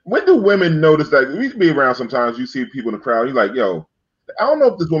 when do women notice that? We used to be around sometimes. You see people in the crowd. You're like, "Yo, I don't know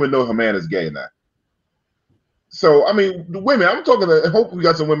if this woman knows her man is gay or not." So, I mean, the women, I'm talking to, I hope we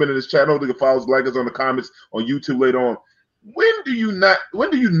got some women in this chat. I hope they can follow us, like us on the comments on YouTube later on. when do you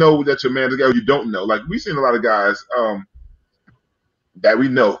know that your man is a guy you don't know? Like, we've seen a lot of guys that we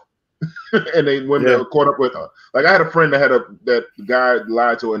know. And when they're caught up with her. Like, I had a friend that the guy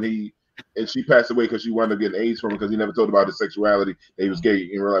lied to her, and she passed away because she wound up getting AIDS from him because he never told about his sexuality, that he was gay.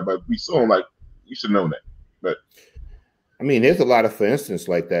 And we're like, but we saw him, like, you should know that. But I mean, there's a lot of, for instance,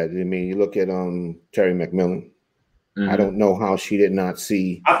 like that. I mean, you look at Terry McMillan. I don't know how she did not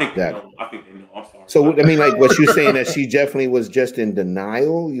see I think that. I think they know. I'm sorry. So I mean, like, what you're saying, that she definitely was just in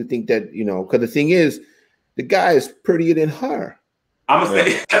denial. You think that, because the thing is, the guy is prettier than her. I'm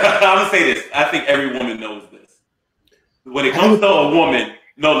gonna say this. I think every woman knows this. When it comes to a woman,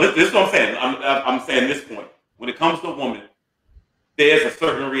 this is what I'm saying. I'm saying this point. When it comes to a woman, there's a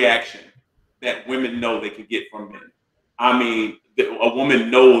certain reaction that women know they can get from men. I mean, a woman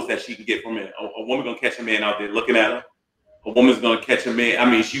knows that she can get from men. A woman gonna catch a man out there looking at her. A woman's gonna catch a man. I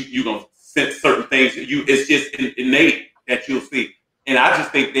mean, you gonna sense certain things. It's just innate that you'll see. And I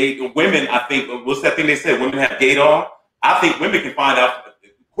just think women. I think, what's that thing they said? Women have gaydar. I think women can find out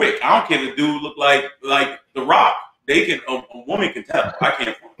quick. I don't care if the dude look like The Rock. They can. A woman can tell. I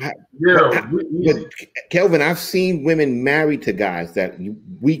can't. But Kelvin, I've seen women married to guys that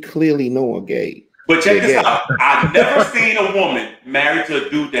we clearly know are gay. But check this out. I've never seen a woman married to a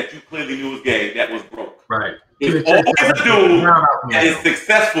dude that you clearly knew was gay that was broke. Right. It's always a dude that is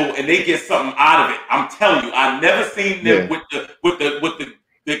successful and they get something out of it. I'm telling you, I've never seen them with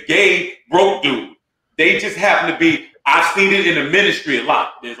the gay broke dude. They just happen to be. I've seen it in the ministry a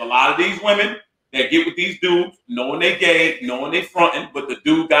lot. There's a lot of these women that get with these dudes, knowing they gay, knowing they fronting, but the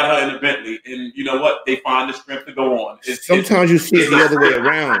dude got her in a Bentley, and you know what? They find the strength to go on. Sometimes you see it the other way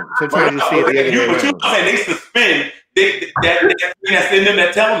around. Sometimes you see it the other way around. But they suspend that's in them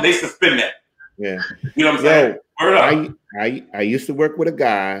that tell them they suspend that. Yeah, you know what I'm saying. I used to work with a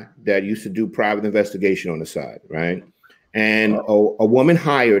guy that used to do private investigation on the side, right? And a woman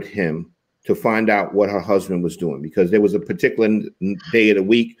hired him to find out what her husband was doing, because there was a particular day of the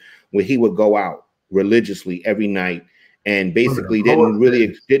week where he would go out religiously every night and basically didn't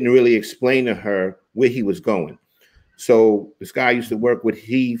really explain to her where he was going. So this guy I used to work with,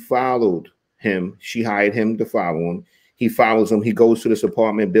 he followed him. She hired him to follow him. He follows him. He goes to this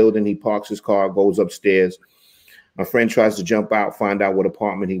apartment building. He parks his car, goes upstairs. My friend tries to jump out, find out what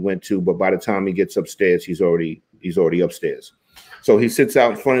apartment he went to, but by the time he gets upstairs, he's already upstairs. So he sits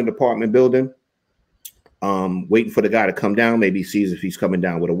out in front of the apartment building, waiting for the guy to come down. Maybe he sees if he's coming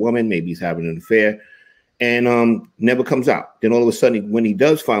down with a woman. Maybe he's having an affair, and never comes out. Then all of a sudden, when he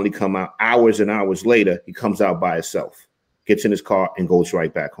does finally come out, hours and hours later, he comes out by himself, gets in his car, and goes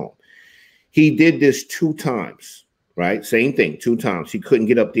right back home. He did this 2 times, right? Same thing, 2 times. He couldn't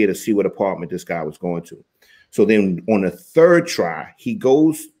get up there to see what apartment this guy was going to. So then on the 3rd try, he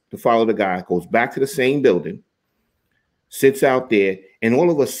goes to follow the guy, goes back to the same building, sits out there, and all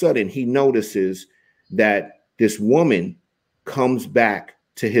of a sudden he notices that this woman comes back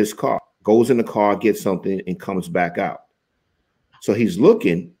to his car, goes in the car, gets something, and comes back out. So he's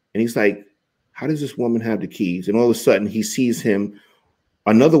looking, and he's like, how does this woman have the keys? And all of a sudden he sees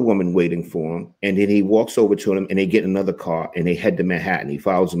another woman waiting for him, and then he walks over to them, and they get another car, and they head to Manhattan. He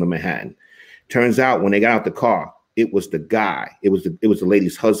follows them to Manhattan. Turns out when they got out the car, it was the guy. It was the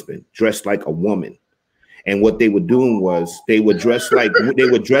lady's husband, dressed like a woman. And what they were doing was they would dress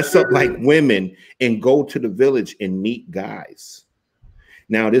up like women and go to the village and meet guys.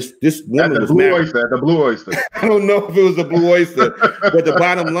 Now this woman was married. The Blue Oyster. I don't know if it was the Blue Oyster, but the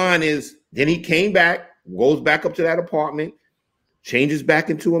bottom line is, then he came back, goes back up to that apartment, changes back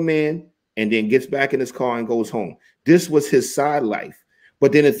into a man, and then gets back in his car and goes home. This was his side life.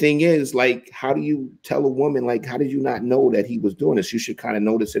 But then the thing is, like, how do you tell a woman, like, how did you not know that he was doing this? You should kind of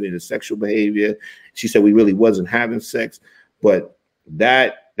notice it in his sexual behavior. She said we really wasn't having sex, but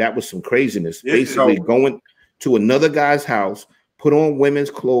that was some craziness. Yeah, basically going to another guy's house, put on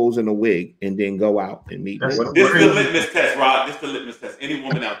women's clothes and a wig, and then go out and meet. This is the litmus test, Rod. This is the litmus test. Any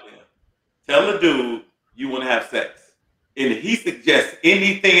woman out there, tell a dude you want to have sex, and if he suggests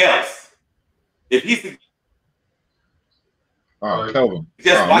anything else, Kelvin.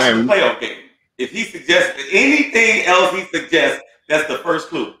 Just watch the playoff game. If he suggests anything else, he suggests, that's the first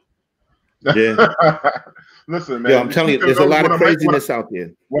clue. Yeah. Listen, man. Yeah, I'm telling you, there's a lot of craziness out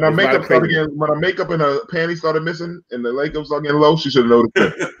there. When our makeup and her panties started missing and the Lakers started getting low, she should have noticed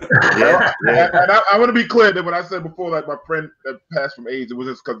it. Yeah. And I want to be clear that what I said before, like my friend that passed from AIDS, it was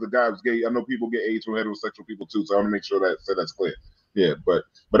just because the guy was gay. I know people get AIDS from heterosexual people too, so I want to make sure that's clear. Yeah, but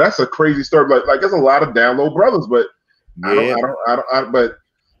that's a crazy story. Like there's a lot of down low brothers, but but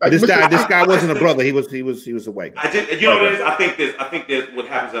Like this guy wasn't a brother. He was a white guy. I think that what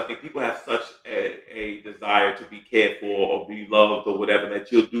happens. I think people have such a desire to be cared for or be loved or whatever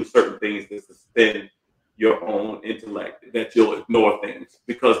that you'll do certain things to suspend your own intellect, that you'll ignore things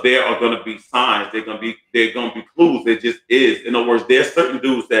because there are going to be signs. They're going to be clues. There just is. In other words, there's certain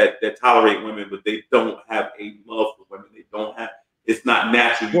dudes that tolerate women, but they don't have a love for women. They don't have. It's not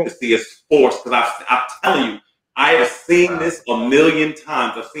natural. You can see it's forced. Because I'm telling you. I have seen this a million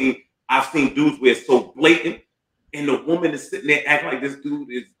times. I've seen dudes where it's so blatant, and the woman is sitting there acting like this dude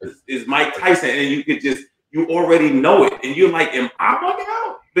is Mike Tyson, and you already know it, and you're like, am I bugging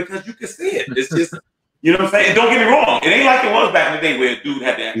out? Because you can see it. It's just, you know what I'm saying? And don't get me wrong, it ain't like it was back in the day where a dude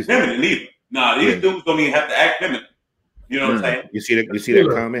had to act feminine either. Nah, these dudes don't even have to act feminine. You know what I'm saying? You see that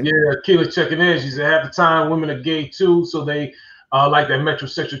comment? Yeah, Keela checking in. She said half the time women are gay too, so they like that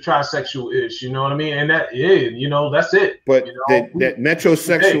metrosexual, trisexual ish, you know what I mean? And that, that's it. But that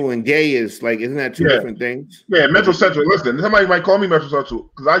metrosexual and gay is like, isn't that two different things? Yeah, metrosexual. Listen, somebody might call me metrosexual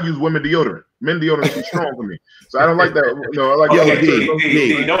because I use women deodorant. Men deodorant is too strong for me, so I don't like that. I like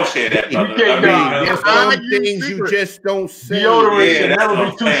don't share that. There's some things you just don't say. Deodorant should never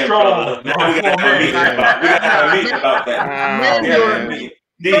be too strong. We gotta have a meeting about that.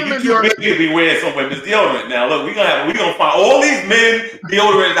 You be wearing some women's deodorant now. Look, we gonna find all these men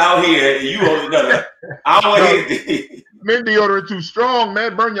deodorant out here, and you hold another. I want to hear men deodorant too strong,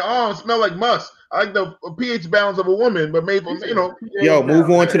 man. Burn your arms, smell like musk. I like the pH balance of a woman, but made from Yo, move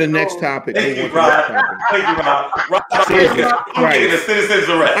on to the next topic. Thank you, Rob. I'm getting a citizen's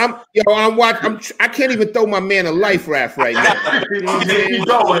arrest. I can't even throw my man a life raft right now. You know what I'm saying?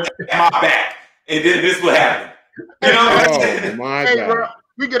 My back, and then this will happen. You know what I'm saying? Oh my God. Bro,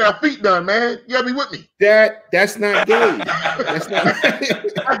 we get our feet done, man. You gotta be with me. That's not gay. That's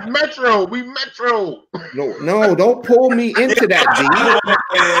Metro. We Metro. No, don't pull me into that, G.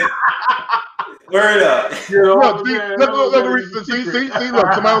 Word up. Look, see, look,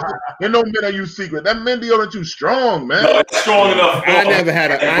 come out. There no men that use secret. That men deodorant too strong, man. No, it's strong enough. I never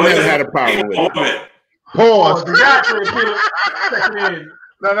had a problem with it. Pause.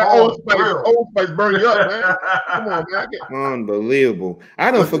 Now that Old Spice burn you up, man. Come on, man. Unbelievable.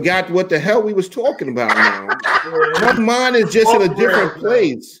 I done forgot what the hell we was talking about now. My mind is just in a different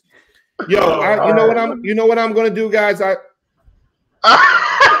place. Yo, you know what I'm gonna do, guys?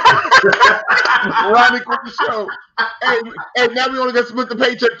 Rodney quit the show. Hey, now we only got to split the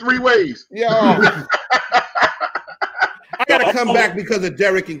paycheck 3 ways. Yo. I gotta come back because of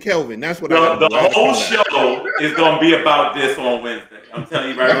Derik and Kelvin. That's what the whole show is gonna be about this on Wednesday. I'm telling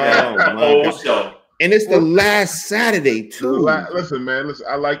you right now, the whole show. And it's the last Saturday too. Listen, man.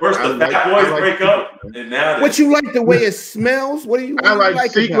 I like. First the Fat Boys break up, and now what you like the way it smells? What do you? I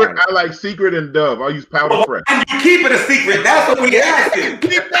like Secret. I like Secret and Dove. I'll use Powder Fresh. And you keep it a secret. That's what we asking.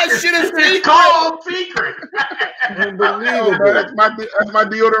 Keep that shit a secret. Called secret. Unbelievable. Man, that's my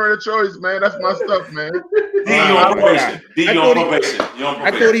deodorant of choice, man. That's my stuff, man. I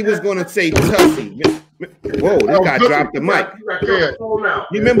thought he was gonna say Tussie. Whoa, this guy dropped the mic.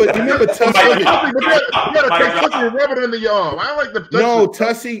 You remember Tussie? You gotta take Tussie and rub it into your arm. I like the No,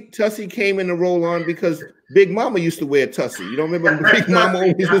 Tussie came in the roll on because Big Mama used to wear Tussie. You don't remember Big Mama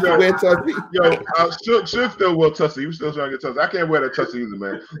always used to wear Tussie? Yo, should still wear Tussie. You still trying to get Tussie. I can't wear that Tussie either,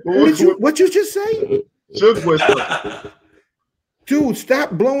 man. What you just say? Should wear Tussie. Dude,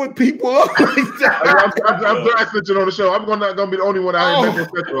 stop blowing people up. I'm dry snitching on the show. I'm not gonna be the only one out here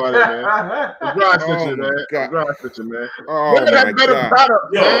making on it, man. I'm dry snitching, man. I'm dry snitching, man. Oh my God.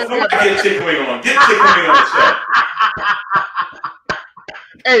 Product, yo, man. somebody get Chick Wing on. Get Chick Wing on the show.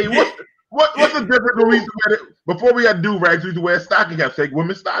 Hey, what's the difference when we used to wear it? Before we had do-rags, we used to wear stocking caps, take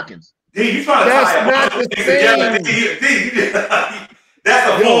women's stockings. You trying to That's not the same. That's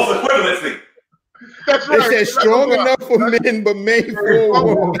a false equivalency. That's right. It says strong enough for men, but made for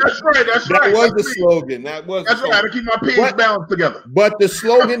women. That's right. That was the slogan. That's right. To keep my pH balance together. But the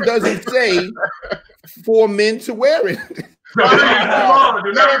slogan doesn't say for men to wear it.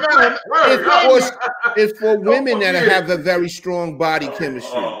 It's for women that have a very strong body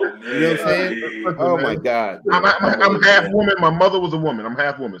chemistry. You know what I'm saying? Oh my God. I'm half woman. My mother was a woman. I'm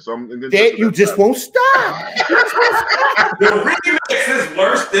half woman. So you just won't stop. The remix is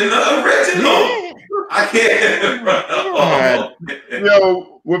worse than the original. I can't.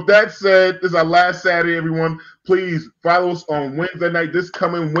 Yo, with that said, this is our last Saturday, everyone. Please follow us on Wednesday night, this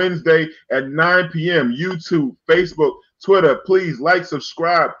coming Wednesday at 9 p.m. YouTube, Facebook, Twitter. Please like,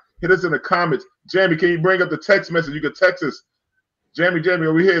 subscribe, hit us in the comments. Jamie, can you bring up the text message? You can text us. Jamie,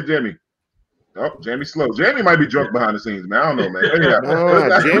 over here, Jamie. Oh, Jamie slow. Jamie might be drunk behind the scenes, man. I don't know, man. Yeah.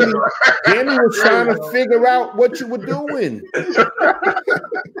 Nah, Jamie was trying to figure out what you were doing.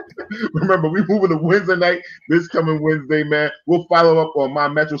 Remember, we moving to Wednesday night this coming Wednesday, man. We'll follow up on my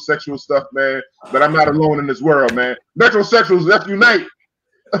metrosexual stuff, man. But I'm not alone in this world, man. Metrosexuals, let's unite.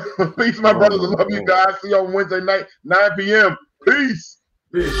 Peace, my brothers. I love you guys. See you on Wednesday night, 9 p.m. Peace.